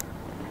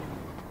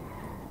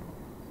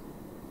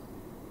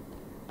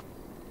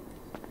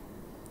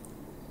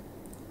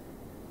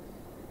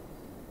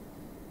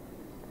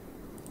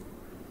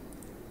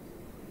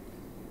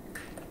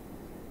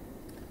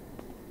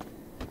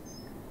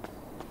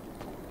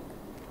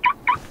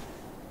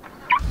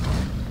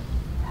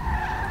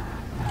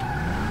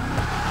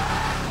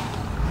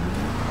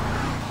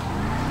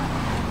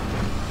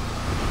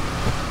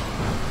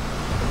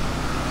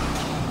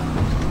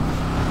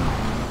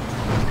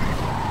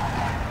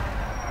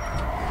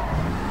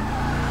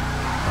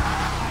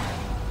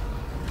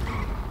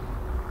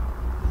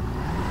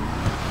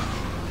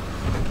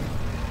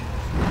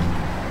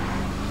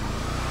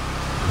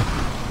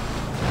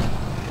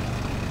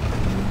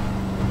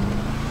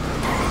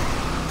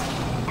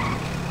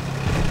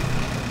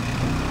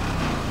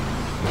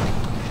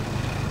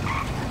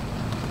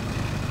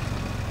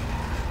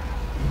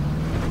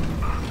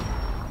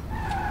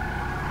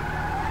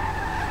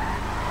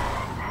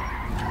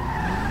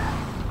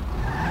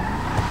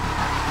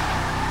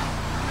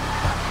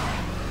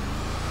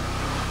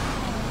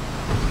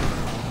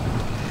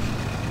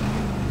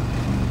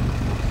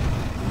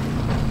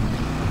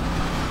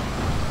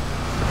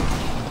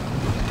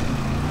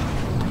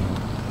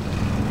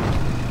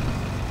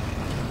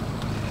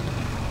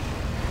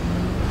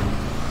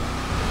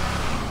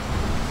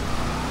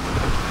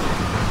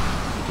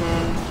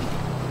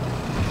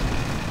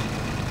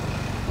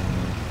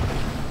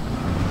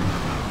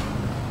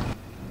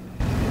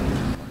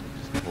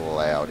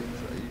 Loud inside.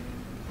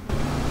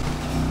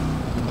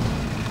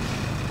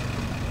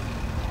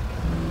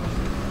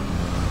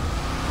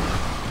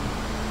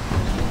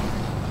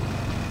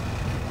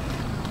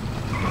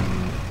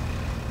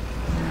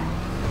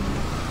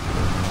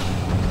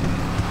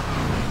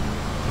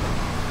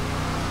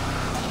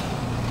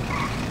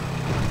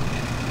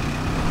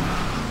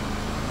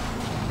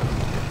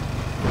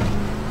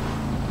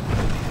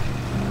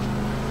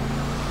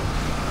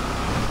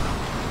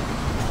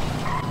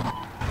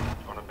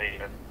 Want to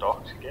meet at the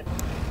docks again?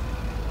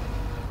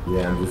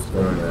 Yeah, I'm just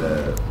going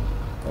to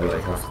LA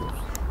Customs.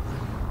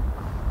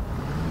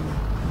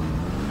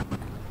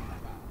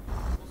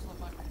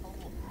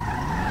 I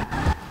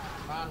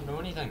can't do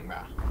anything, bro.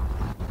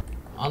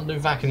 I don't do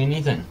fucking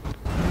anything.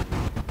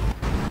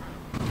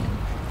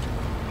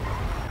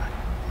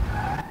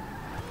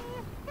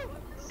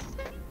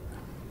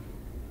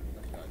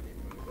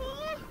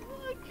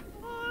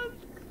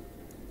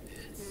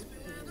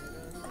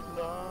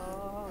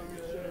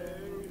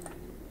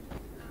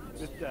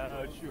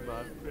 Without you,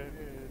 my friend,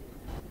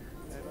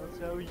 and I'll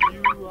tell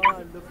you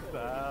all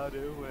about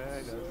it when I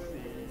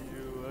see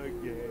you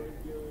again.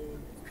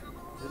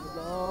 It's a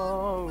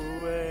long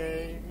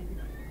way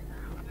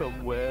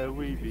from where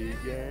we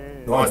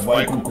began. Nice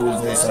vocal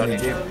calls there, Sonny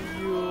Jim.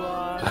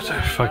 I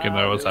don't fucking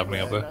know what's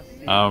happening up there.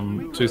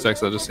 2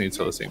 seconds, I just need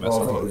to see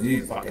myself. Oh,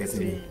 you fucking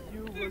singing.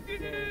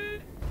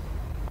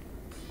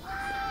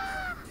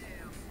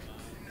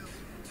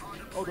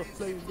 Oh, the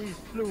flame we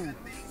flew.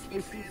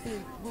 If you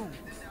think through.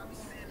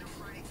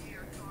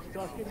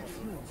 Stuck in you.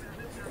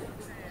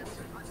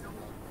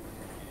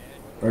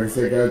 Like I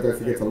said, guys, don't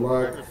forget to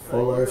like,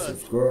 follow,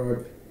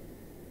 subscribe.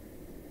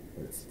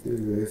 Let's do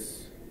this.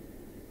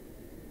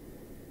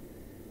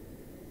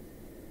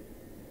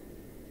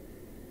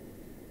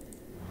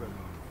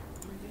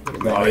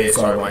 Oh yeah,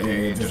 sorry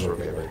mate, yeah, just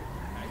repeat it.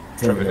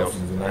 Trevor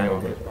Nelson's the name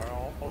of it.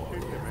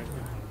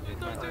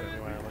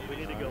 We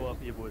need to go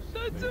up here, boys.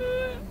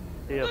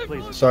 Yeah,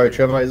 please. Sorry,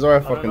 Trevor, is it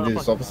alright if I can do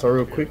this officer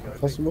real quick, if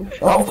possible?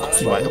 Oh, of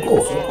course, mate, of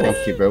course.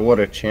 Thank you, bro. What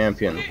a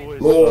champion.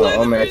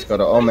 Lord. Mate's got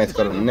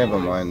it. Never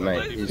mind,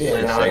 mate. He's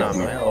Yeah, no, saved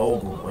me. mate. Oh,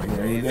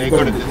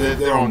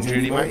 they're on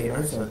duty, mate, you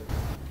know, so.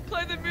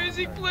 Play the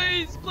music,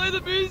 please. Play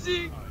the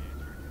music.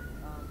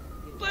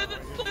 Play the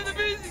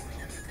music.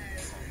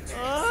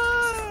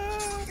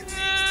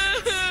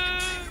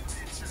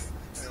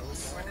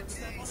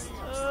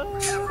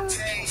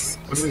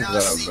 What is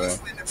that, bro?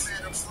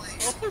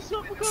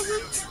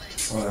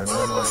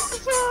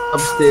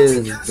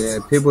 Upstairs,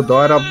 there. People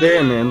died up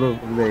there, man. Look,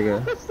 there you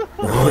go.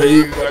 Oh,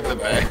 you got the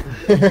bag.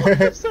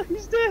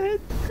 He's dead.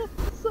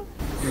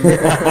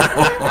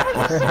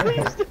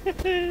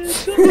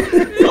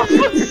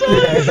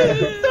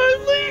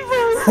 Don't leave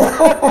us.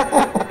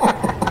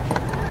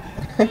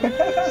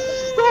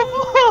 Stop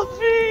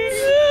laughing.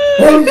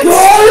 I'm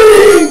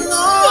crying.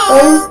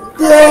 I'm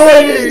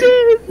crying.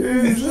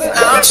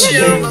 Ouch,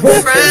 you, my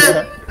friend.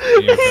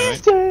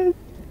 He's dead.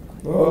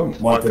 Oh,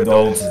 my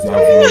condolences, young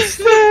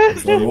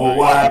fellas. So,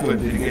 what happened?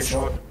 Did you get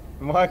shot?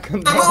 My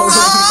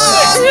condolences.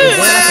 Is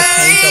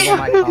there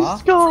like a paint job on my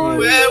car?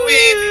 Where we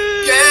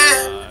began.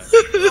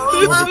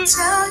 I'll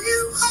tell you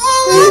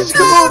all.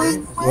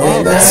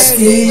 When I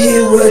see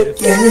you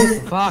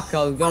again. Fuck, I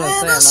was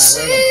gonna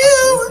say,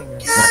 I'm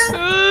like,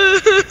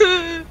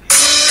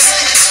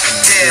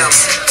 damn,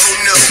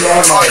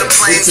 all the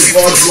planes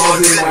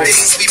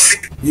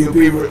we you'll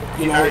be,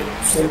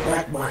 sent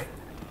back, mate.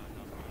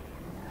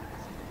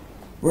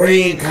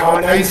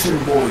 Reincarnation,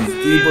 boys. Do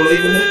you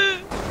believe in it?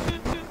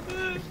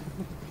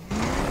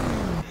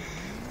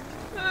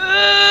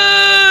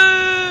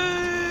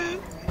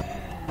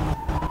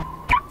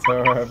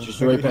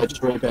 Just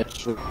repatch. Can't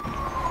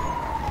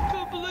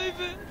believe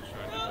it.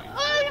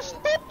 Hey,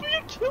 stop!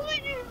 You're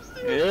killing him.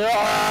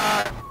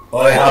 Yeah.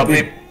 Oi,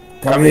 Habib.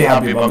 Come here,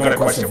 Habib. I've got a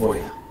question for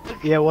you.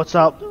 Yeah, what's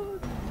up?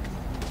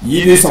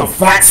 You do some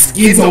fat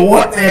skids or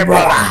what there,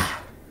 brother?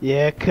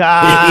 Yeah,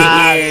 car.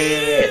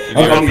 I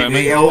got me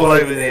knee all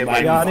over there,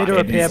 mate. Yeah, I need to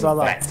repair,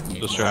 brother.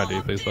 Just your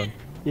ID, please, bud.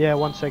 Yeah,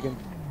 1 second.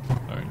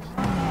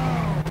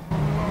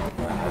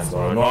 That's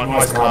all right.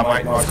 Nice car,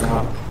 mate. Nice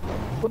car.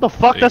 What the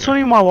fuck? That's not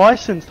even my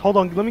license. Hold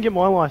on, let me get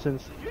my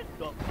license.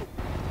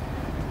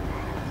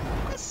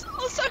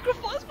 I'll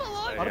sacrifice my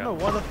life. I don't know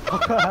why the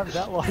fuck I have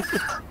that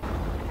license.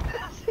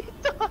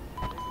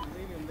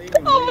 I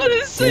want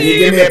to see Can you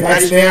give me a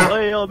patch now?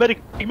 Hey,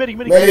 medic.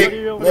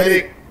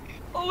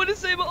 I want to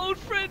see my old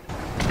friend.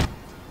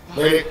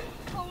 Medic.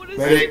 I want to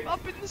see him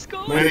up in the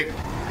sky. Medic.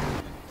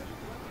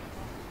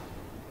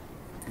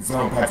 Can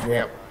someone patch me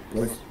up,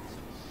 please?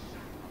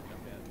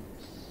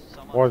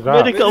 What's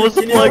that? Medic, I was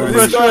applying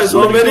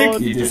pressure.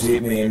 Medic. You just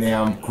hit me and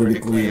now I'm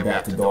critically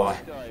about to die.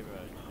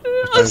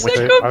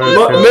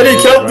 Medic,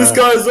 help this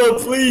guy as well,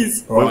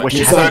 please. Right,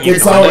 can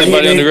someone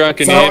hit me?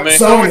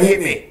 Someone hit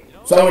me.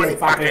 Someone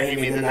fucking hit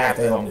me, then they have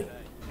to help me.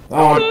 Go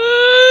on.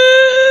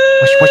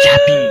 What's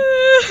happening?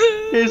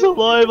 He's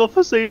alive,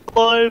 officer, he's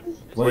alive.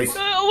 Please.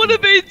 No, I want to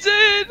be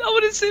dead. I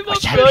want to see my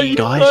What's friend. happening,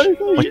 guys? I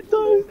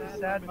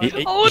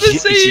want to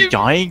see Is he him.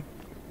 dying?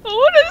 I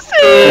want to see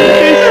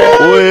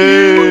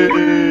him.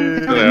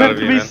 Meant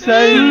to be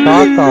safe.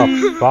 Shut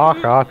the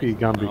fuck up, you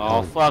gonna be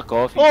Oh, fuck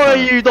off. Oh,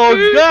 you dog.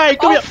 Hey,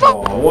 come here.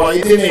 Oh, what?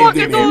 You didn't even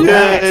give me a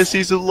patch. Yes,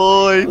 he's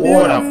alive.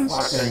 What a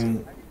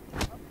fucking...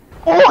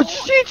 Oh,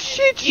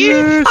 shit.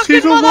 You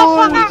fucking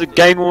motherfucker. It's a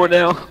game war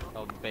now.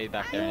 I'll be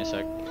back there in a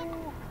sec.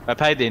 I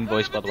paid the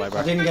invoice, by the way,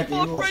 bro. I didn't get the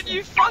invoice.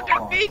 You fucking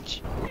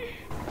bitch.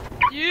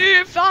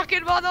 You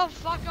fucking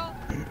motherfucker.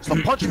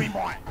 Stop punching me,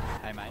 boy.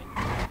 Hey, mate.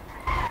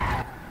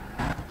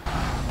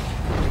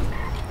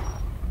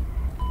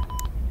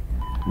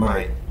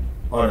 Mate,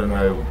 I don't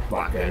know,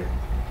 fucking...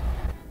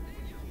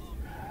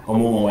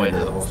 I'm on my way to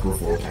the hospital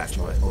for a patch,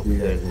 mate. I'll be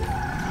there.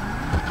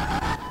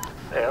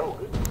 Hell.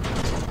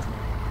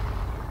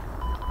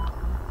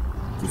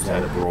 Just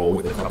had a brawl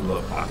with a couple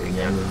of fucking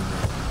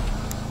youngins.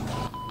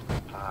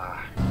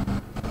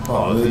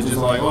 Oh, they're just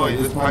like, oh, you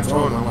just punch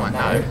on. I'm like,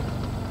 no.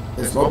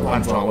 There's not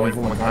punch on. I wait for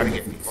my car to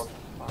get fixed.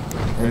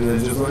 And they're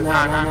just like,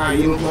 no,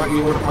 you look like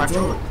you want to punch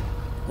on.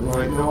 I'm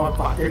like, no, I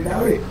fucking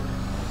don't.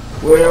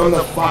 Where on the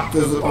fuck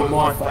does it on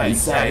my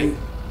face say,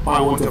 I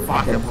want to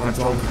fucking punch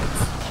on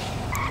kids?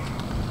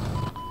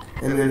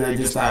 And then they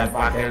just start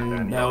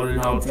fucking belting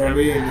old Trevor,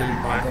 and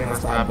then fucking I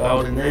start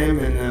belting them,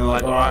 and they're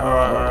like,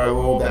 alright,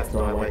 we're all about to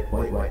die. Wait.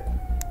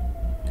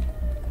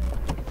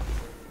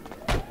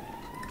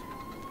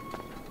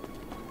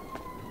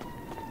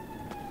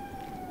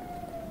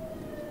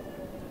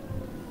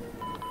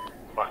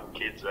 Fucking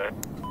kids, eh?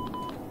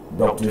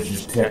 Doctor's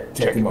just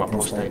checking my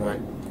prostate,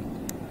 mate.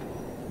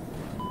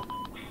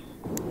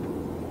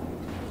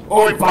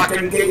 Oi,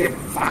 fucking get your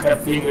fucking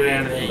finger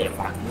out of there, you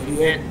fucking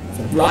idiot. It's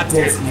a blood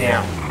test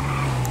now.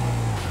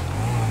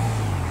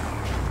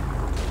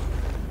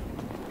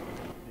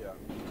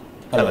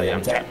 Hello,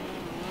 young chap.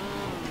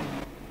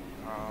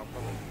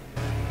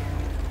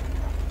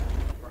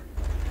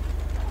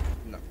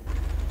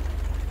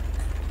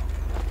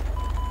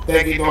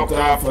 Thank you,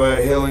 doctor, for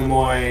healing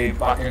my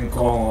fucking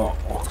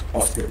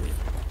colonoscopy.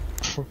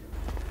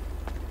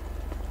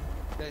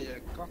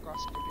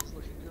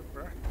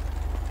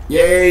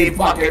 Yeah,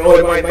 fucking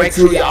oi, mate, make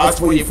sure you ask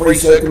for your free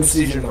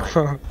circumcision,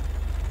 mate.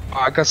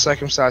 I got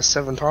circumcised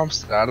 7 times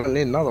today. I don't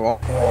need another one.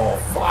 Oh,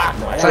 fuck,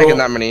 mate. Taking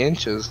that many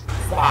inches.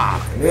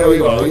 Fuck. Now we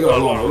got a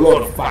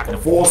lot of fucking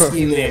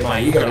foreskin there,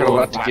 mate. You got a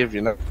lot to give,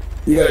 you know.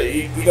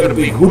 You got a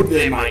big hood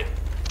there, mate.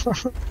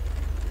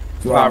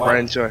 Alright, bro,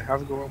 enjoy.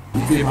 Have a good one.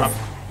 You too, mate.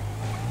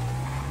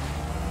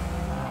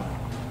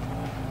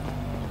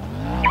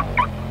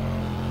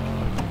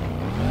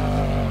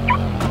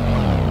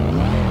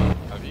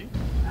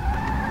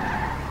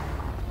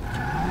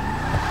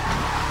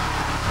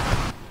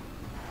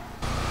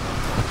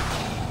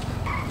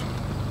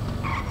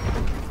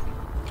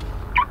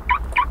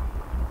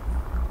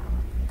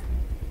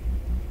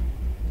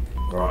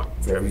 Right,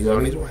 Trevor's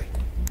on his way.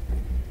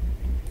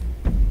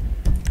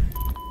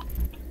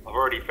 I've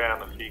already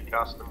found a few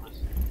customers.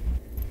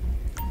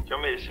 Do you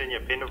want me to send you a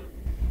pin of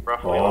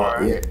roughly Oh,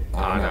 where yeah.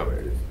 I know where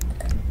it is.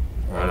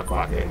 I know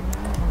fucking...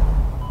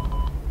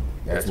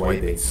 That's why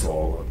they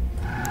saw him.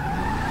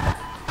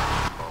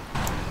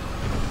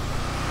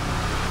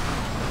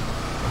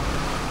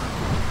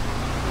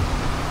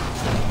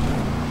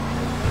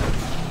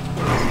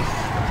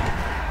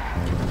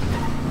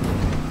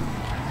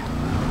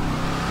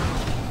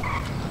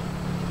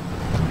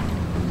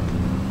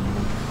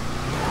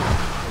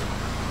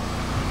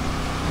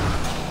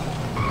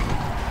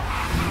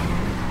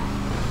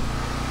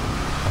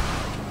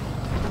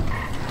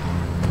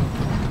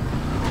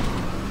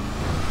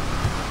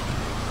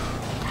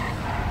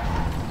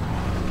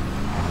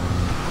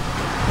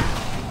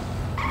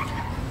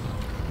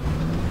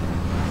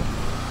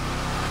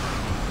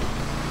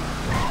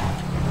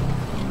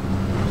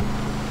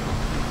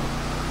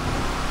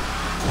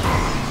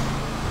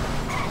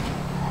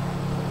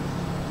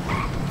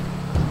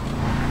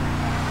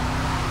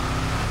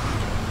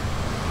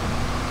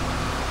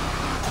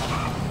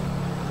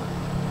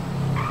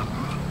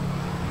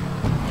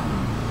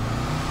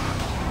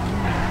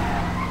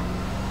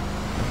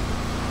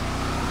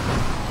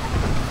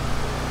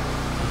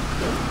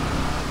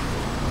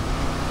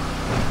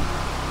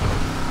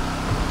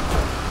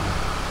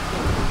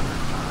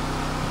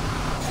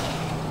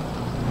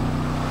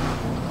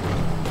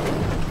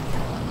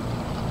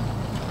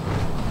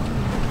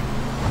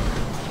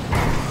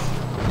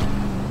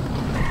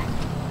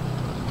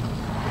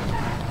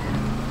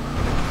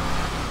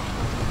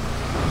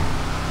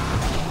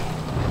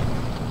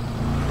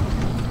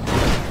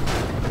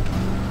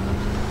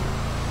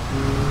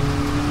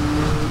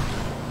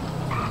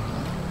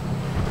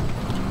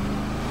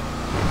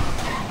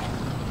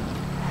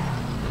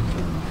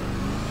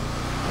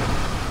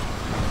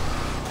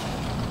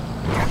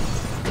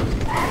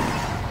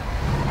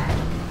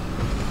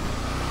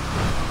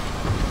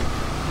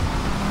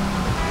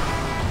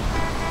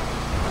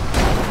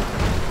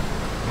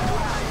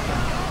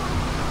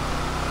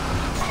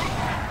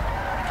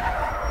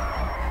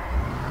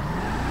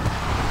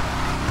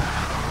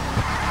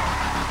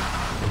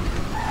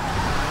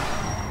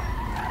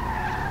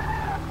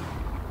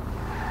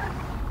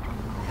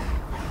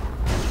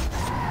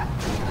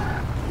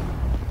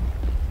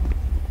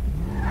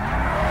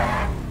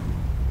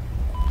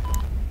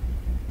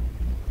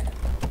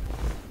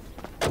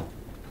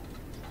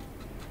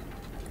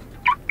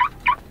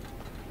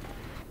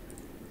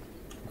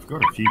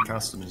 got a few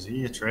customers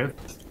here, Trev.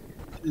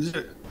 Is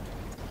it?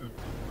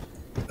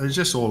 They're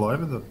just all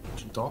over the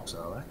docks,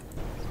 are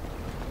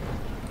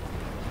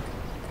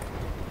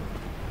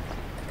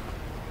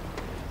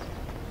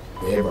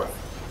they? Yeah, bro.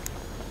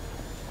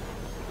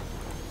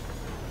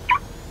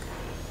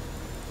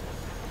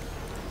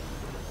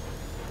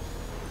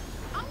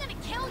 I'm gonna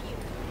kill you.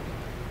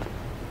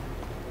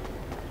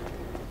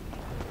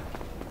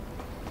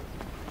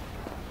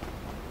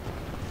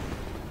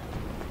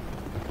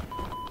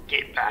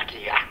 Get back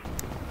here.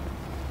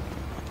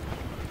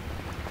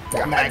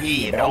 Come back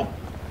here, dog.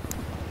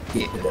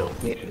 Get the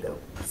dog, get the dog.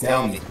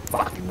 Tell me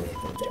fucking where,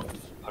 don't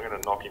I'm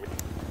gonna knock him.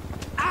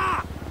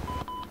 Ah!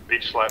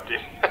 Bitch slapped him.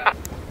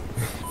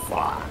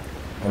 Fuck.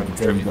 I'm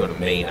sure you got a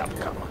mean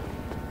upcomer.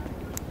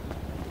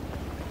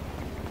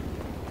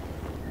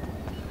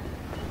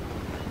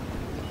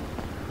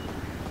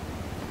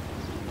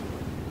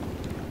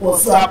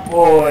 What's up,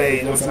 boy?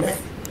 You know something?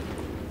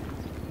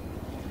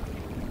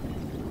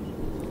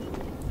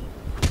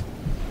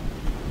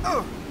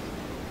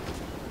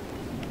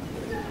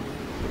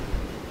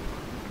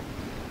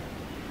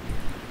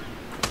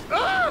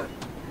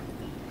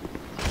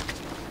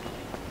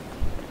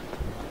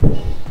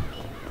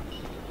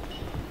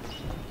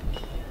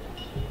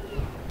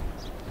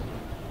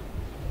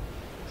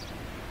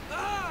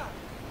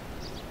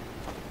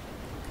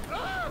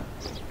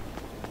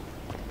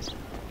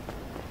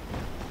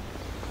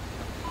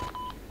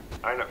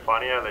 Ain't it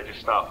funny how they just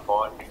start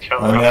fighting each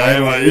other? I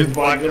know, mate. It's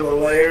fucking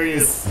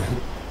hilarious.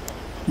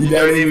 You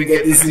don't even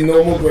get this in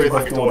normal Grand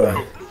Theft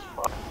Auto.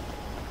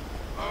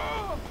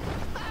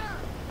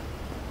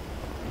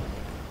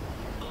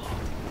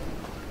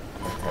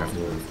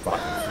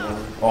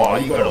 Oh,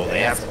 you got all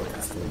the outside.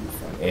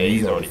 Yeah,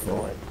 he's already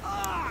flying.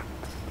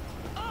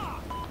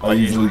 I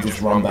usually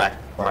just run back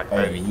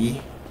over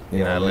here,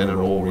 you know, let it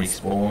all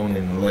respawn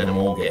and let them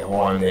all get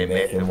high on their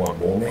meth and want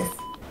more meth.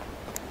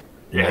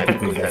 Yeah,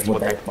 because that's what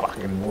they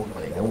fucking want,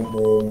 mate. They want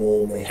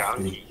more meth,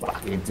 these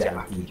fucking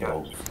junkie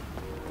dogs.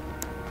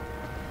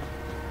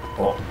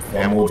 Oh,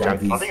 found more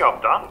junkies. I think I'm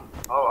done.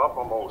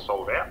 Oh, I'm all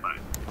sold out, mate.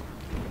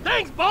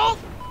 Thanks, boss!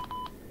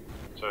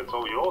 So it's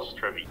all yours,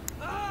 Trevi.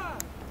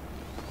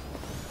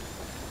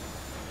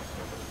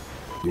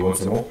 You want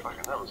some more?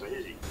 Fucking that was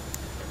easy.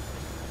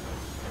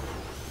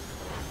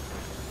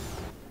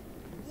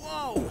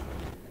 Whoa!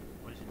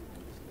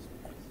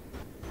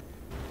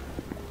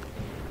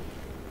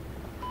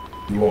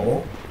 You want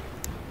more?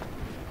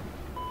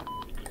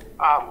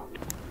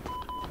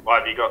 What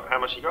have you got? How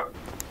much you got?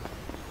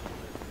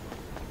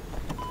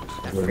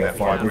 We've got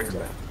 5 bricks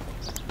left.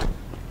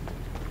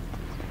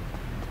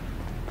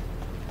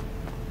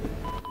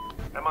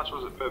 How much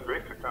was it per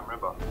brick? I can't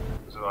remember.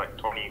 Was it like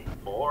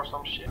 24 or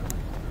some shit?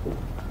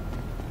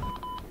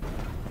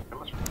 How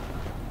much?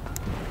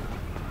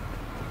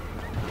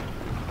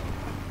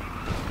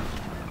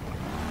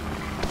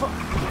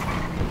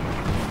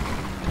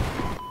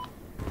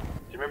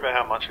 Do you remember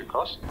how much it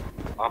cost?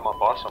 I might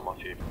buy some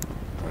off you.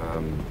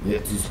 Yeah,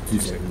 just 2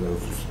 seconds. I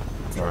was just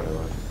trying to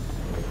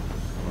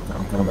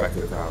I'm coming back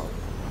to the car.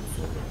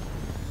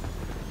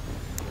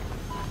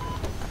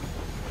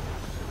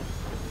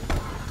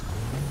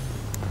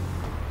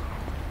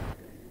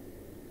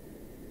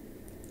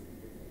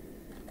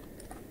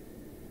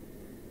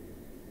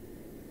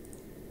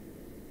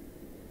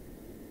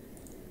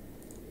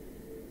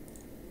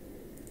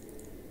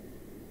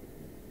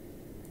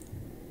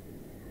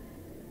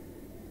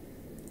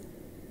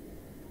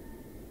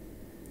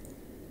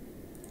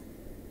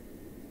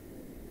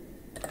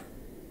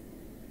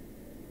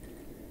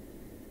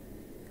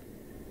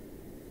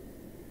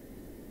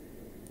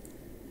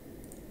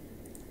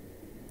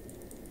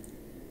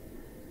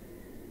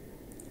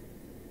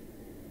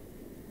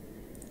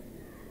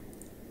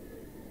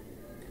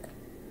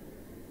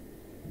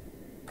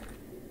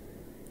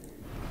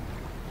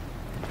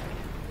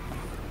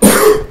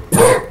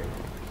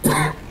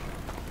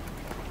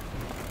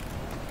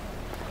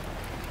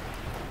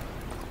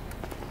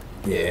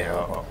 Yeah,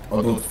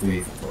 I'll do it for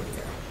you for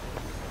 20k.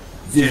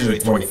 It's usually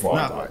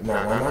 25. No,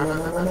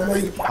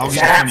 you I'll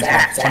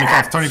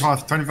get 25.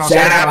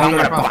 Shut up, I'm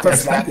gonna bucket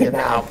slap you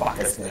now,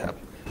 bucket slap.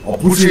 I'll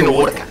put you in the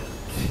water.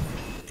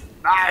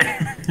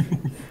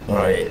 No!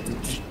 Alright,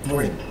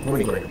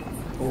 20 grand.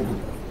 Oh,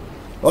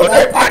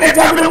 no, bucket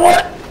slap in the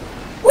water!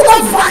 What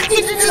the fuck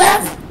did you just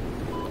have?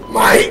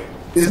 Mate,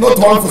 there's no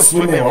time for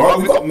swimming, alright?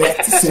 We've got meth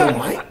to sell,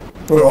 mate.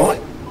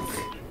 Alright?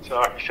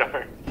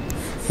 Sorry.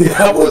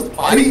 Yeah, was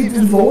funny, you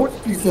just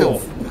launched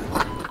yourself.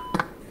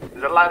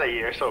 There's a ladder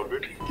here, so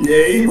good.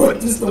 Yeah, he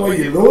was just the way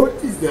you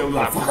launched yourself,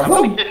 like, fuck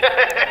him.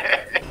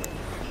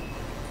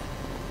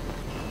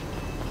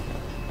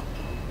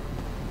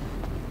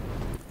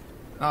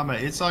 Oh,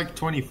 mate, it's like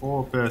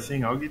 24 per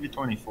thing. I'll give you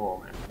 24,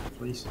 man.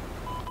 Please.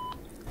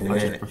 Yeah, I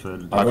just prefer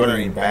to do I got it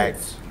in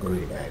bags.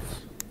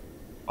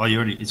 Oh,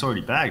 it's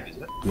already bagged, is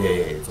it? Yeah,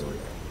 it's already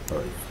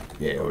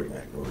bagged. Already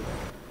bagged.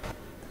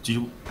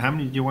 How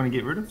many do you want to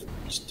get rid of?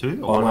 Just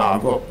 2? Oh no,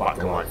 I've got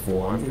fucking like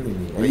 400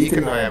 in here. Well, you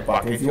can have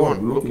fucking if you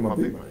want. Look in my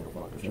boot, mate.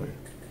 I'll fucking show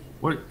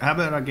you. How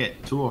about I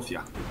get 2 off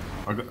you?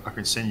 I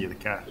can send you the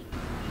cash.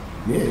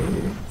 Yeah,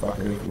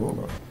 fucking anything more,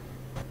 bro.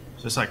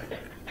 So it's like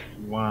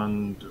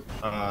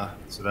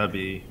so that'd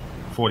be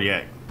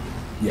 48.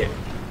 Yeah.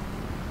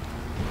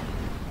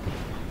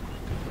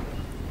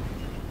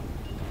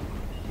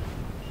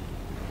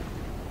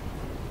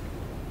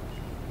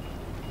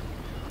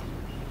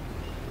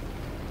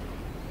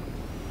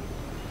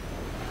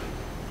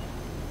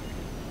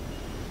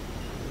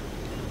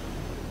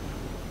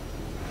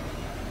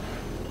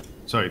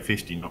 Sorry,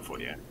 50, not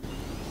 48.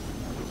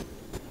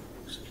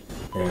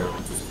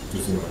 Yeah,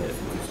 just in my head.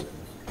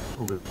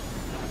 All good.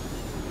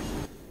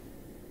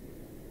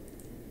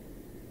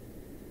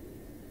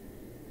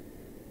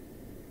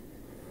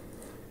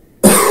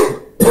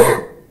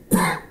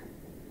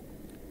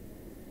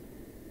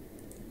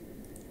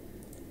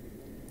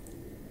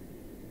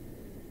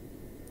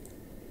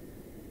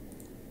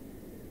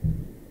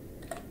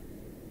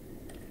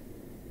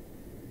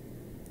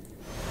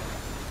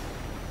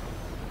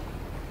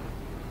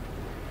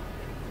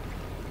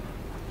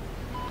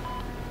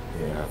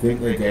 Yeah, I think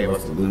they gave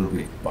us a little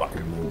bit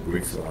fucking more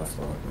bricks last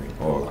night, mate.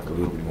 Or like a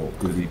little bit more,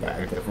 because he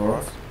bagged it for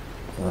us.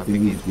 So I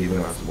think he's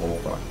given us more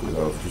fuck, because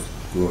I was just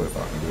doing a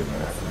fucking good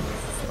math and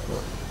stuff like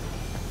that.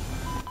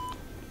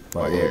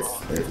 But yeah,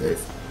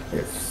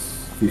 it's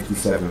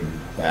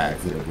 57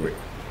 bags in a brick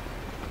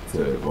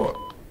to what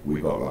we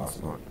got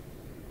last night.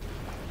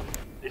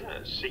 Isn't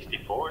it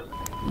 64, isn't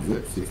it? Is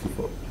it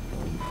 64?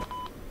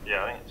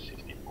 Yeah, I think it's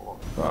 64.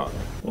 Oh,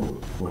 okay.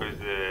 Because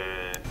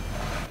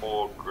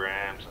 4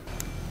 grams.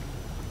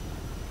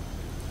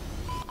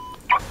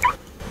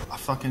 I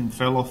fucking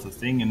fell off the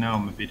thing and now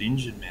I'm a bit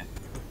injured, man.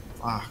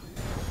 Fuck.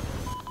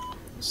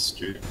 That's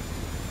stupid.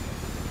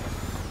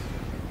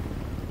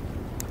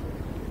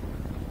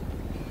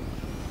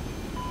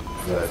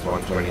 So that's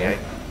 128.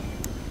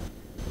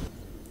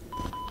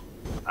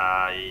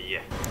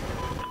 Yeah.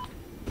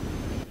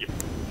 Yep.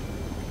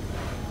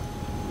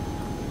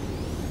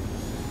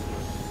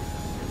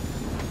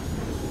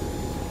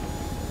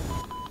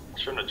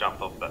 Shouldn't have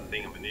jumped off that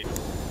thing, I'm an idiot.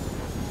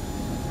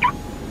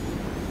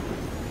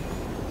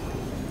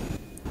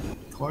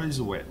 Clothes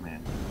are wet,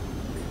 man.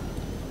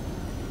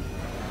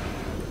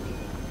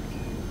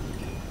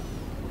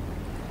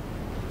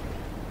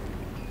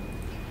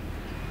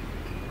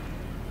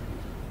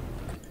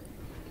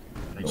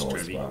 Thanks,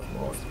 Trevor.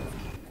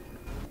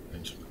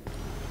 Thanks.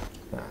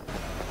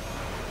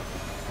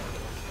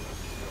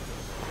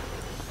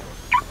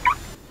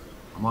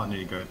 I might need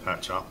to go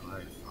patch up, though.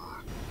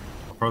 Fuck.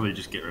 I'll probably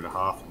just get rid of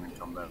half and then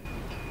come back.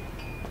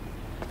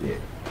 Yeah.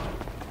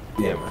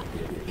 Yeah, man.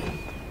 Yeah.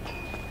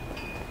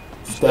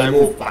 Just no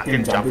more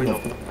fucking jumping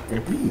off the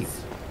fucking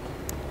piece.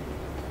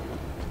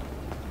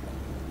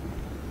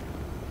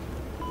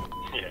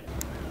 Yeah.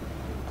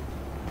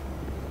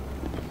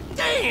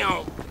 Damn!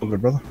 All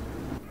good, brother.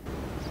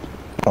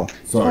 Oh,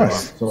 Sorry,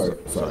 nice. sorry.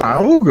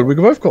 All good, we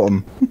both got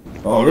them.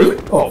 Oh, really?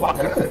 Oh,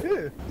 fucking hell.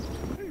 Yeah.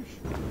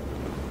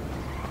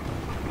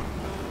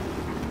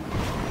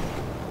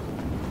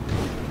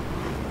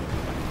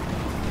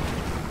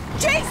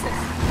 Jesus!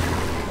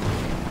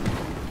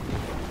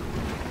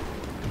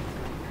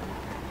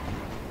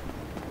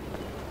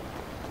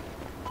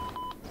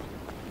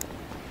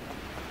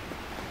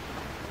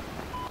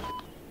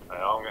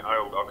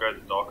 I'll go to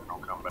the dock and I'll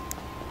come back.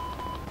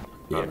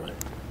 Yeah, mate.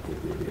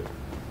 Yeah.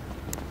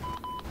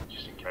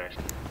 Just in case.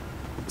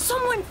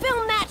 Someone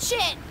film that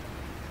shit!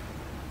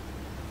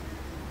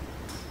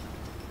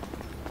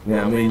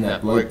 Yeah, I mean,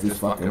 that bloke just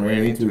fucking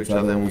ran into each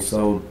other and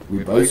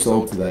we both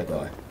sold to that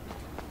guy.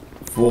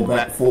 4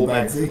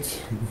 bags each.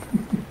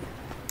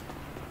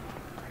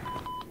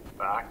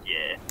 Fuck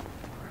yeah.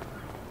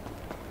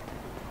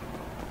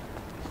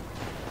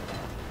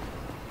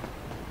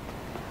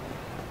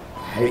 I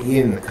hate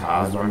hearing the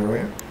cars running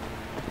around.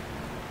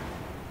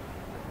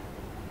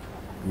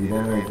 You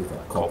don't know if it's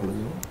like coppers or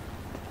not.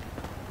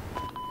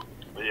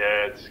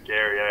 Yeah, it's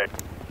scary, eh?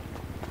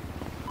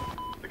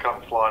 They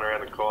come flying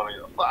around the corner,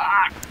 you're like,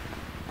 fuck!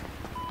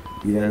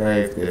 You don't know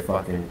if they're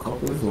fucking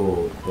coppers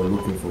or they're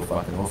looking for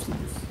fucking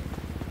hostages.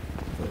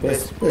 The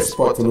best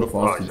spot to look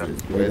for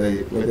hostages, where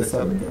they're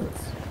selling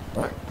drugs,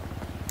 right?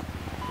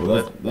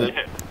 Well,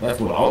 that's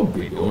what I would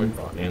be doing,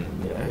 fucking,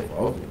 you know, if I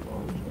was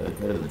involved.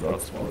 Go to the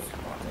drug spots,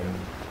 fucking,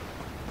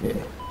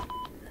 yeah.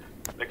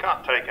 They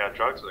can't take our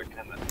drugs though,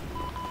 can they?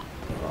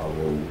 Oh,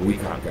 well, we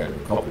can't go to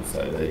the coppers,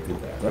 so they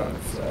took our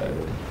drugs,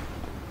 so,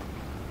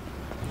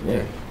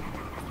 yeah.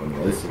 One of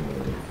those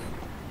things.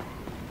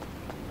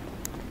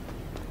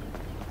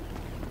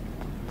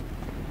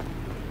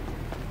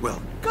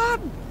 Well, god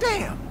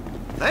damn!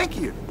 Thank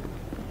you!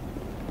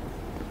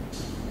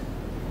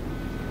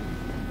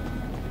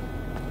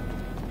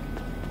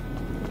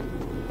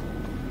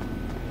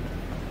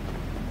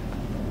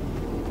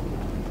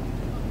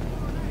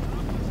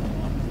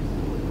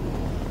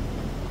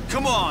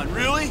 Come on,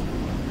 really?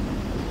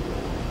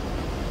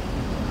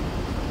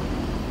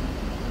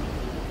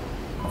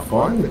 I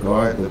find the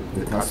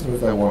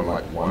customers, they want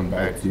like 1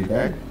 bag, 2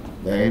 bag,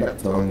 they end up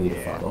telling you to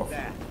fuck off.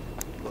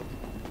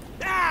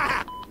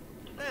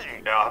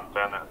 Yeah, I've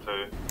found that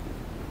too.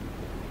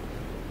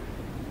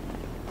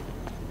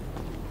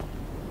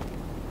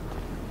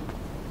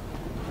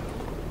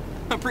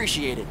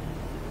 Appreciate it.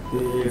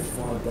 Yeah,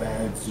 5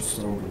 bags, just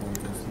sold one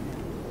customer.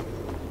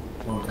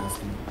 One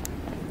customer.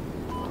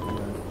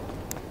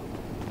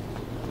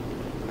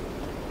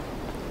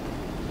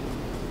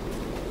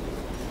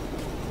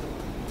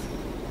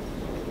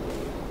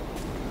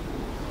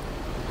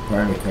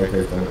 Apparently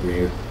KK's gonna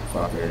be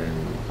fucking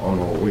on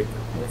all week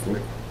next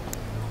week.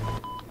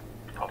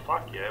 Oh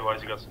fuck yeah,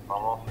 why's he got some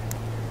time off?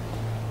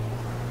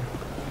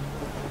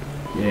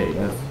 Yeah, he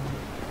does.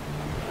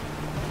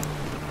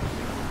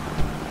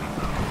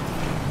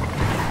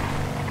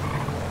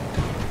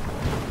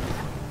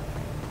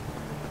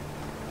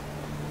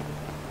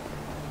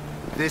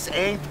 This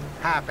ain't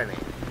happening.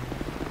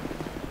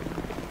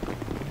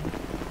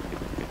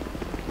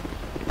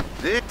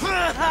 This...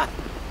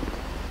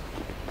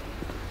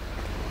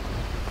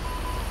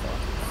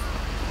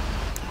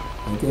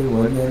 Okay,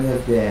 one of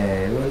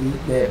that. What is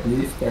that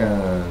blue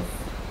stuff?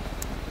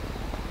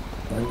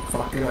 Don't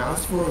fucking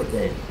ask for it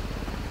then.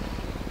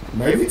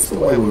 Maybe it's the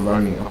way we're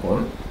running up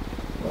on it.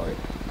 Like,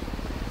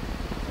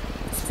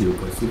 it's too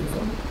aggressive or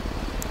something.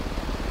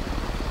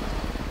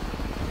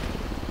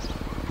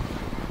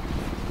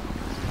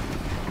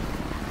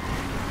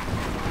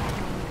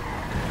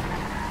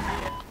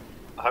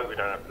 I hope we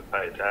don't have to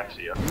pay a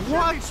taxi.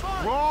 What's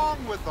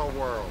wrong with the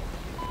world?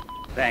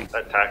 Thanks.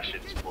 That tax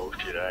shit's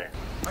bullshit, eh?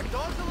 Are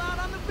dogs allowed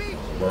on the beach?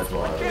 That's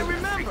why I can't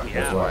remember.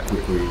 That's why I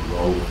quickly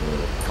roll with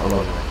the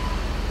colour,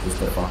 just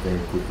to fucking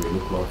quickly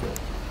look like it.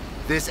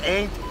 This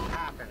ain't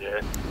happening.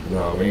 Yeah. You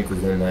know what I mean?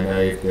 Because then they know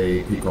if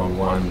they pick on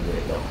one,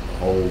 the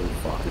whole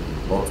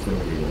fucking lot's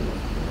gonna be on.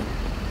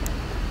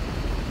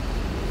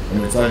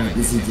 And it's only,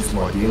 this is just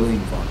my dealing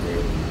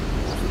fucking.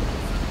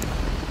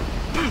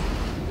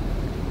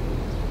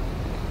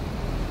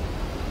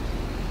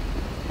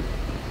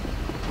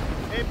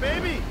 Hey,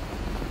 baby!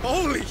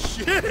 Holy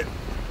shit!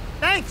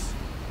 Thanks!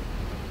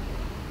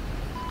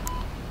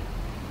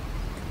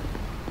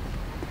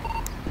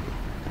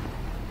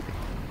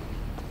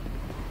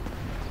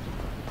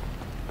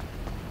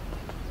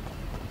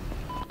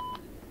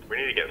 We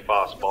need to get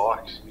fast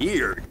bikes.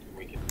 Here.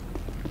 We can...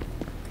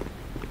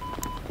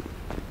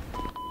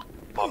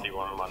 Might be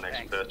one of my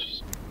next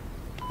purchases.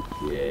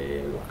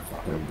 Yeah, like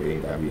fucking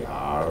BMW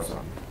R or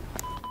something.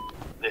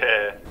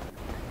 Yeah.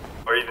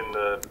 Or even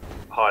the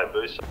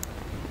Hayabusa.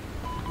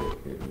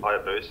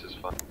 Hayabusa's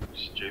fucking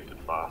stupid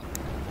fast.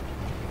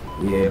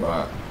 Yeah,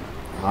 but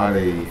how do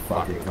you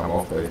fucking come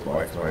off those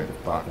bikes, mate? The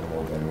fucking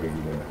more than we're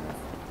gonna have.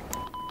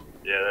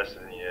 Yeah, that's the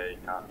thing, yeah, you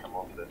can't come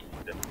off it.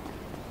 Yeah.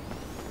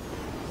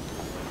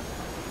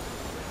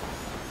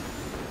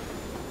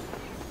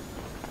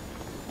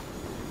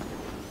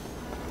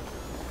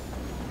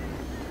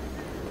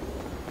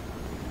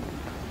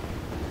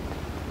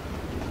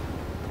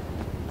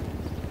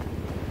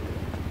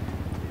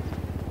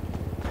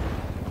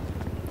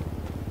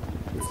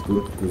 It's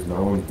good because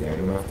no one's down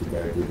enough to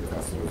go do the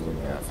customers on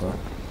the outside.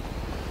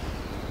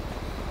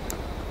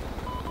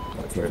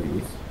 That's where he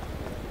is.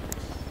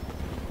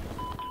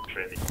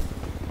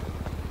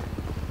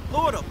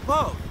 Lord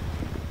above!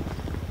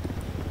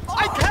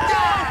 I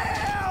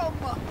can't!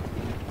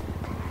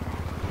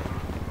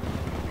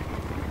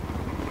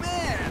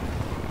 Man!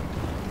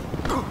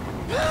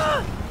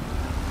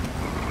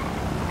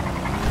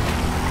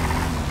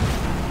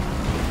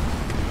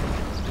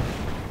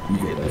 You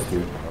get those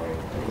two.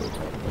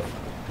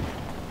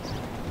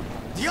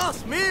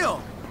 Dios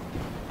mío!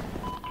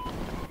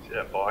 See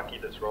that bikie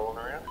that's rolling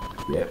around?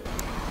 Yep.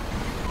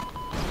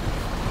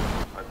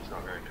 Hope he's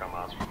not going to come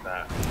ask for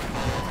that.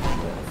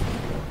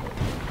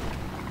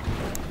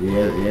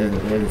 Yeah,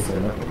 they're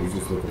set up, he's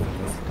just looking at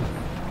this.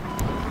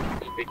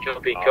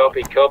 Copy,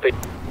 copy, copy.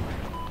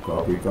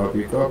 Copy,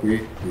 copy,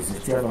 copy. This is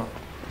Trevor.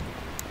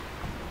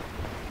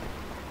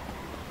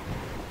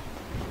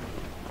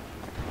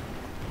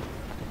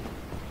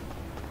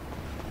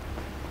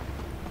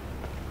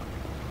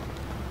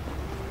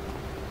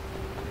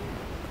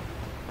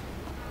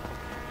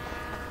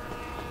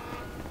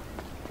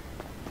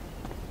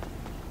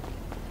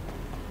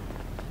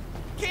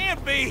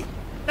 Can't be!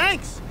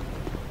 Thanks!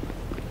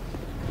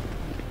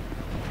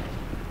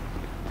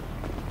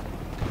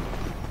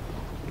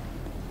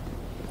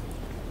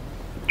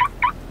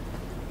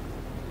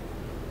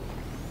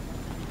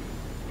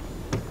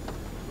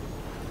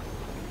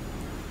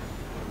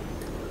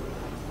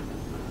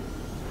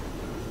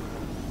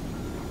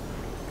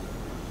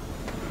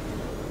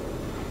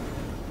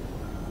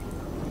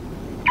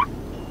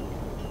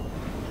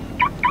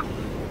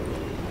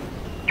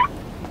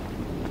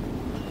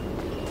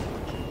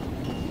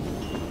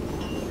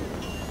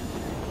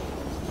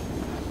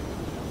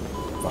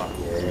 Fuck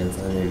yeah, it's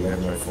only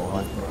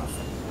 11:05, bruh.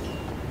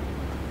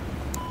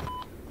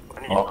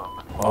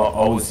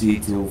 I was here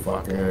till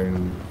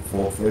fucking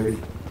 4:30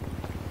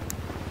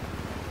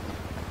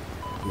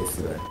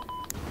 yesterday.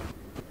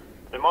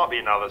 There might be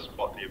another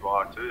spot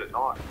nearby too at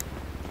night.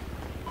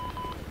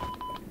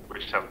 We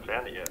just haven't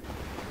found it yet.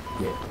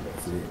 Yeah,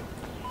 that's it.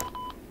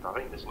 I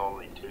think there's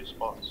normally 2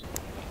 spots.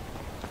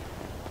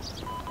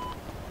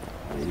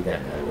 You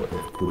don't know what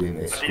they've put in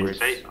their scripts.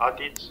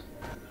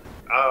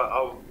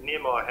 Near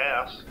my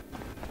house,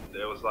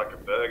 there was like a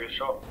burger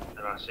shop,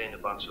 and I seen a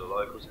bunch of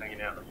locals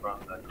hanging out in the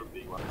front. That could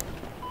be one.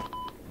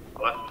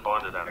 I'll have to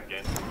find it out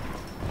again.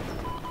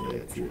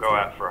 Yeah, Go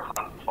out for a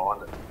hunt and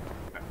find it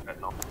at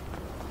night.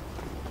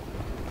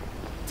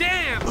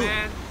 Damn,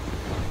 man!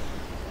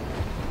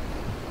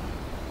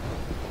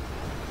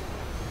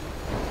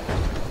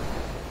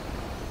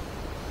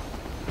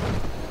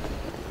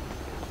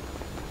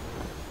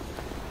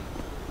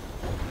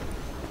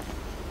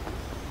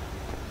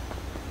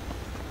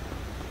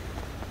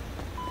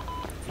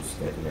 Just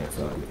stepping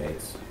outside the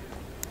gates.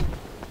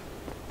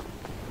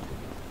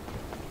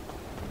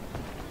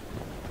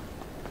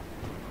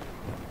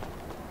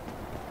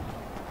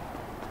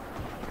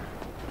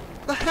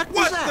 The heck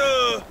was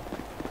that?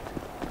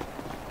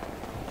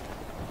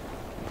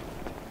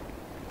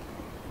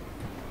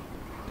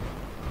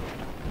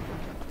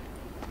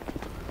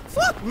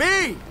 Fuck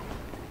me!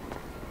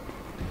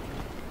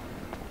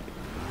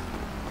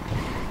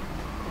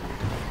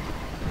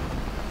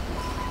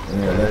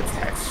 Yeah, that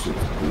tax shit's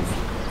bullshit.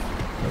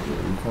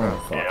 You can't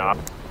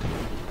fucking...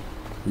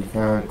 You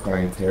can't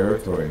claim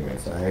territory in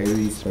this. So how are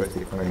you supposed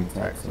to claim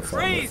tax on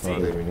something that's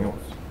not even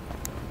yours?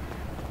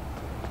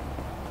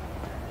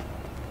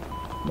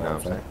 Know what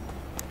I'm saying?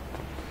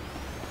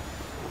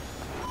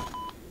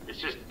 It's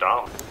just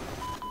dumb.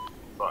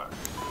 Like,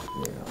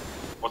 Yeah.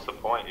 what's the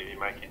point if you're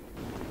making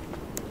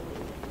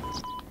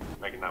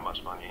that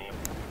much money anyway?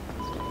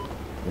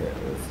 Yeah,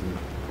 that's it.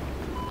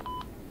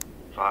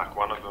 Fuck,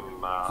 one of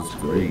them Just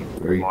greed,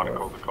 might have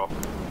bro. called the cops.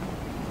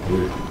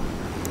 Dude.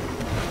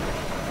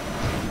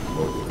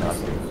 Local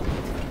customers.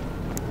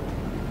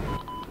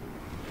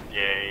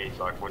 Yeah, he's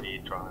like, what are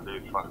you trying to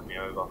do? Fuck me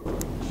over. I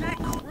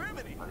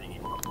think he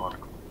might have called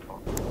the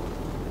cops.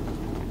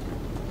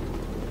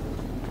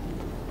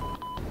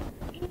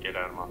 Get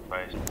out of my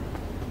face.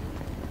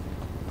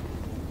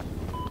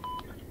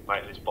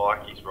 Mate, this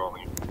bike he's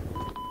rolling.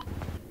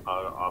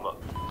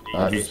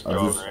 I just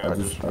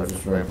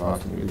ran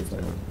past him. He didn't say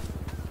nothing.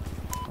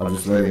 I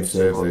just let him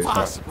serve those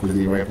cups because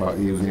he ran past.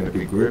 He was in a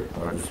big group.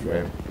 I just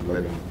let him.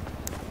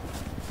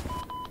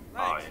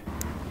 Oh, yeah.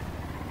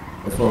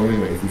 That's what I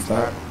mean. If you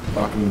start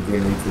fucking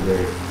getting into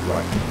their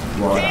like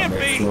right up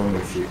next to them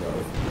and shit,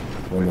 though,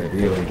 when they're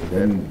dealing,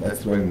 then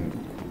that's when,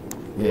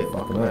 yeah,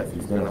 fucking oath.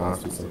 He's gonna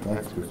ask for some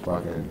tax because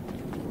fucking,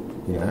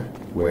 you know,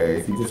 where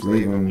if you just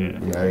leave them, you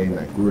know, in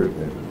that group,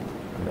 then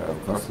you know,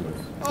 customers.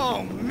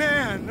 Oh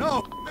man,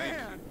 oh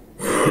man!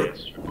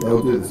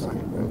 They'll do the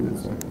same. They'll do the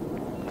same.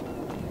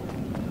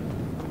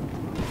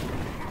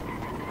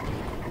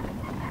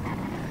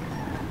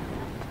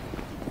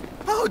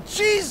 Oh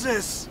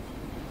Jesus!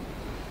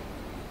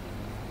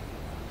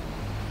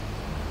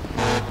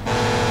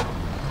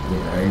 You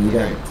know, and you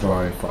don't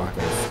try and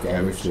fucking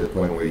scavenge to the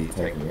point where you're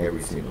taking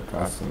every single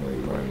customer,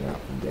 you're running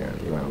up and down,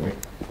 you know what I mean?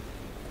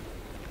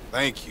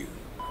 Thank you.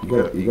 You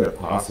gotta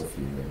pass a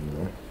few men, you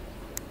know?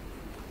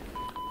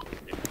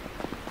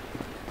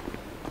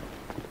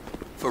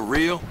 For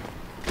real?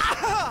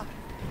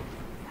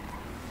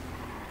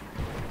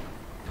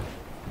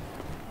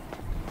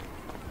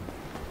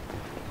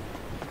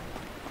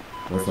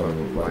 That's what I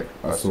mean, like,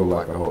 I saw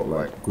like a whole,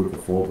 like, group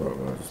of 4 bro,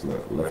 and I just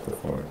left it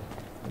for him,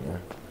 you know?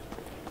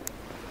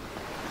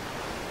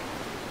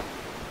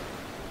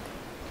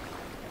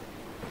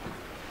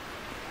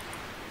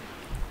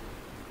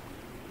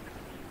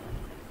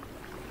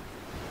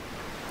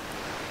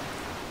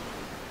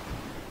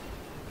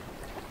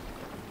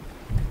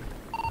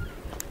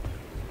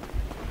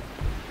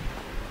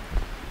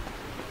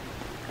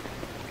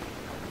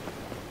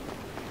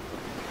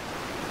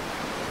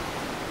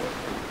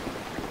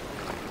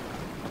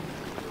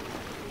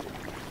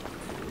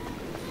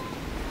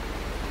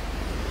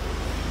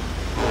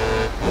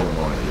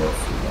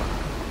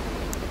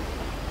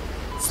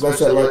 Smash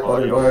that like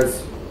button,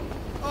 guys.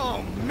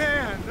 Oh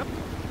man!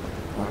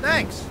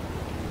 Thanks.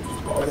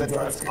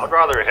 I'd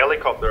rather a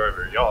helicopter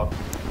over a yacht.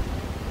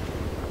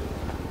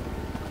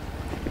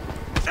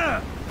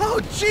 Oh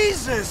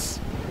Jesus!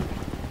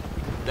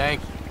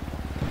 Thank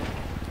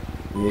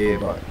you. Yeah,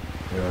 but,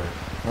 you know,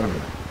 I don't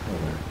know.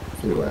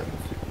 See what happens.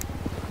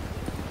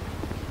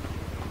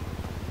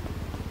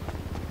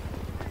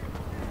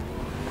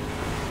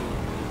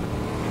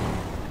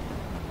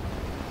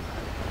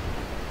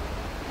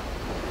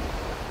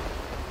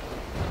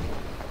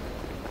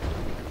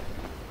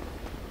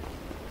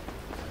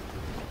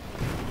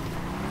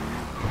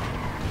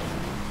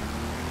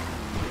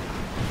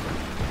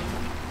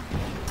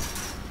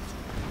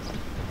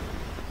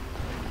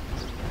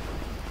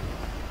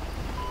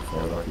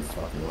 Sounds like he's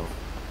fucking off.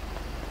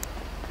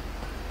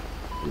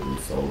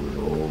 Really sold it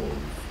all.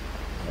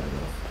 Had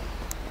enough.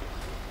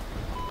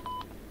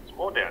 There's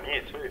more down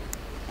here too.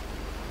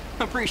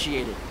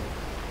 Appreciate it.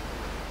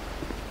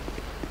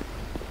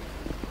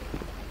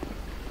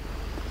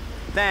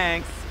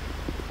 Thanks.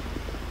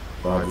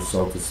 But I just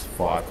sold this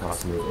 5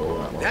 customers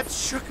all at once. That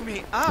shook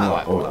me No, up.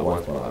 like, all at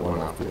once, but like one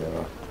after the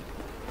other.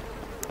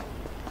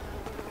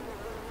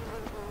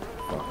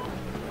 Fucking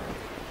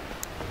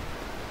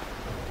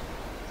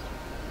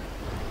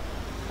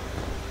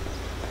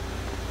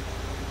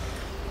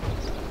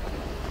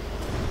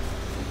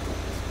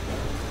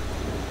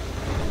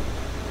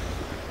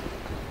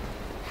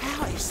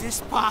is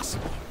this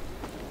possible?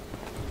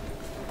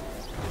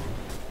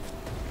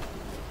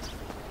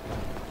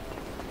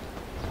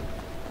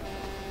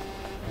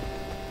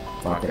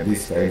 Fuck, at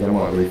this stage, I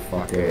might leave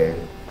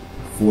fucking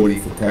 40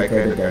 for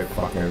Coco to go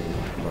fucking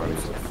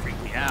motorcycle.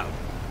 Freak me out.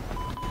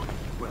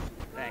 Well,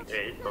 thanks.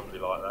 Yeah, he'd probably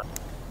like that.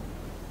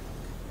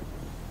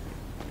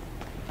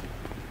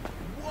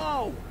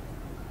 Whoa!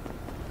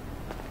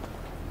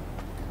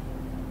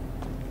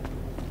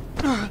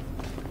 I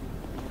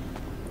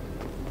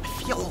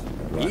feel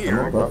Come weird.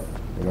 on, bro.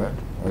 You know,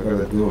 I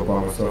gotta do it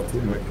by myself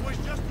too, mate. It was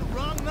just the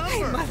wrong number.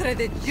 Ay, madre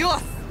de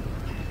Dios!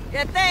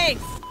 Yeah,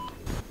 thanks!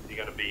 You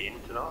gonna be in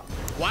tonight?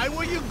 Why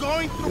were you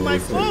going through Yeah, my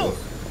yes, it phone? was.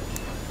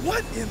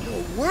 What in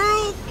the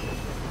world?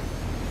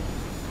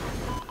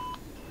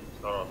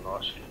 It's not on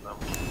night shift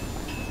number.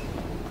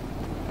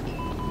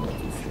 Not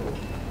too sure.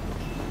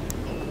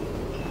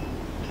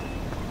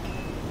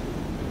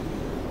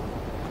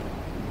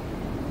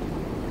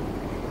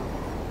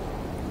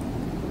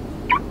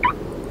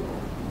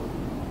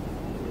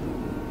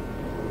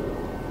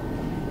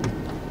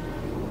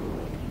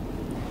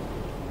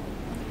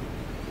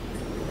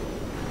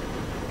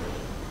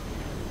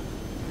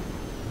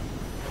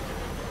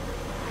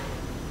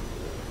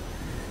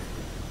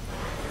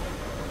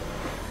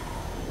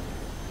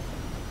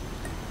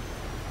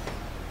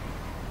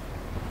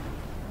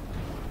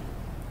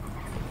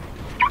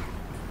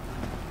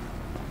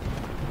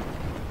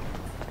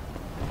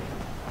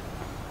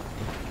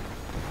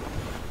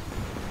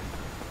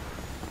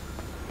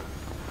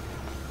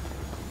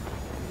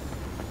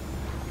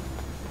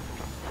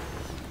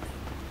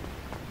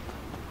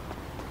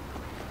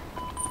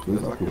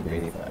 Feels like we've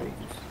been here for ages.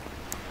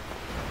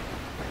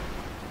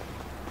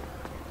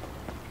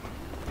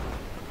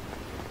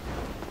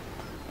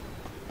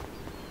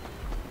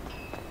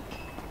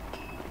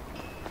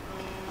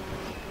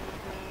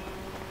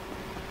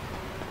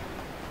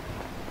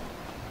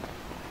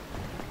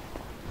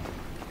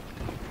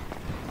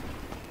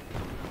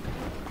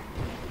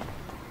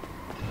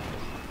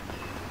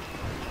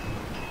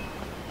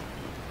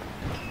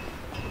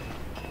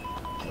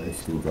 Are they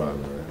still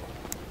driving around?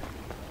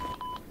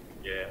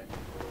 Yeah.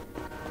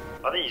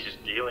 I think he's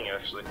just dealing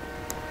actually.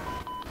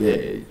 Yeah,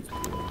 he's just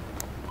doing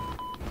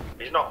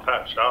it. He's not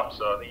patched up,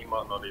 so I think he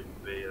might not even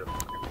be a...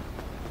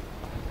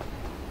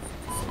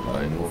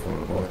 Lying off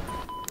on the bike.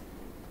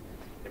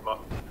 He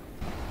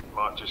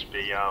might just be,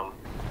 you know,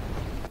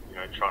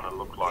 trying to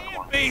look like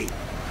one.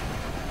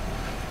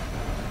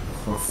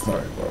 Oh,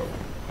 sorry, bro.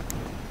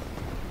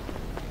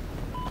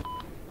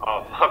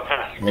 Oh,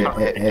 my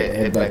bad.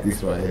 Head back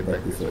this way,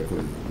 because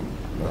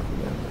nothing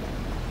down there.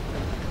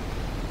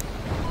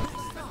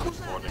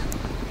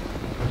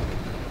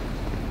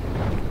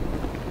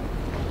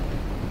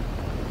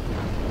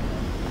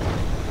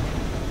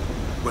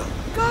 Well,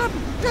 god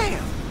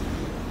damn!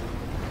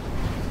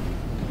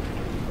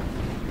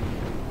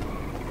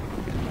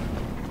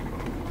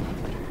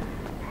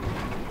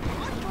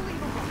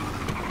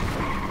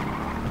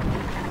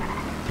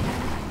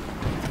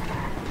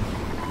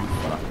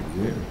 Fucking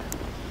good.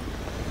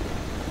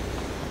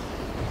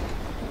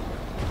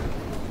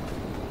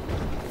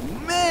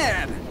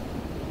 Man!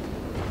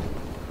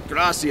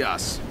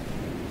 Gracias.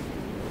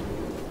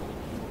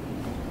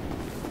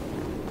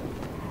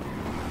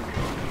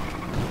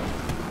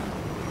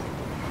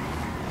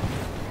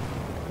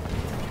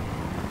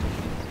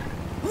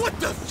 What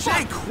the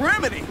fuck?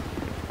 Criminy!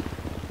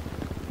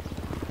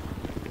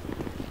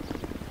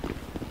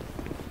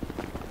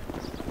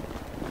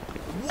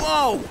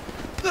 Whoa!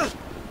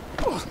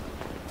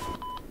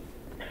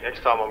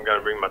 Next time I'm going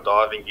to bring my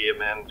diving gear,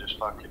 man. Just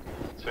fucking,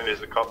 as soon as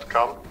the cops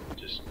come,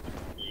 just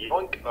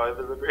yoink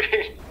over the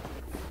bridge.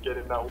 Get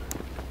in that.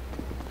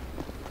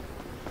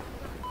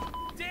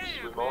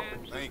 Swim off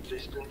into the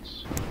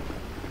distance.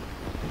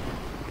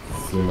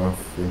 Swim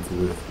off into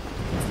the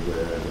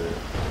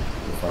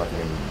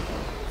fucking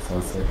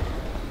sunset.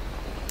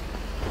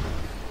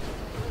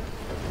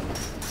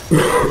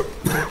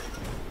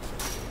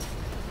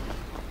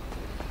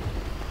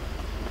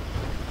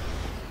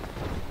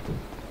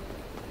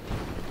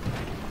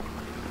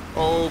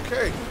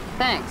 Okay.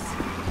 Thanks.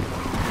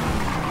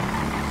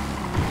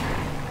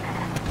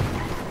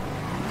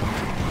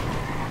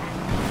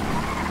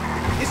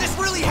 Is this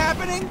really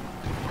happening?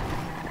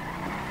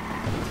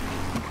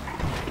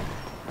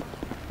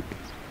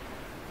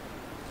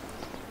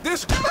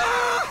 This.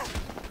 Ah!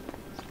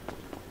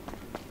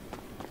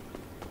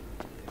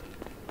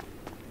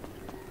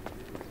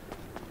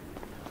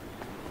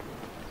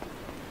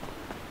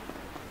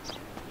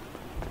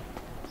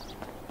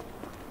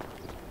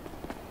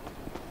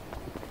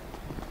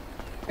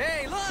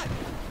 Hey, look!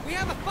 We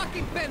have a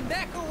fucking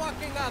pendejo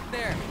walking out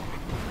there!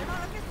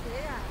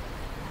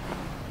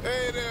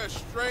 Hey there,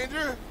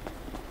 stranger.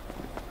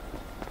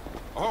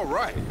 All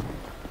right.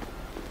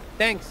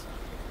 Thanks.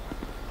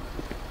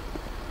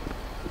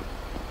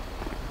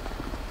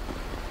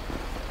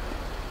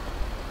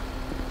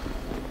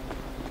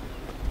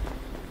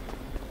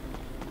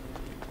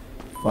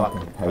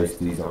 Fucking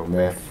posties on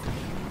meth.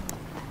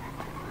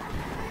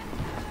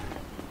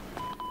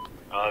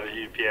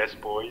 The UPS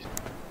boys.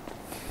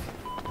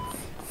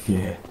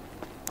 Yeah.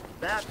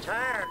 About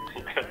tired.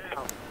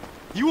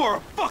 You are a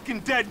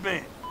fucking dead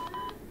man.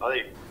 I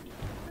think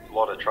a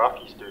lot of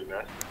truckies do,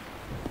 man.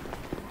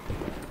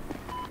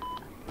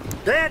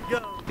 Dad go.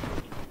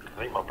 I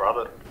think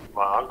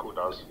my uncle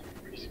does.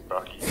 He's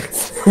trucky.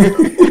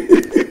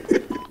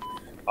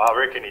 I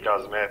reckon he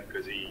does meth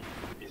because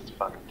his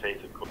fucking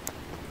teeth are cool.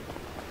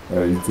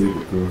 Oh, his teeth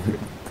are cool.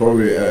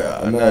 Probably,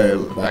 I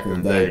know back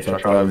in the day,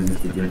 truck drivers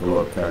used to drink a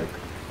lot of coke.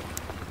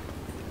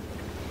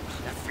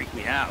 That freaked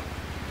me out.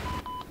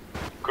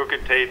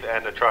 Crooked teeth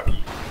and a trucky.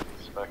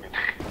 It's fucking.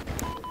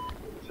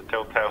 It's a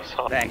telltale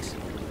sign. Thanks.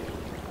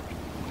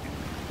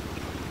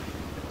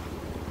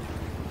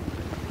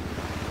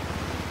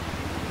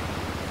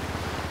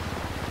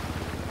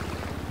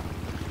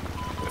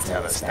 That's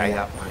how they stay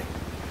up, mate.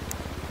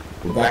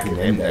 Well, back in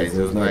them days,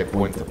 there was no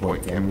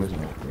point-to-point cameras,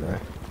 mate, you know.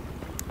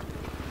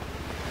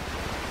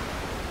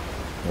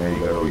 Now you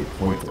got all your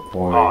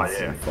point-to-points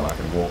and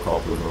fucking more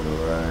coppers on the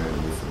road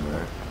and this and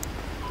that.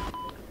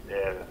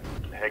 Yeah,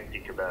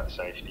 hectic about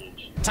safety and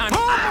shit. Time.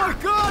 Oh my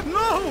god,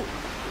 no!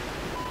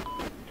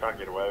 Can't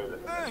get away with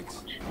it.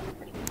 Thanks.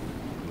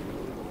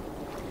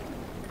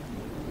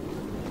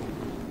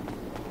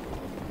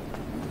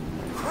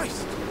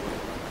 Christ.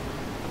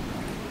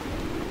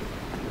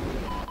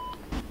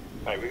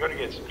 Hey, we got to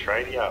get some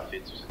tradie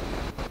outfits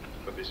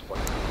for this one.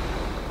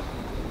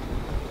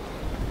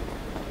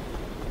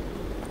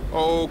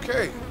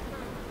 Okay.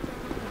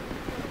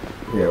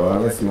 Yeah, well,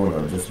 unless you want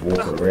to just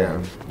walk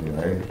around, you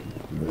know,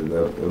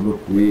 they'll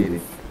look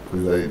weird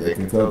because they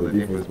can tell the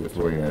difference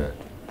between a,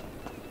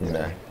 you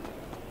know,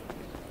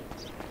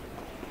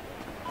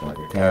 like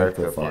a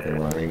character fucking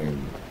running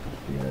and,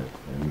 you know,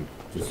 and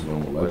just a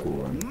normal local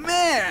run.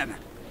 Man!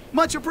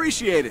 Much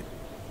appreciated.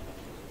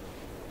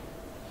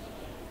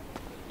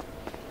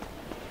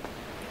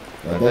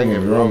 Now, don't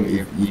get me wrong,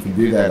 if you can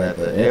do that at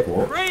the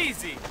airport.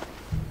 Crazy!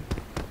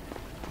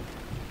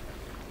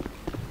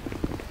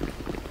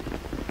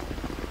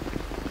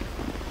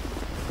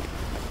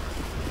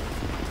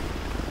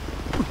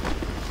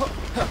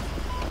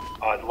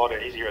 A lot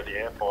easier at the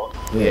airport.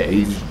 Yeah,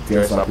 he just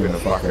dress up in a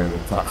fucking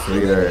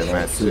tuxedo and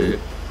that suit,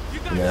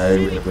 you know,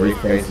 with a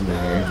briefcase in the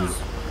hand,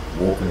 just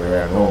walking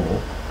around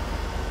normal,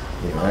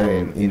 you know,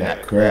 in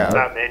that crowd.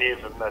 Not many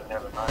of them that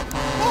never know.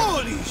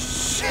 Holy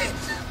shit!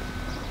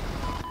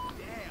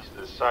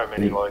 There's so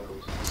many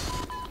locals.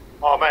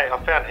 Oh mate, I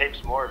found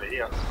heaps more over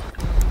here. Do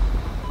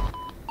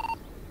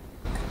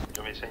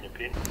you want me to send you a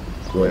pin?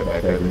 Right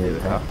back over near the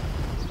car.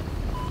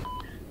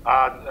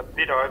 A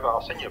bit over,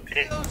 I'll send you a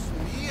pin.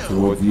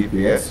 Towards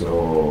UPS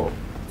or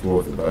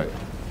towards the boat?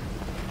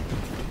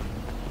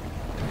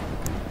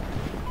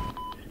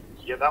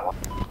 You get that one?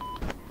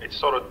 It's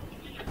sort of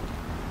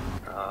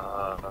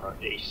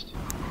east.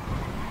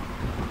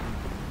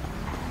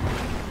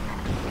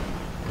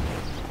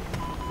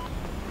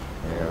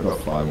 Yeah, I've got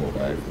 5 more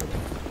bags.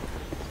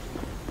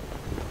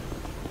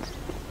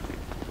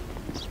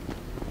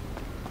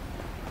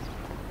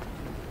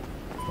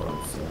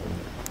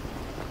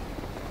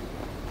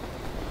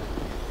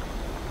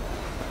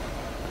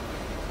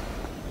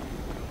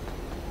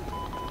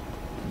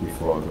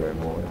 Before I grab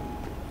more.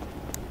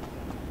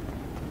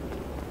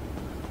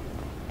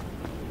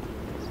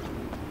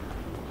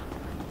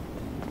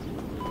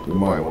 We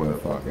might want to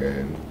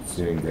fucking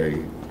soon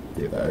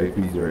get the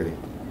OPs ready.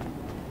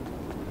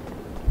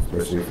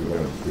 Especially if we're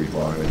going to be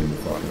buying it in the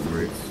fucking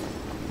bricks.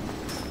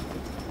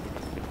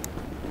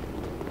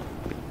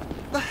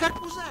 The heck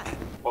was that?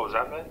 What was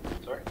that, man?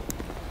 Sorry?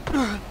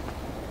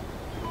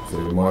 So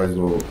we might as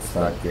well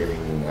start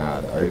getting the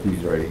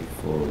OPs ready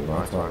for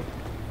night time.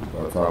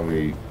 By the time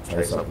we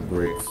chase up the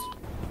bricks,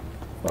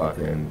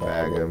 fucking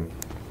bag them,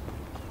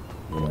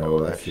 you know, all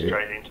that shit.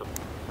 Straight into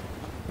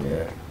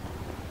Yeah.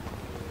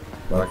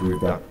 Like we've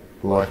done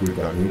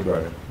here,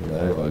 bro. You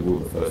know, like we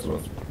were the first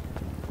ones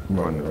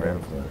running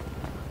around, so.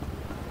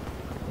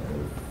 You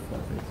know,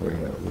 fucking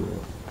clean that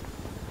wheel.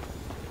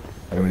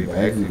 How many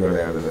bags you got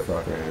out of the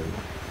fucking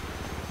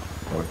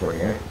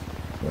 128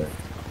 left?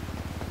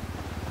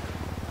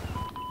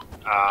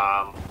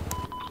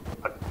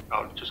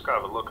 I'll just go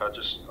have a look. I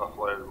just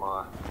offloaded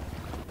my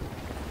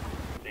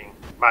thing.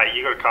 Mate,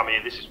 you gotta come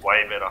here. This is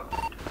way better.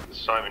 There's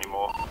so many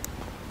more.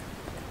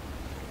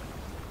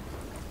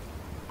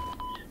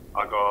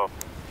 I got.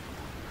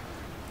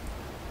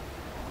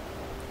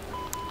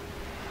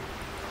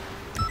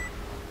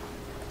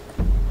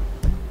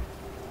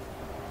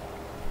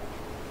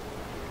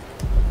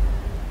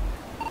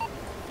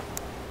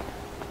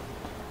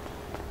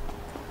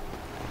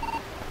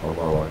 On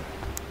my way.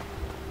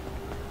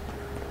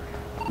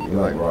 You're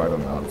like right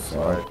on the other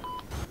side.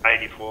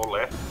 84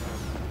 left.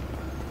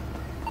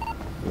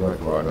 You're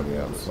like right on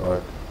the other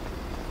side.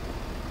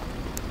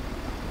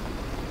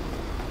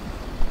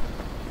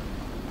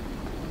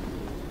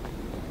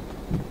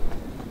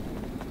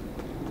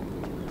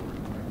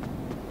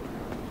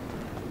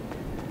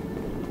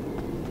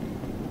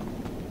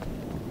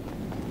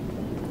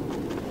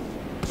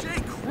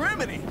 Jake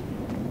Criminy!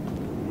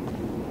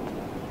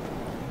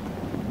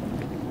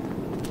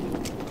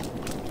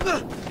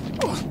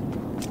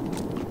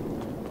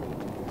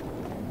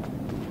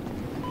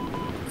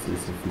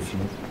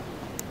 fishing.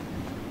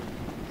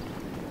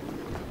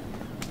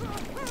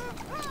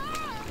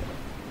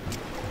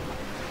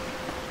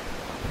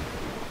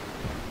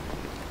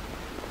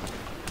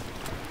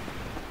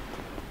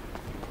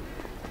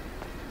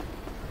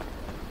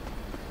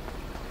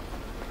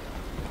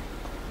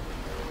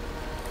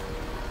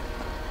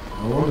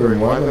 I'm wondering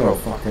why they're not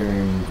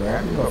fucking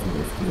grabbing off me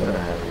if they don't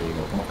have any in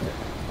their pocket.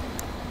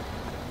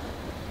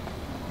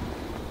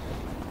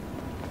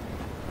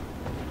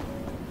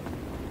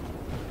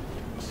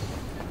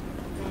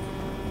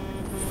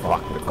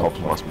 Fuck, the cops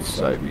must be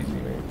so busy,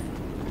 man.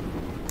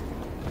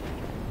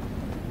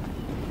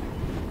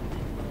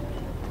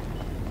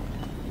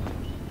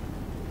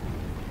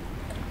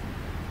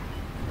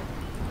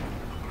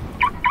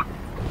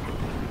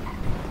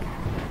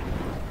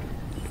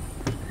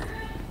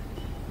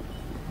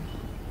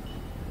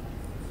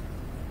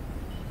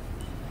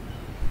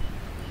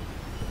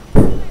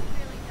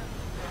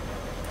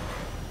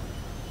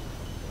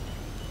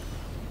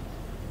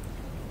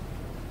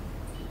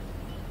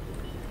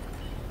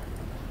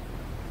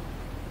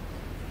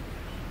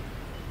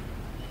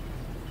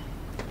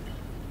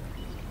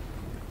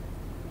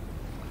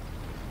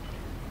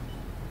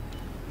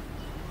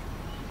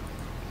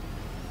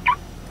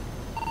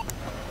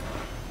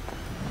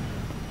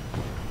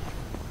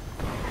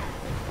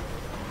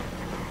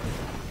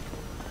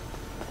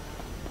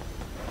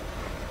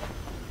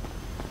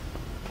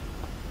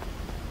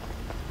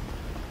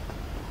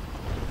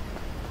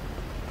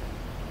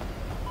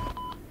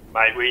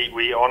 Mate,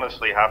 we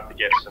honestly have to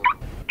get some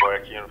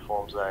work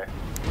uniforms there.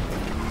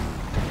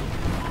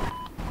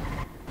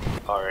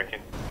 I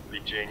reckon.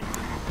 Big genius.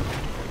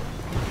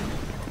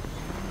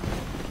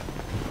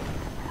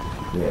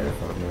 Yeah,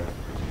 fuck yeah.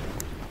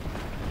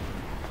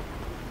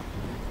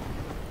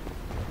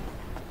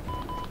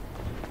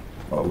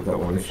 Oh, we've got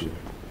one issue.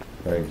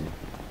 Thank you.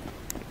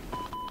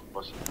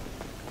 What's it?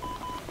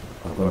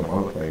 I've got a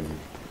mullet, thank you.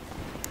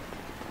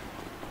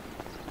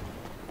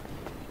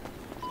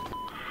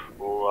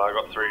 Oh, I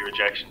got 3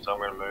 rejections, I'm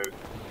gonna move.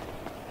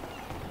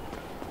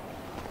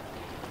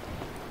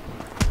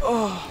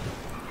 Oh.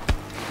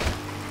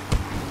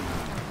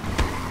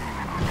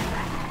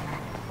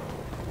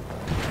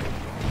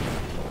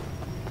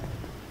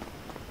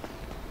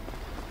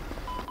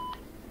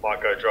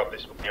 Might go drop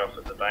this money off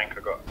at the bank, I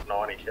got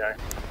 90k.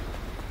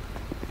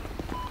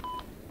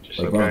 Just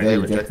in Bro, case they're they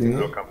reject rejecting it,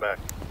 you? I'll come back.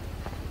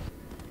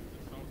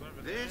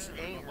 This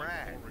ain't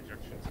right.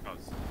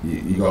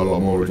 You got a lot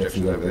more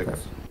rejections over there,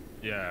 guys?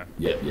 Yeah.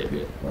 Yeah.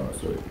 Alright,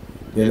 sweet.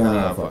 Yeah,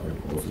 no,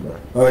 fucking awesome, bro.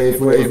 Oh, if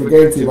we're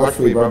getting too much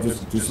for you, bro,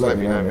 just let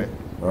me know, man.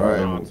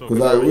 Alright,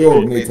 because we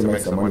all need to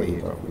make some money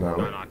here, bro.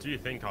 No, do you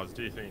think, Cuz?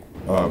 Do you think?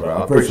 Oh, bro,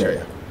 I appreciate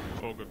you.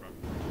 All good, bro.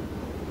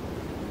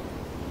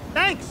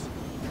 Thanks!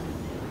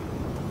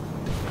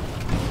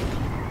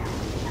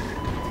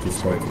 Just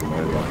spoke to the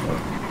motorbike, bro.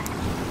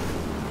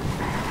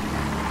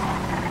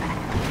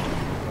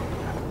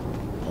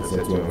 I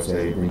said to him, I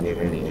said, you bring in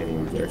any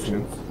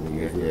rejections? And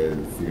he goes,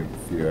 yeah, a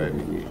few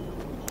over here.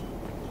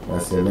 I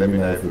said, let me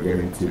know if we're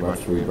getting too much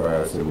for you,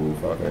 bro. I said, well,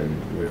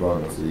 fucking move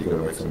on. I said, you gotta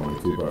make some money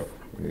too, bro.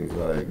 And he's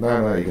like,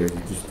 no, he goes,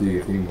 you just do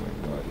your thing, man.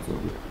 Like, it's all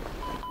good.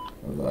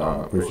 I was like,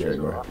 oh, I appreciate it,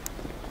 bro.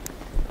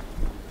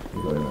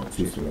 He's like, no,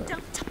 cheers for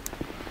that.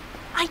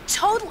 I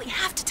totally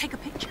have to take a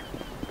picture.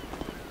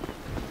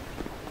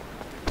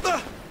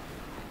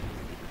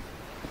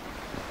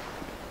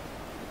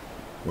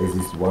 There's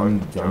this one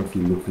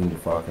junky looking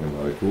fucking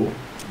local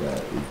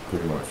that is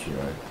pretty much, you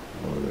know,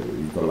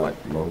 he's got like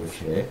longish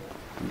hair.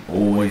 He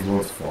always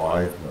wants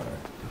 5, bro.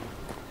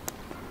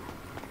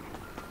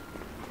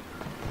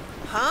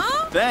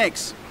 Huh?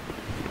 Thanks.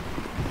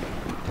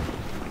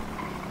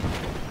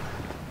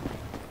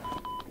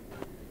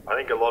 I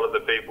think a lot of the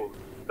people,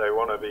 they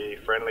want to be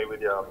friendly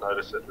with you, I've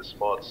noticed at the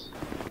spots.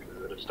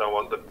 Because they just don't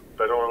want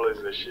they don't want to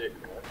lose their shit,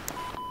 you know?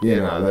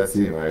 Yeah, no, that's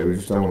it, mate. We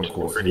just don't want to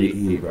cause heat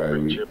here,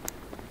 bro.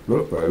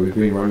 Look, bro, we've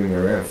been running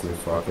around since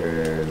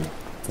fucking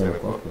 10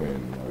 o'clock,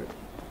 man. Like,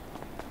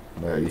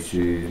 no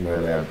issues, no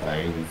loud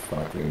bangs,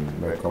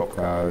 fucking, no cop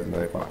cars,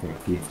 no fucking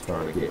kids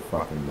trying to get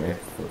fucking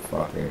meth for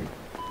fucking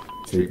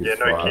cheap as Yeah,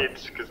 no fuck.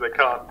 kids, because they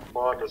can't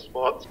find the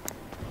spots.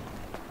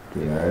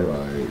 You know,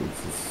 like,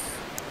 it's just,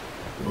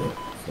 yeah,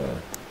 so.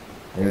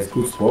 And it's a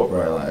good spot,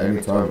 bro, like,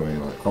 anytime,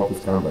 man, like,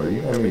 coppers come, bro,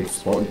 you know how many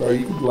spots, bro,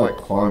 you could, like,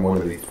 climb one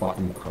of these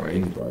fucking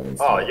cranes, bro, and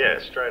Oh stuff. yeah,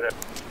 straight up.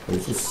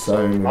 There's just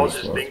so many I was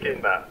just spots,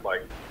 thinking bro. that,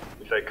 like,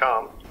 if they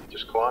come,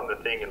 just climb the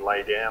thing and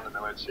lay down and they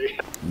won't see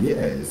it.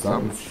 Yeah,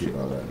 some shit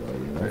like that, bro,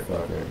 you know,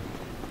 fucking.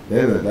 At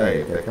the end of the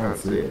day, if they can't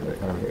see it, they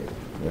can't get it.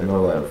 They're not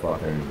allowed to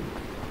fucking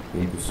be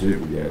in pursuit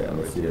with you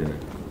unless you're, you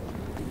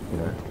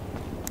know.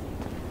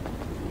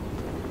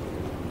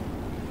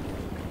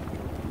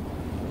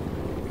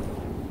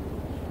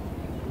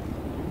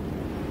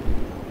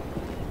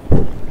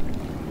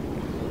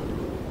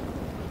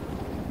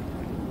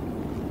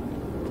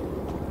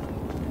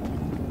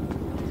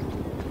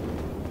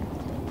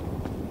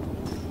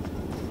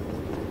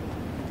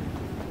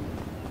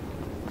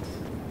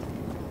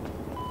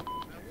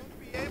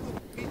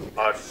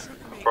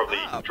 probably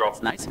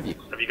dropped. Nice of you.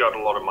 Have you got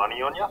a lot of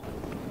money on you?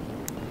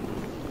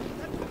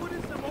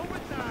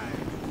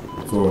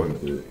 That's all I'm gonna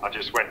do. I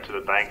just went to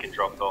the bank and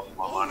dropped off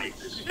my money.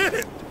 Yeah,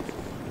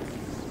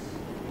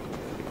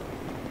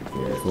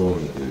 it's all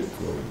I'm gonna do. It's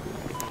all I'm gonna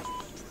do.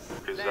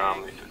 Because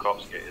if the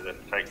cops get you, they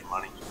take your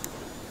money.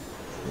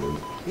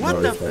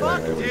 What the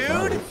fuck,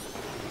 dude?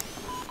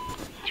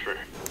 True.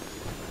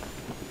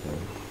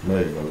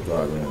 Maybe I'll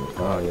drive around the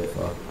car, yeah,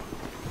 fuck.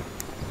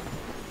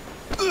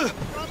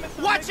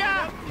 Watch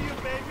out!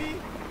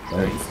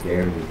 Don't be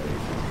scaring me, baby.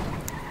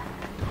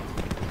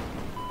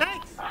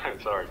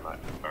 Sorry, mate.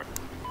 Sorry.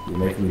 You're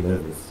making me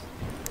nervous.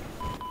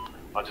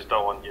 I just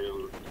don't want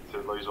you to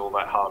lose all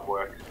that hard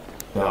work.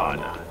 No. I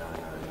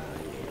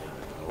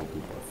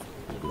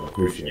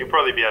appreciate You'll it.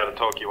 probably be able to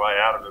talk your way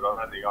out of it. I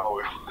don't think I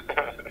will.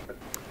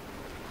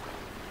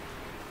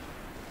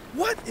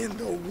 What in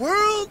the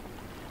world?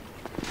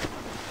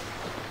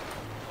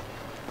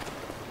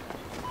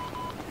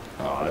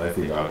 Oh, I don't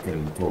think I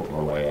can talk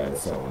my way out of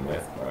selling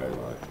meth, bro.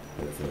 Like,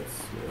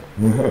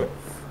 yeah.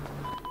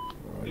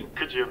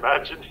 Could you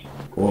imagine?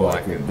 Or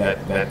like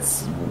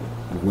that's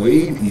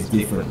weed is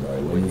different,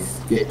 bro. When you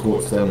get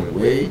caught selling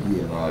weed,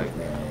 you're like,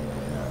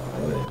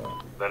 whatever.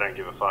 They don't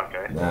give a fuck,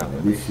 eh? Nah,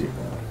 man, this shit,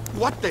 bro.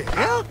 What the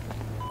hell?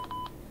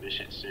 This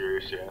shit's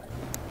serious, yeah.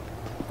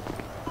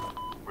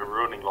 We're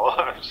ruining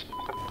lives.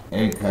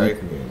 And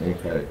coke, man, and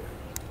coke.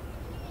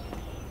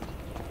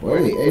 Well,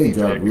 any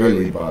drug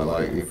really, but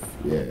like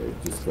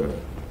just gotta.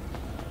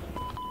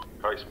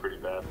 Coke's pretty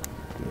bad.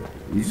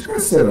 You just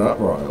gotta set it up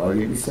right. Like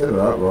if you set it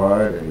up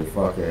right and you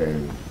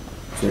fucking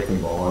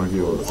checking behind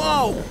you all the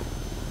time. Whoa!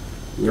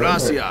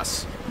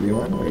 Gracias. You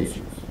have no issues.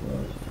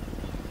 Right?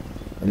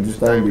 And just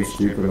don't be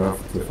stupid enough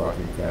to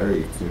fucking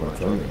carry too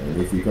much on you.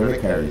 And if you're gonna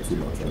carry too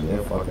much on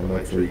you, fucking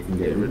make sure you can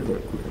get rid of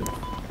it quick enough.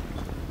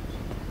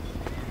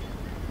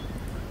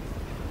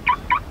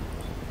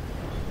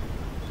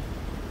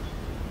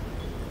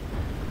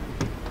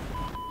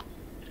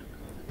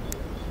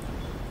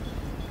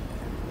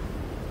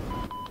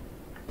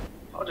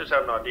 I just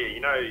have an idea. You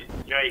know you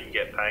can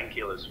get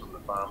painkillers from the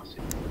pharmacy.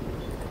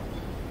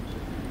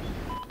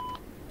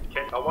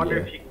 I wonder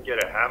if you can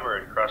get a hammer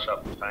and crush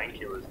up the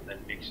painkillers and then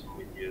mix them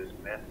with your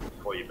meth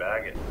before you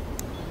bag it.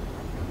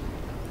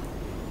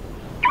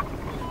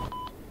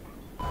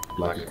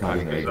 Like a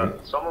cutting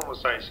agent. Someone was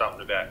saying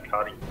something about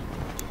cutting.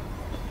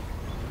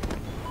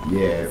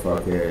 Yeah,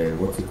 fucking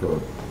what's it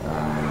called? I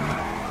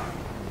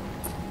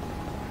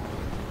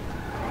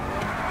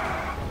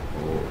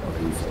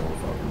hear someone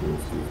fucking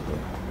doing stupid.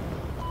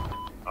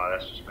 Oh,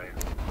 that's just me.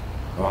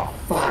 Oh,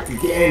 fuck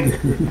again!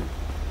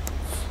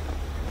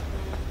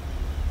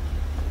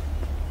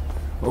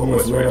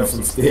 Almost ran up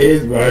some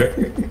stairs, bro.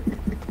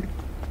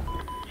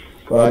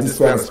 Well, I just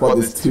found a spot,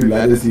 there's 2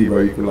 ladders here,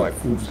 bro. You can like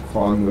full just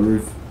climb the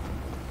roof.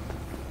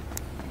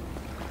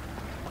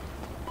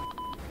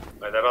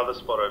 Mate, that other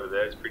spot over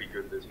there is pretty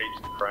good. There's heaps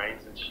of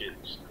cranes and shit.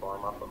 Just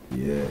climb up them.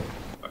 Yeah.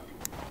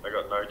 They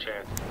got no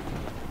chance.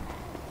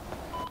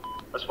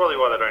 That's probably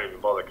why they don't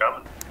even bother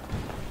coming.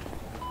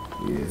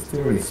 Yeah, there's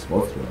too many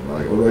spots, bro.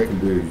 Like, all they can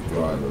do is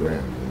drive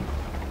around and,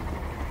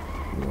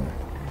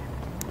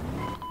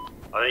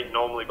 I think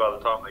normally by the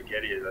time they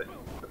get here,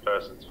 the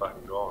person's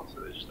fucking gone, so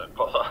they just don't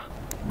bother.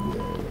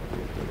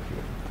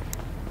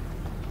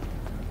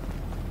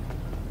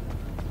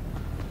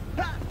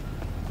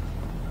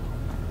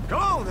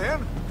 Come on,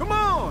 then. Come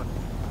on.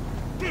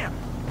 Damn.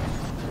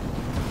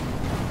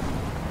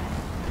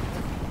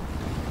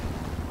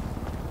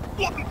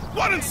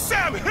 What in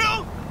Sam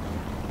Hill?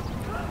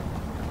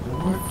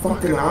 why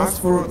fucking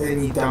ask for it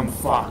then, you dumb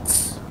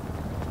fucks?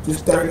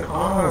 Just don't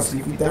ask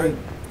if you're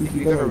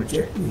gonna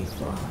reject me,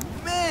 fuck.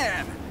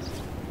 Man!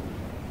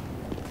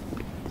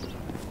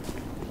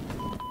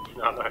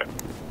 No.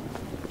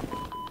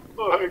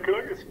 Oh, hey, can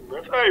I get some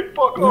rest? Hey,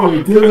 fuck No, off!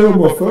 you did it on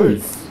my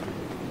face.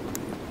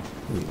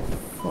 You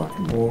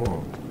fucking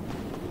moron.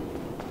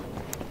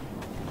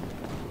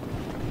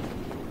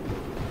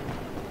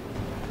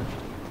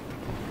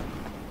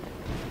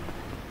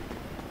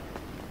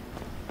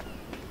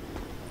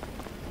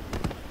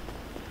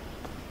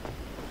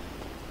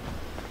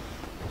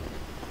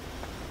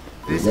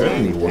 Is there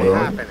any water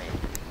on?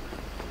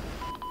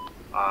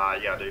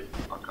 Yeah, dude.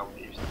 I'll come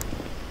with you.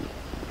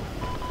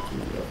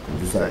 I'm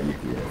just at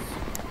UPS.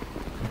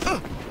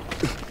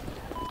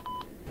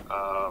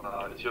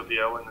 Is your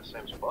VO in the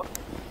same spot?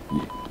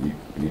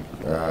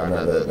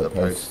 No, the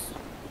post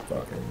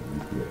fucking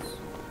UPS.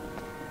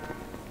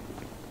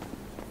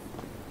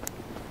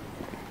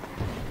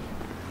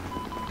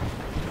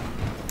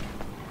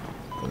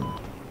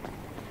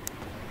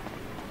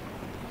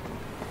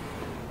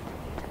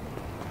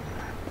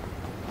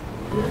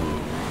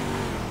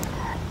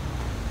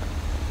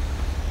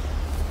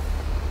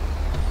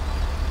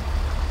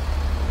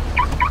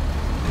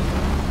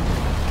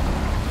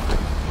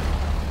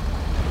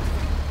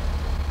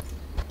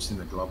 In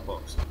the glove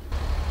box.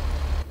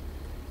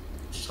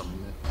 Some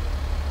in there.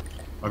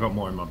 I got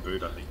more in my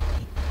boot, I think.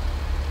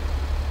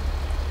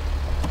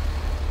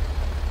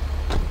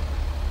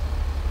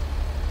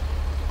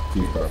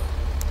 Cheers, bro.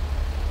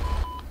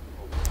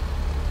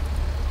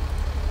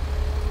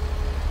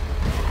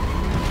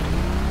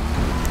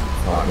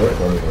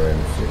 running around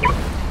and shit.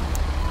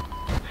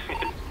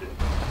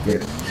 Get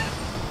it.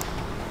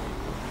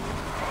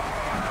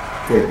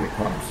 Get it,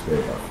 pump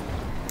straight up.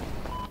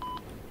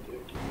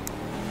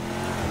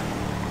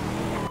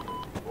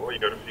 Oh, you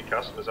got a few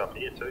customers up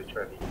here too,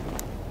 Trevor.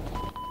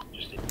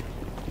 Just in.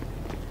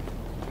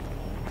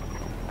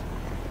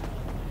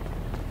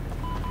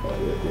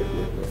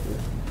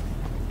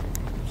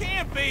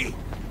 Can't be!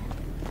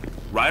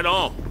 Right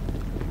on.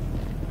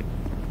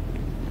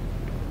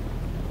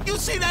 You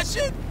see that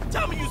shit?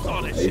 Tell me you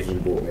saw that shit. Asian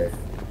bought me.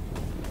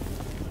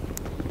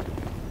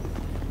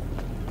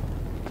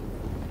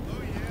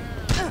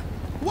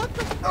 What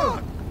the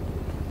fuck?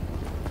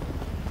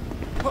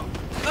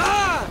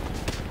 Ah!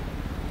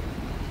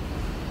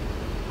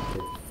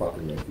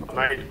 Fucking make you.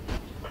 Mate,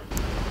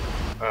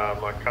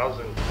 my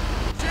cousin,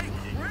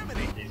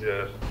 he's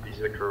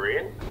a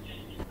Korean.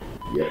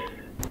 Yeah.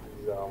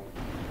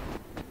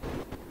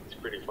 It's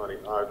pretty funny.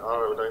 I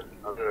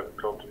don't have the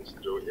confidence to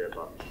do it yet,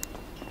 but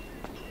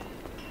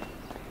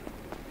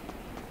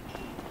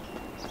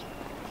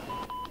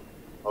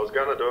I was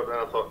gonna do it, then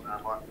I thought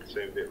that might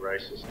seem a bit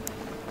racist.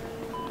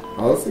 I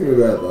was thinking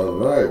about the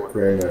other night,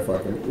 creating that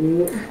fucking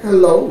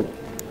hello.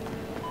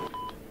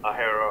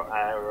 Hello.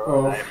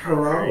 Oh,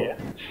 hello.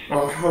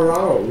 Oh,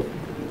 hello.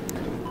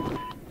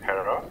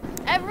 Hello.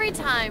 Every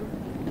time.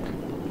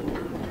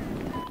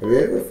 Have you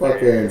ever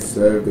fucking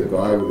served a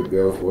guy with a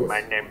girl's voice?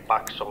 My name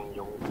Pak Song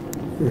Yung.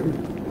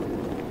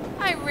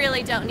 I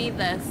really don't need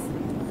this.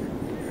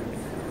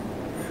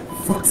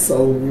 Fuck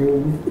so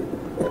you.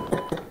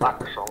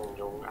 Pak Song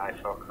Yung, I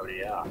fuck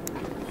Korea.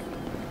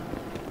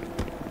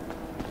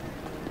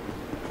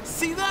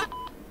 See that?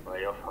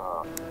 Way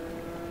off.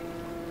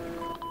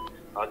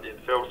 I did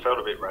felt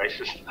a bit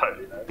racist though,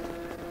 you know.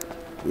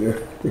 Yeah.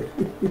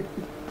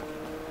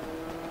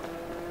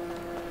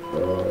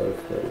 Oh,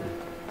 that's funny.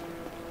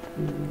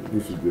 You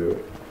should do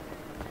it.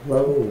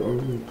 Hello.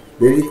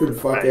 Then you could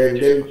fucking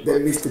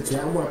then Mr.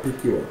 Chow might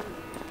pick you up.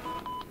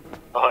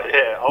 Oh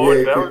yeah,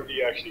 that would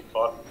be actually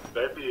fun.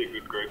 That'd be a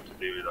good group to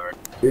do with, I reckon.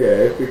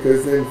 Yeah,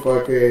 because then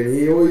fucking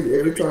he always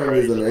every time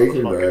there's an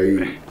Asian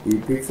guy, he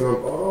picks up.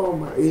 Oh,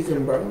 my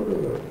Asian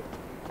brother.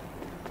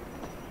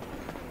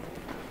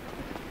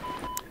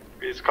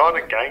 It's kind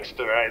of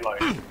gangster, eh?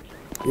 Like.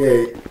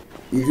 Yeah,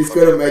 you just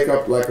gotta make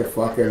up like a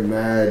fucking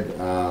mad,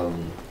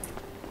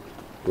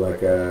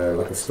 like a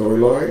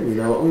storyline, you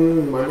know.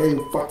 My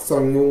name Pak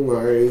Song Yung.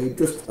 I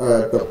just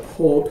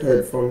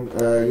deported from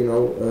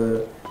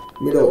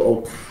middle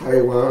of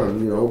Taiwan,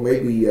 you know.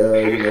 Maybe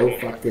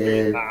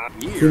fucking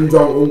Kim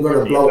Jong Un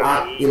gonna blow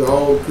up, you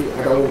know. Kim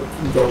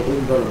Jong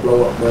Un gonna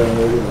blow up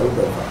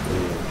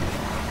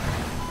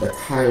the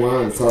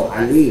Taiwan, so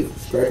I leave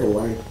straight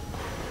away.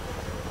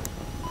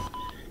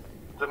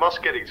 They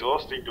must get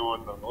exhausting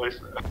doing the voice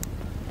there.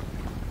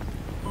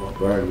 Oh,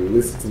 Brian, you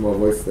listened to my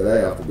voice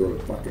today after doing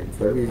the fucking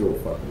Trevor's all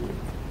fucking.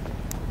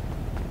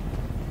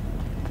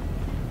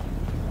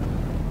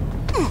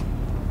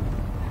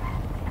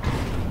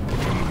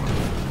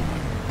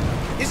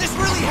 Is this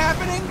really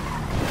happening?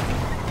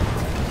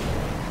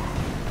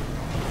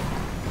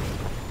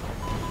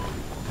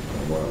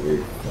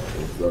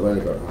 I've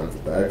only got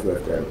 100 bags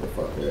left out of the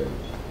fucking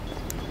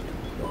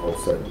the whole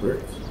 7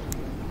 bricks.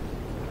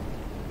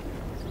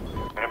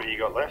 How many you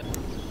got left?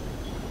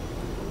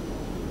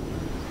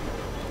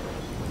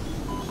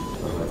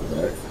 100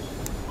 bags.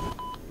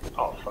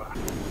 Oh fuck.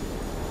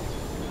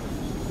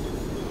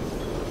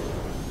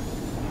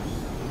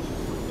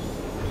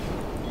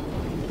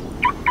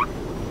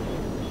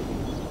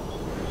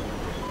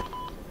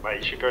 Mate,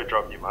 you should go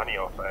drop your money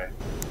off, eh?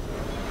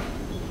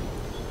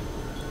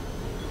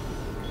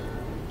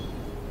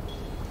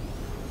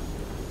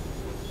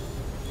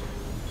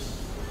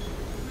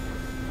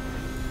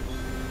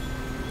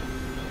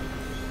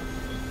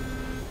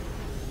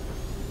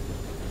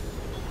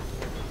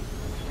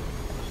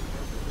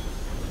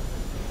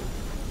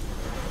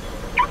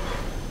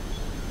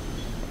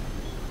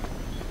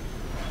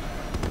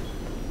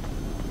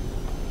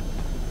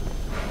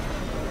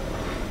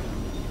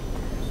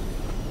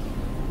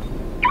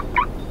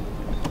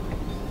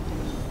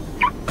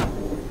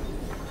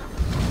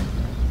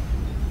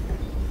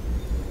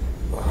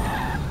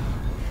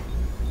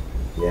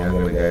 Yeah, I'm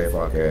gonna go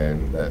fucking.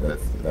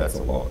 That's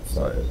a lot.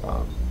 So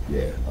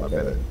yeah, I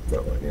better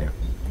drop it now.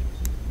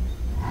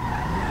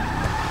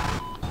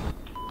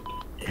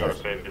 You got to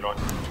spend it on.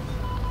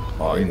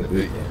 Oh, in the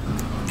boot, yeah.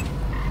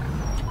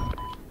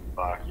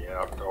 Fuck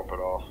yeah, I'll drop it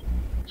off.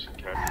 Just in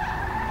case.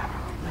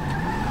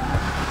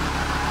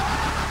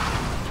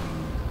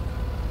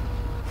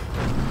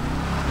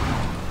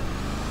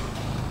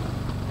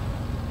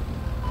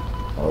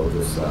 I'll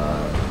just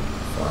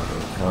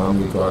fucking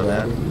calmly drive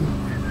out of here.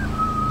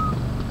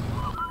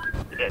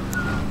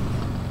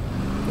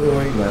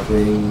 Doing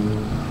nothing.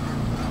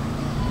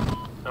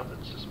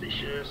 Nothing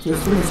suspicious.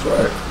 Just finish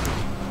work.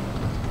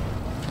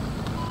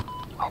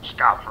 I'll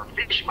stop for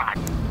fish, mate.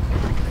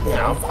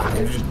 Yeah, I'm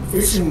fucking just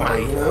fishing,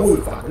 mate. You know,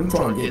 we're fucking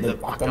trying to get the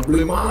fucking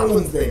blue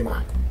marlins there,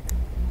 mate.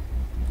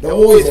 They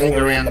always hang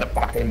around the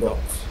fucking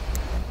docks.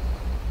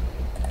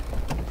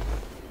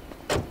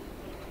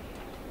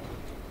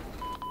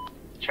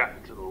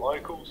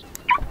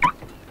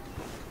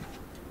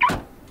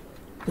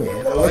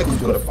 Yeah, the locals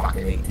gotta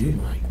fucking eat too,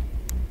 mate.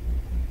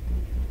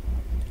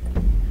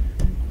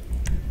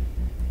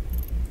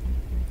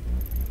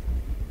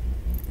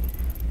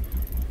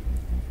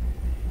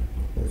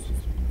 This is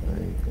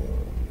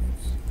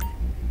painkillers.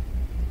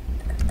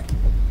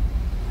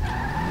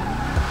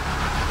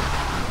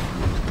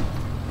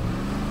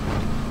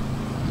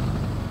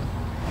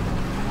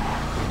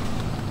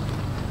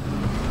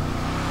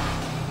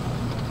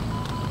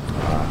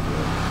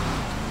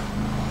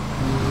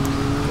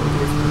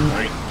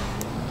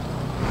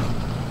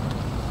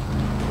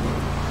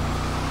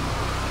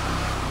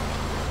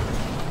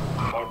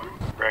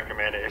 I'd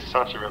recommend it. It's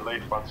such a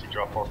relief once you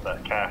drop off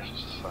that cash.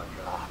 It's just like,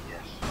 ah,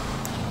 yes.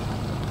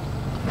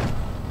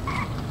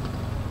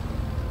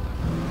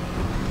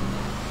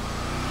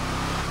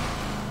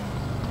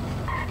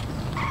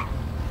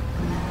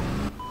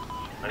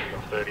 Maybe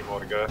got 30 more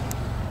to go.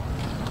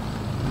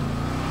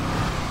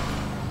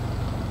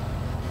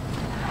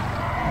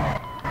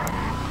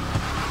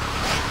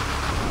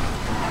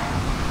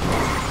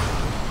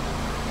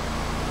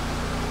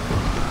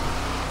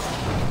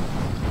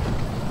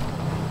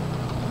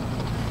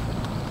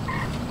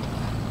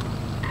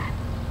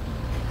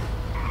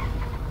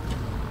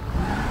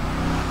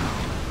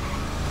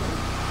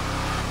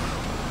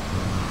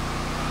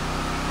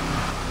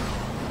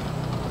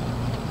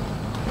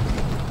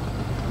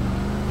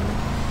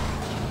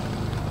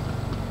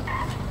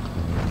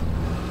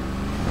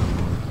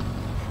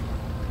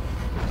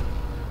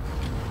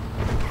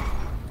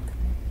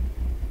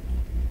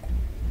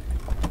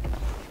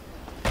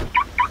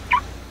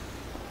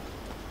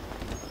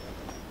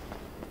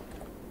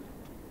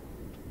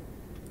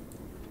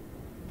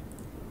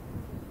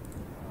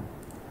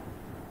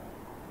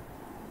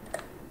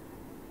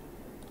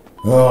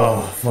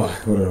 Oh,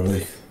 fuck, what a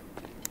relief.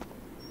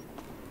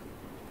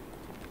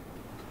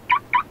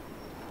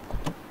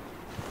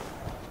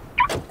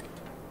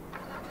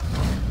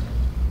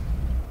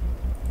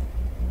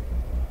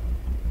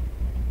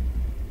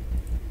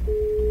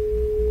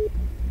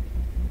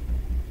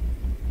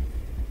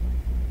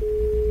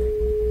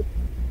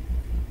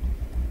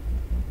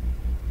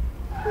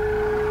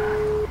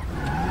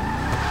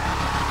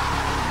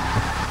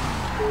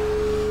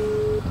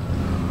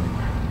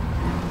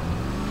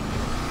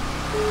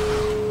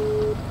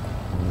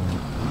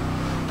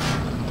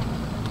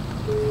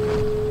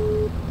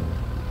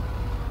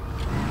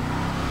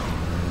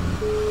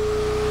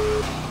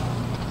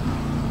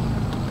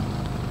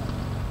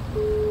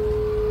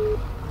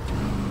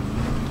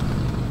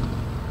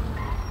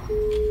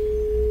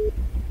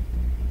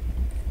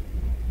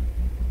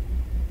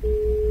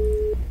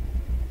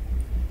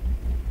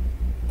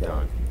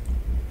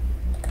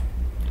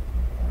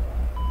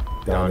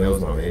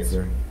 Downhill's not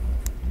answering.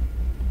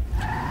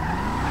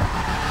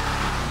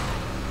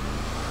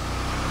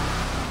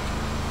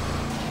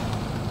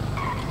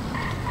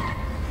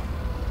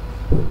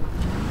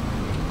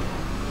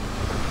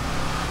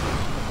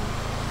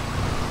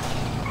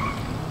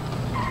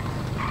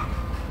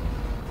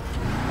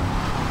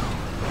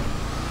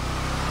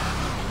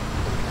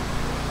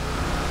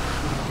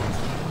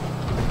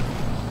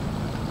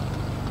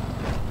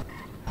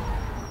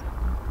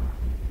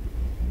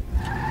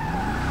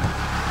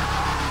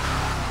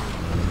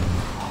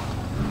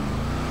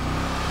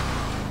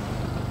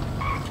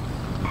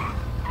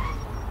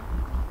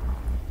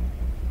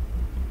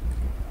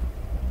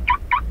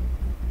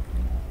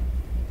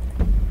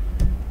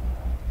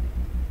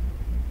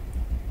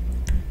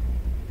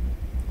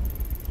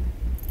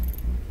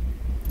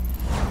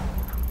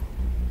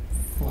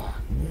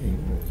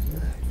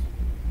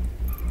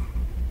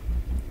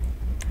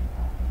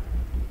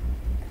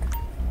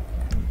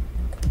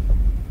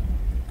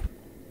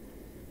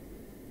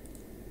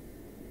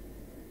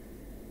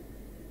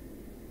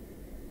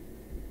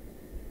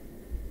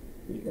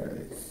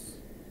 Guys.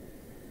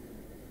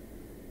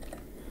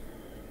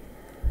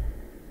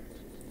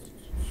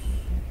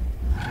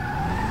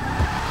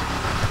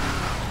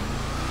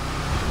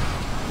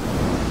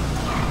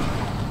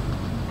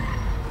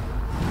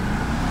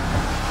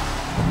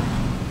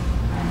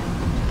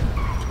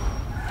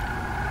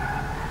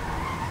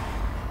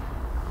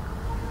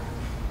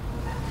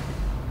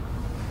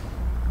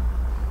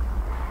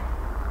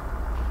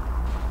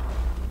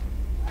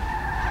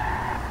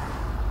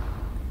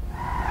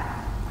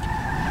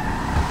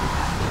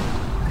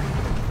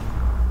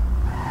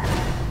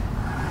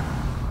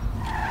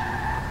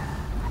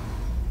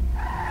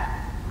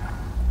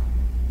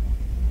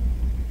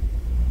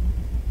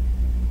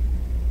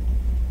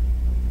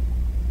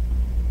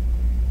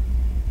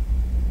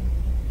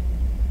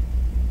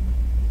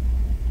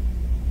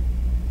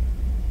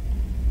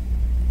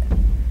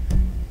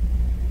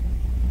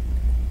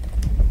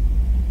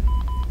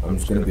 I'm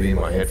just gonna be in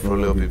my head for a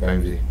little bit,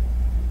 Bamsy.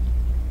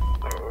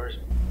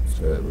 Just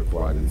gonna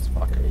reply to this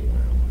fucking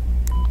email.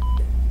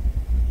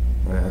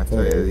 I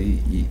tell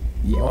you,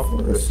 you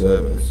offer a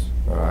service,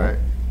 alright,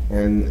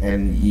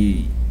 and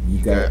you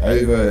go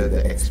over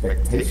the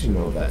expectation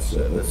of that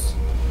service,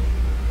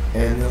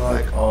 And they're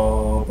like,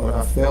 oh, but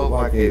I felt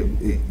like it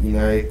you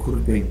know, it could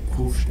have been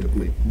pushed a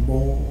bit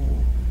more,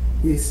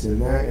 this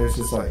and that. And it's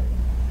just like,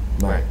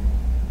 mate,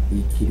 are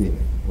you kidding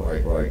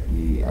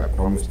me? I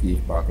promised you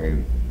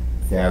fucking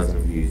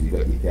 1,000 views, you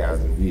got your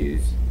 1,000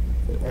 views,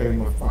 but pay me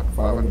my fucking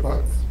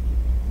 $500.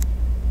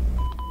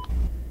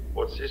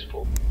 What's this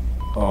for?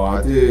 Oh,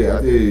 I do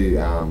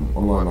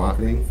online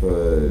marketing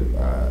for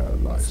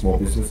like small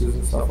businesses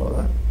and stuff like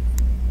that.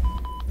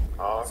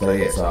 Oh, So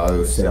yeah, so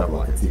I set up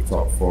like a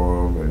TikTok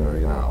for them,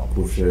 and you know, I'll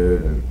push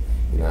it, and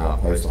you know, I'll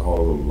post a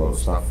whole lot of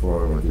stuff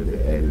for them. I do a bit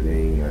of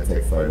editing, you know,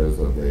 take photos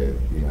of their,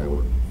 you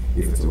know,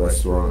 if it's a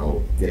restaurant,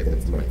 I'll get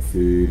them to make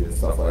food and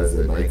stuff like that as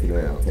they're making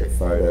it. I'll take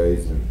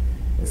photos and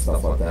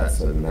stuff like that,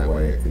 so then that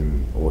way I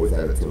can always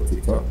add it to a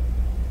TikTok.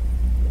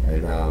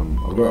 And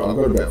I've got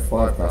about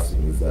 5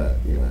 customers that,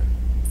 you know,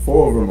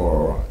 4 of them are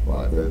alright,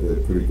 like they're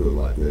pretty good,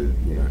 like they're,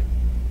 you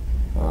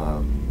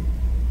know,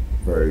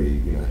 very,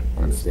 you know,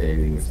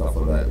 understanding and stuff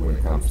like that when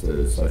it comes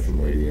to social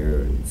media.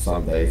 And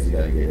some days you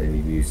don't get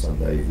any views, some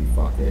days you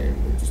fucking,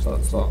 it just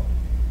doesn't stop.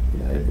 You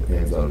know, it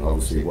depends on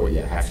obviously what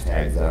your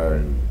hashtags are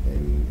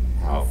and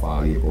how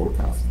far you're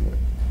broadcasting it.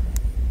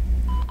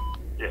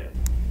 Yeah.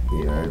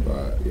 You know,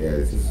 but yeah,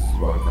 it's just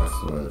one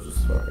customer that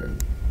just fucking,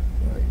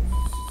 like,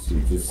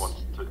 she just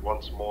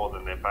wants more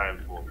than they're paying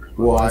for.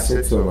 Well, I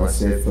said to him, I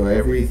said, for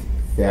every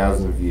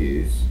 1,000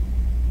 views,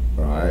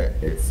 right,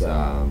 it's,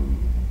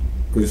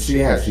 because she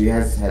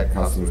has had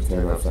customers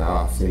turn up and say,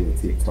 oh, I've seen the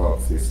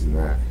TikToks, this and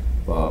that,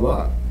 blah,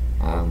 blah.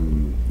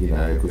 You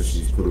know, because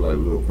she's put a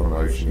little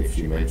promotion if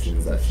she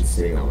mentions that she's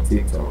seeing it on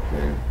TikTok,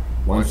 then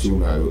one, she'll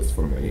know it's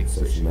from me,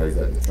 so she knows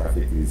that the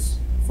traffic is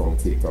from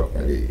TikTok,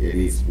 that it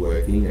is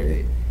working,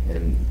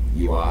 and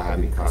you are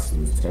having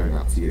customers turn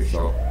up to your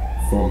shop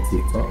from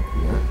TikTok,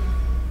 you know.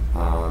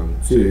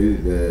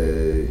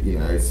 2, you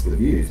know, it's the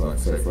views. Like,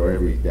 so for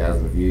every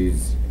 1,000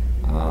 views,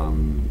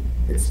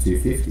 it's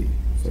 $250,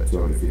 so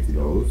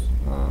 $250.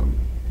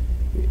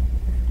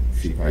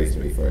 She pays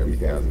me for every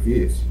 1,000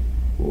 views.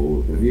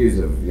 Well, the views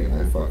are, you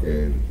know,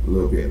 fucking a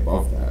little bit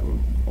above that,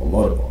 a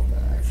lot above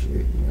that actually.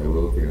 You know, we're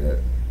looking at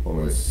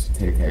almost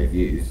 10k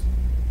views,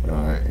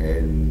 right?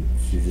 And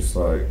she's just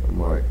like, I'm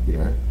like, you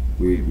know,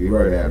 we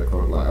wrote out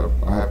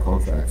I have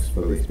contracts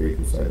for these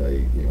people, so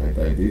they, you know,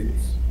 don't do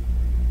this.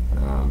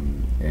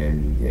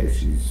 And yeah,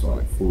 she's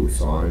like fully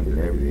signed and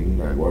everything,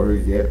 no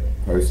worries yet,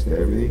 posted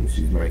everything,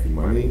 she's making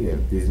money,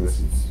 and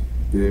business is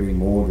booming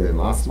more than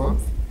last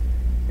month,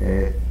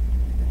 and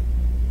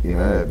you know,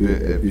 her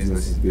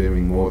business is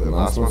booming more than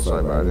last month.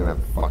 Sorry, bro, I didn't have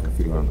a fucking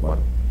finger on the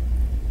button.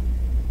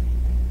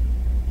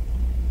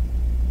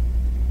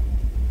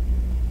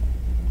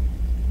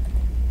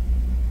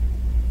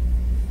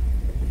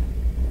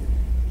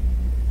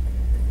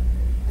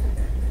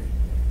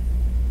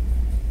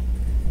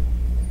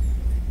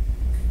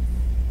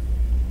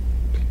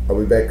 I'll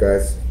be back,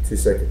 guys. 2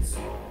 seconds.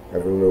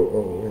 Have a little.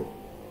 Oh, wait.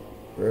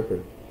 What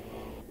happened?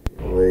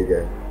 Oh, there you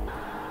go.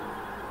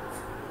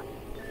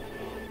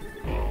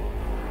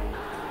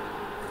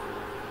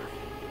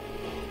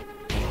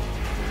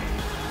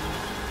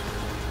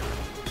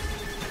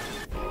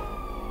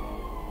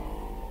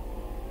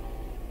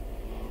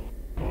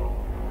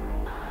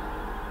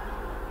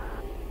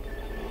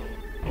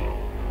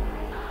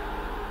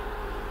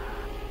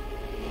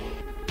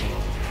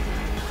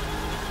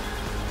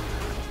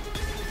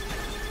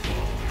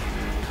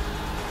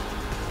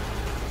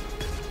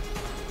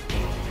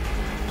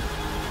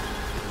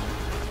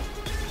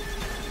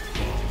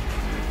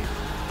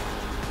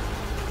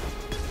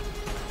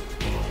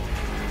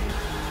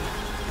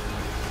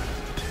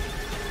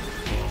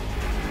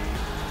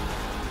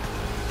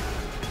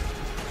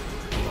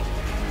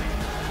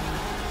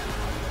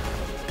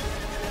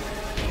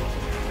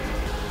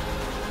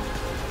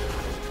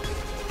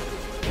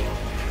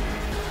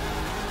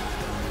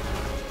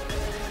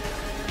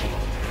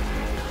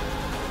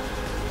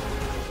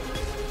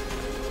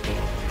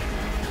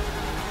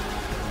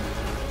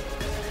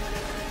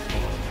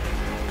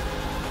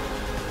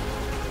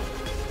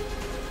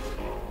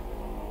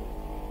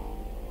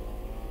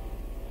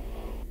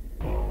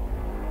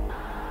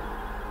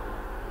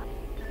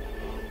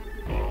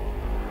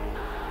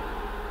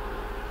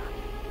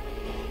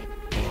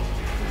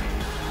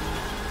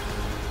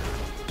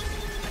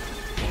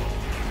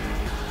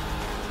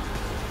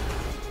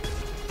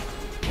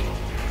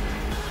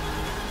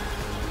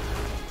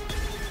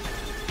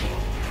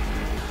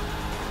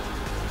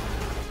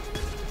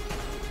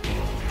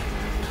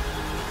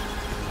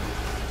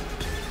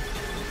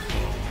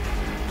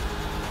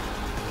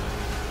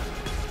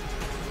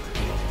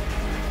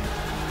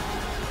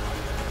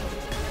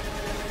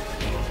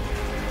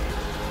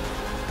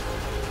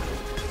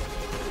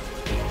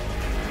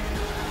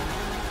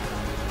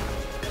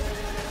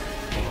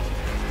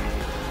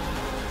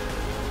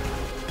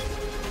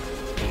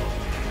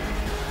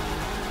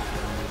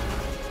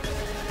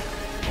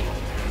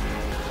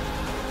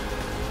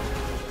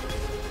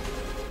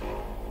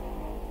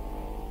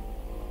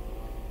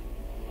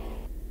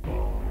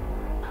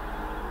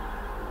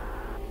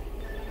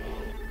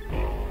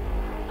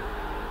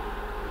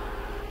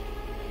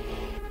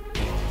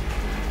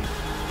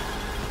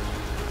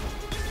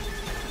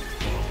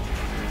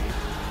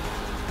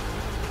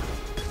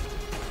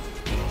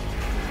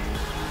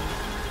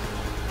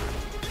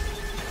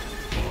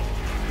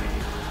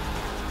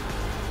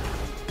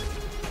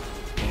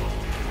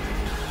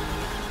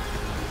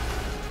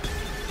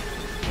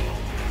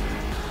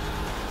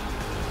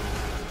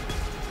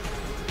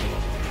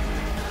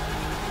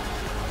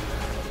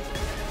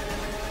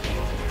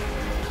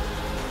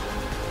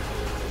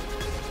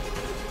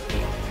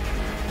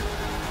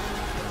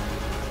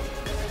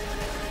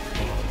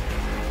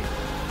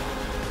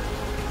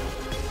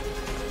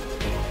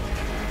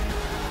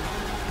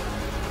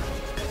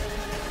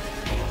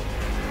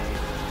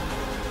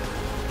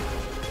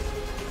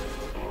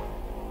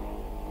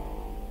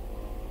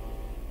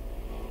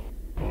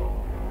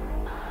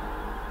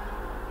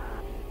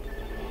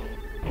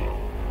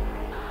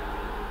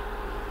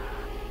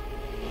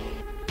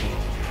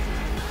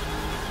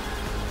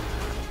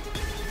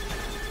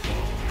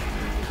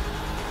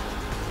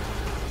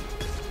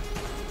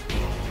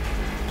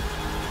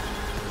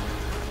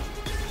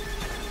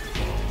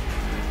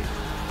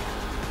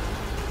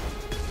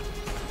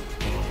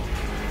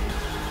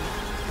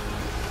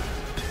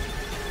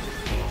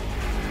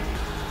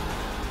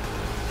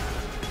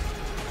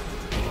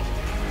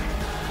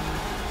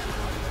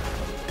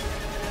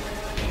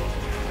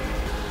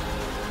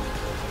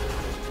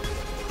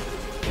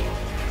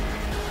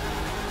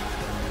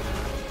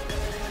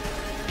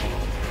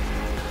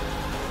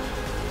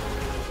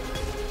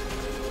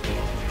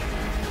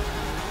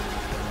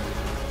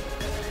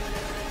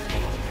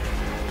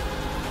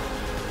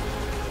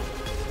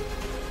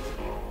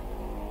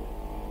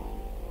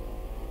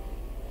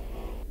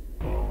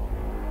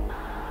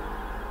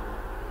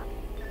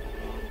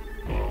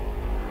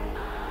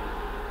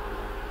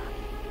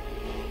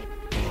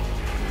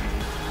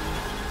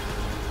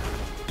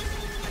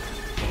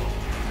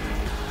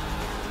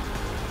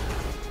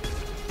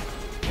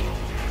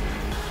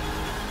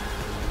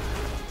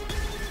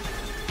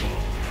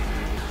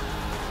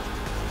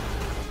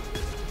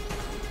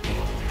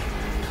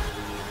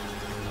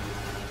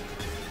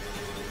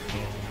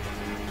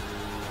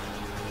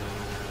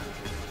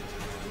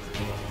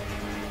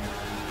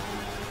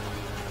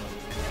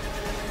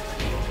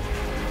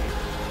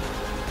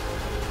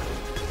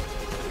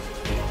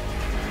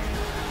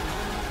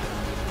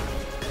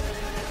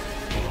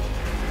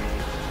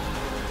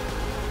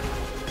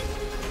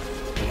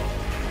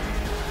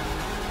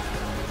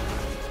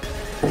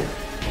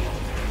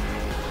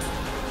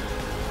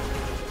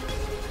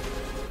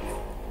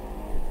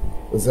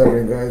 What's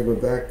happening, guys? We're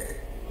back.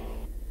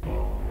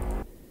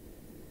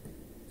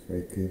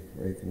 Let's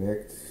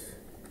reconnect.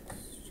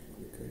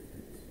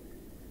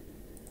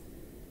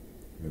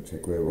 I'm gonna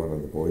check where one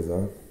of the boys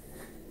are.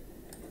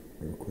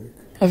 Real quick.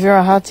 Have you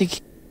ever had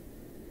to?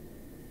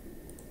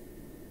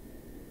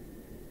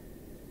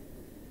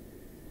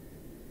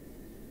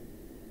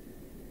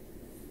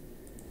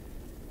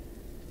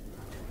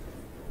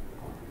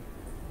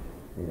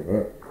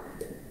 Alright.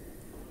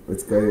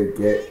 Let's go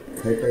get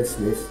Coco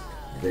Smith's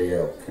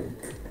DL.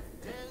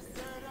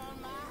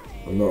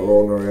 I'm not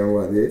rolling around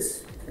like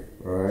this.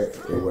 Alright,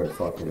 it won't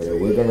fucking do.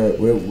 We're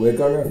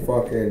gonna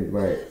fucking,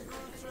 mate.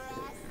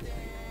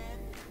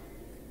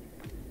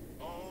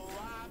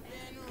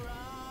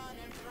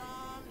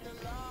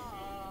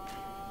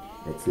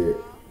 That's it.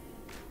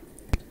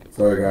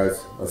 Sorry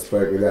guys, I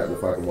spoke without the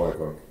fucking mic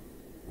on.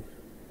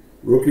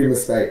 Rookie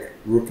mistake.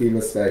 Rookie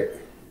mistake.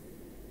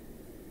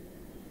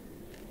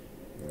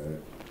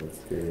 Let's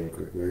get in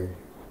quickly.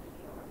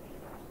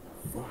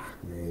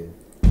 Fuck, man.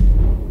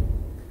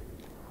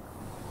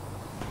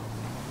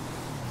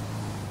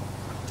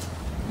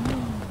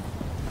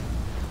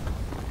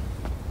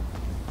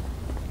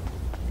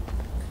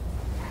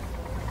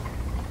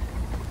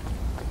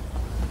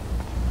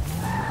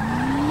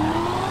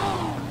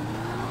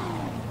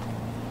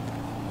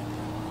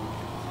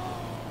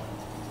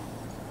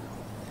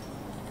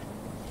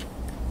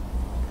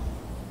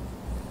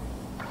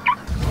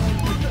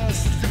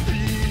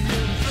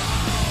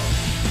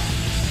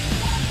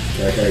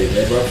 Okay, you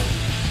there, bro?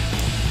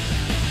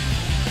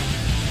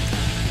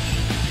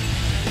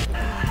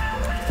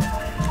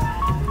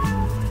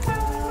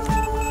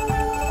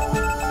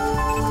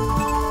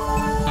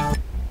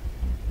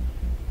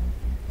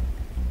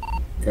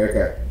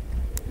 Okay.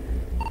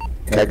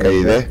 Okay,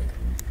 you there?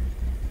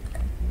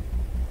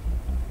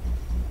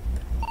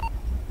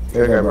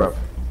 Okay, bro.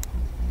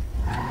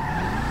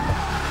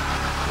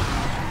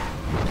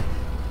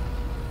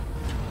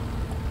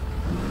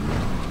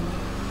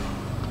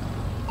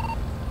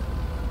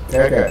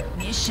 Okay.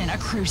 Mission a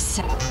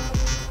crusade.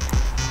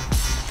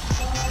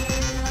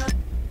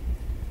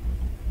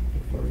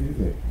 What do you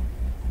think?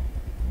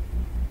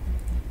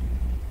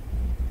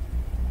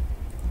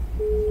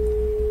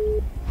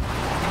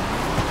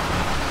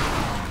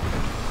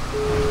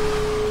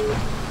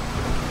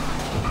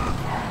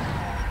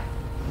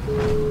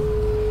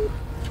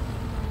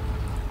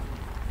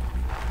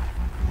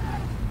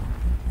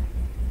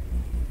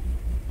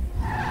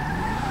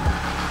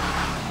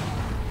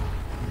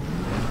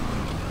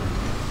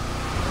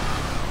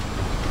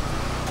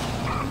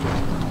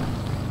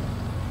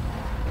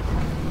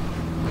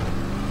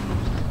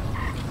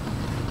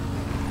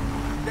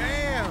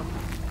 Damn!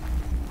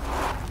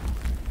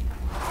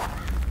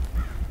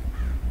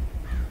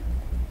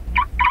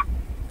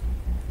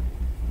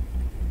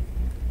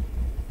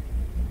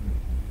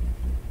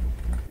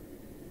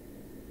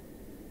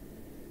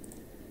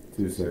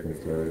 2 seconds,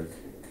 guys.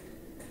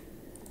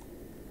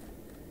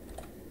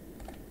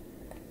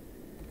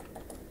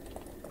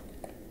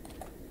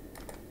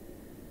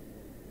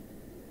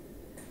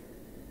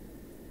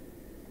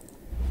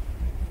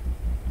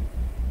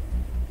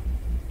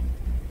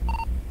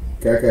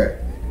 Kaka,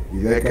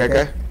 you there,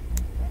 Kaka?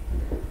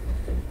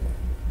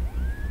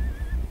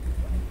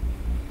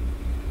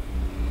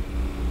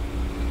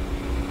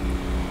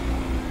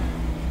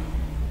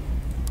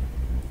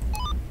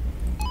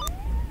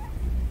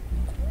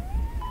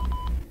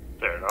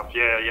 Fair enough.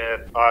 Yeah.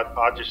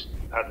 I just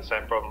had the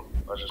same problem.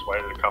 I just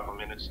waited a couple of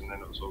minutes and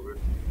then it was all good.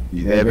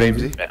 You there,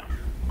 Beamsy? Yeah.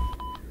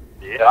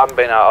 I haven't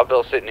been I've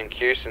been sitting in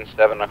queue since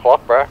 7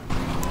 o'clock, bro.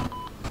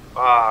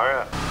 Ah,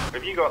 alright.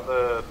 Have you got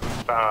the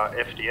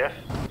FDF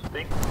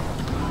thing?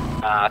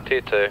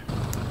 Tier 2.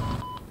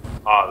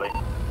 Ah, Lee.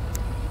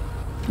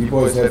 You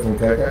boys heard from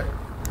Kaka?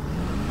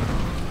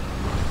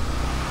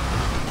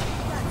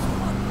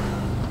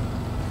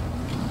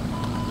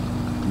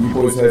 You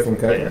boys heard from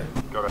Kaka?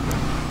 Got it.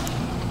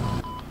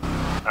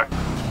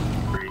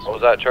 What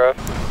was that, Trev?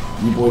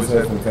 You boys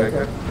heard from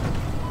Kaka?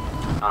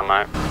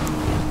 Mate.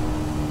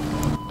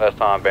 First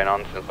time I've been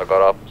on since I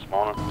got up this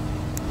morning.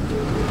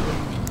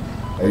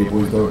 How you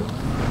boys doing?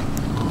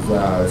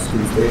 It's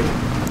Scuba Steve.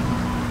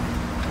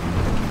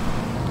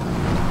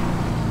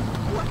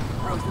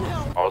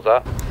 What was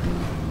that?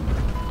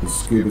 It's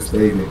Scuba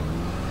Steve.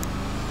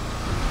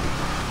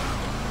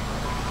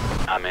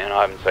 Man,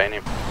 I haven't seen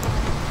him.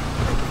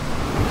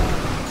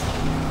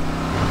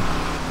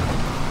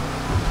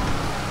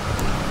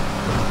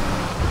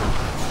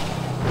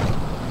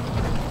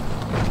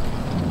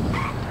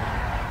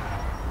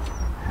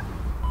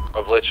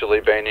 I've literally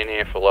been in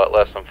here for like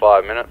less than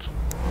 5 minutes.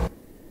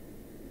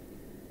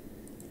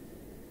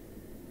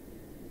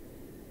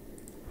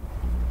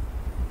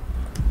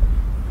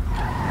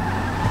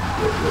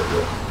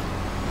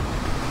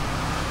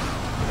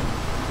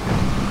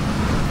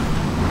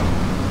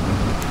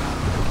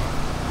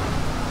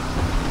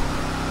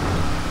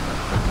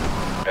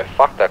 Yeah,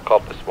 fuck that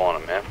cop this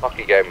morning, man. Fuck,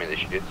 he gave me the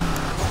shit.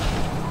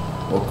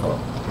 What cop?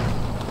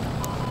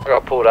 I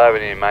got pulled over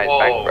near mate's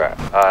bank,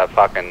 bro.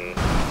 Fucking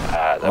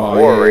the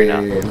war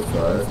arena. Yeah, that's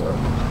right, that's right.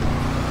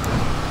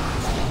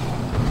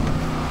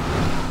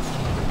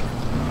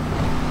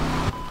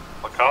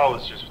 My car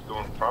was just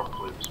doing front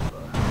flips, bro.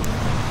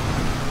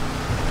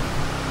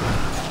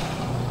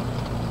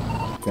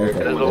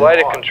 There's a way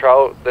to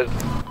control. There's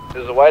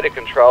a way to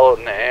control it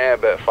in the air,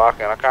 but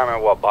fucking, I can't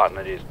remember what button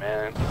it is,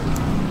 man.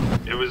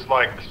 It was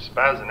like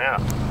spazzing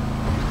out.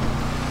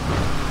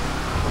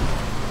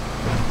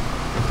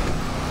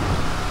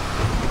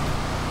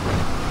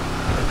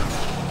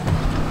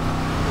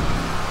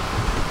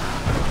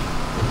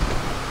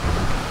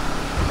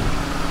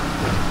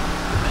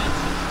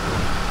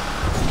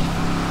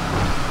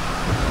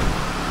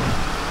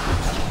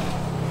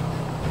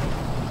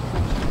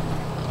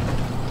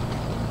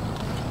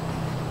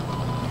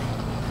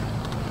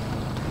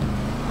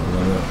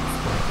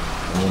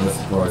 I'm gonna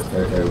surprise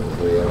Coco with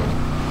the wheel.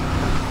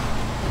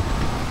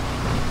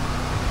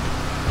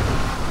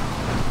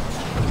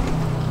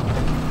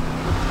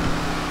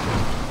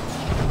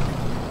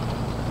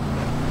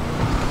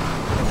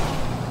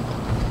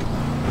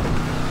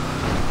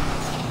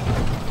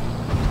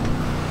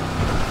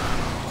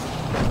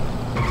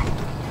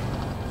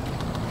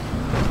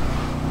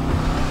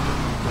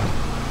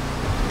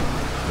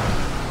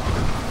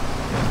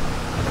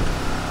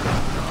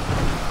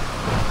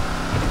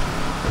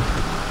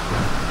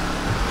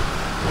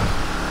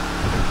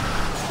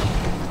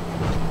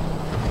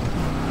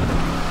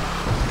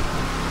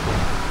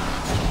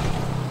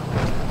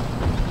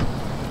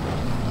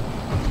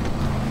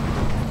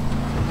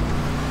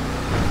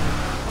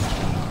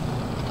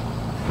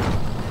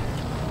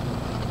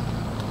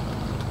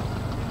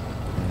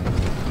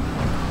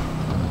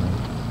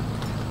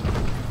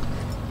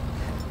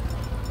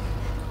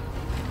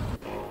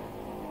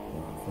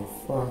 For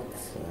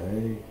fuck's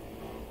sake.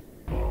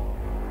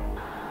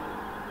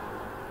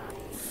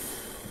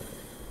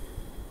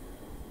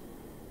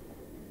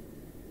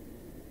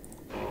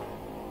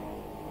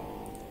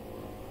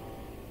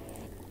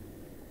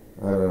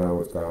 I don't know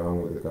what's going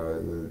on with the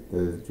guys.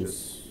 They're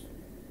just,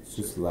 it's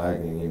just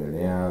lagging in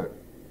and out,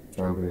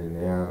 jumping in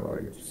and out,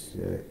 like it's just,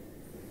 yeah.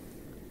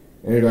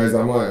 Anyways,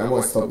 I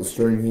might stop the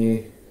stream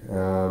here.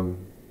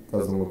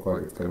 Doesn't look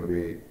like it's going to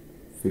be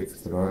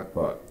fixed tonight,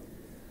 but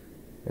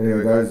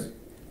anyway guys,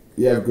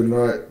 you have a good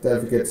night.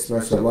 Don't forget to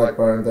smash that like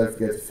button, don't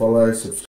forget to follow, subscribe.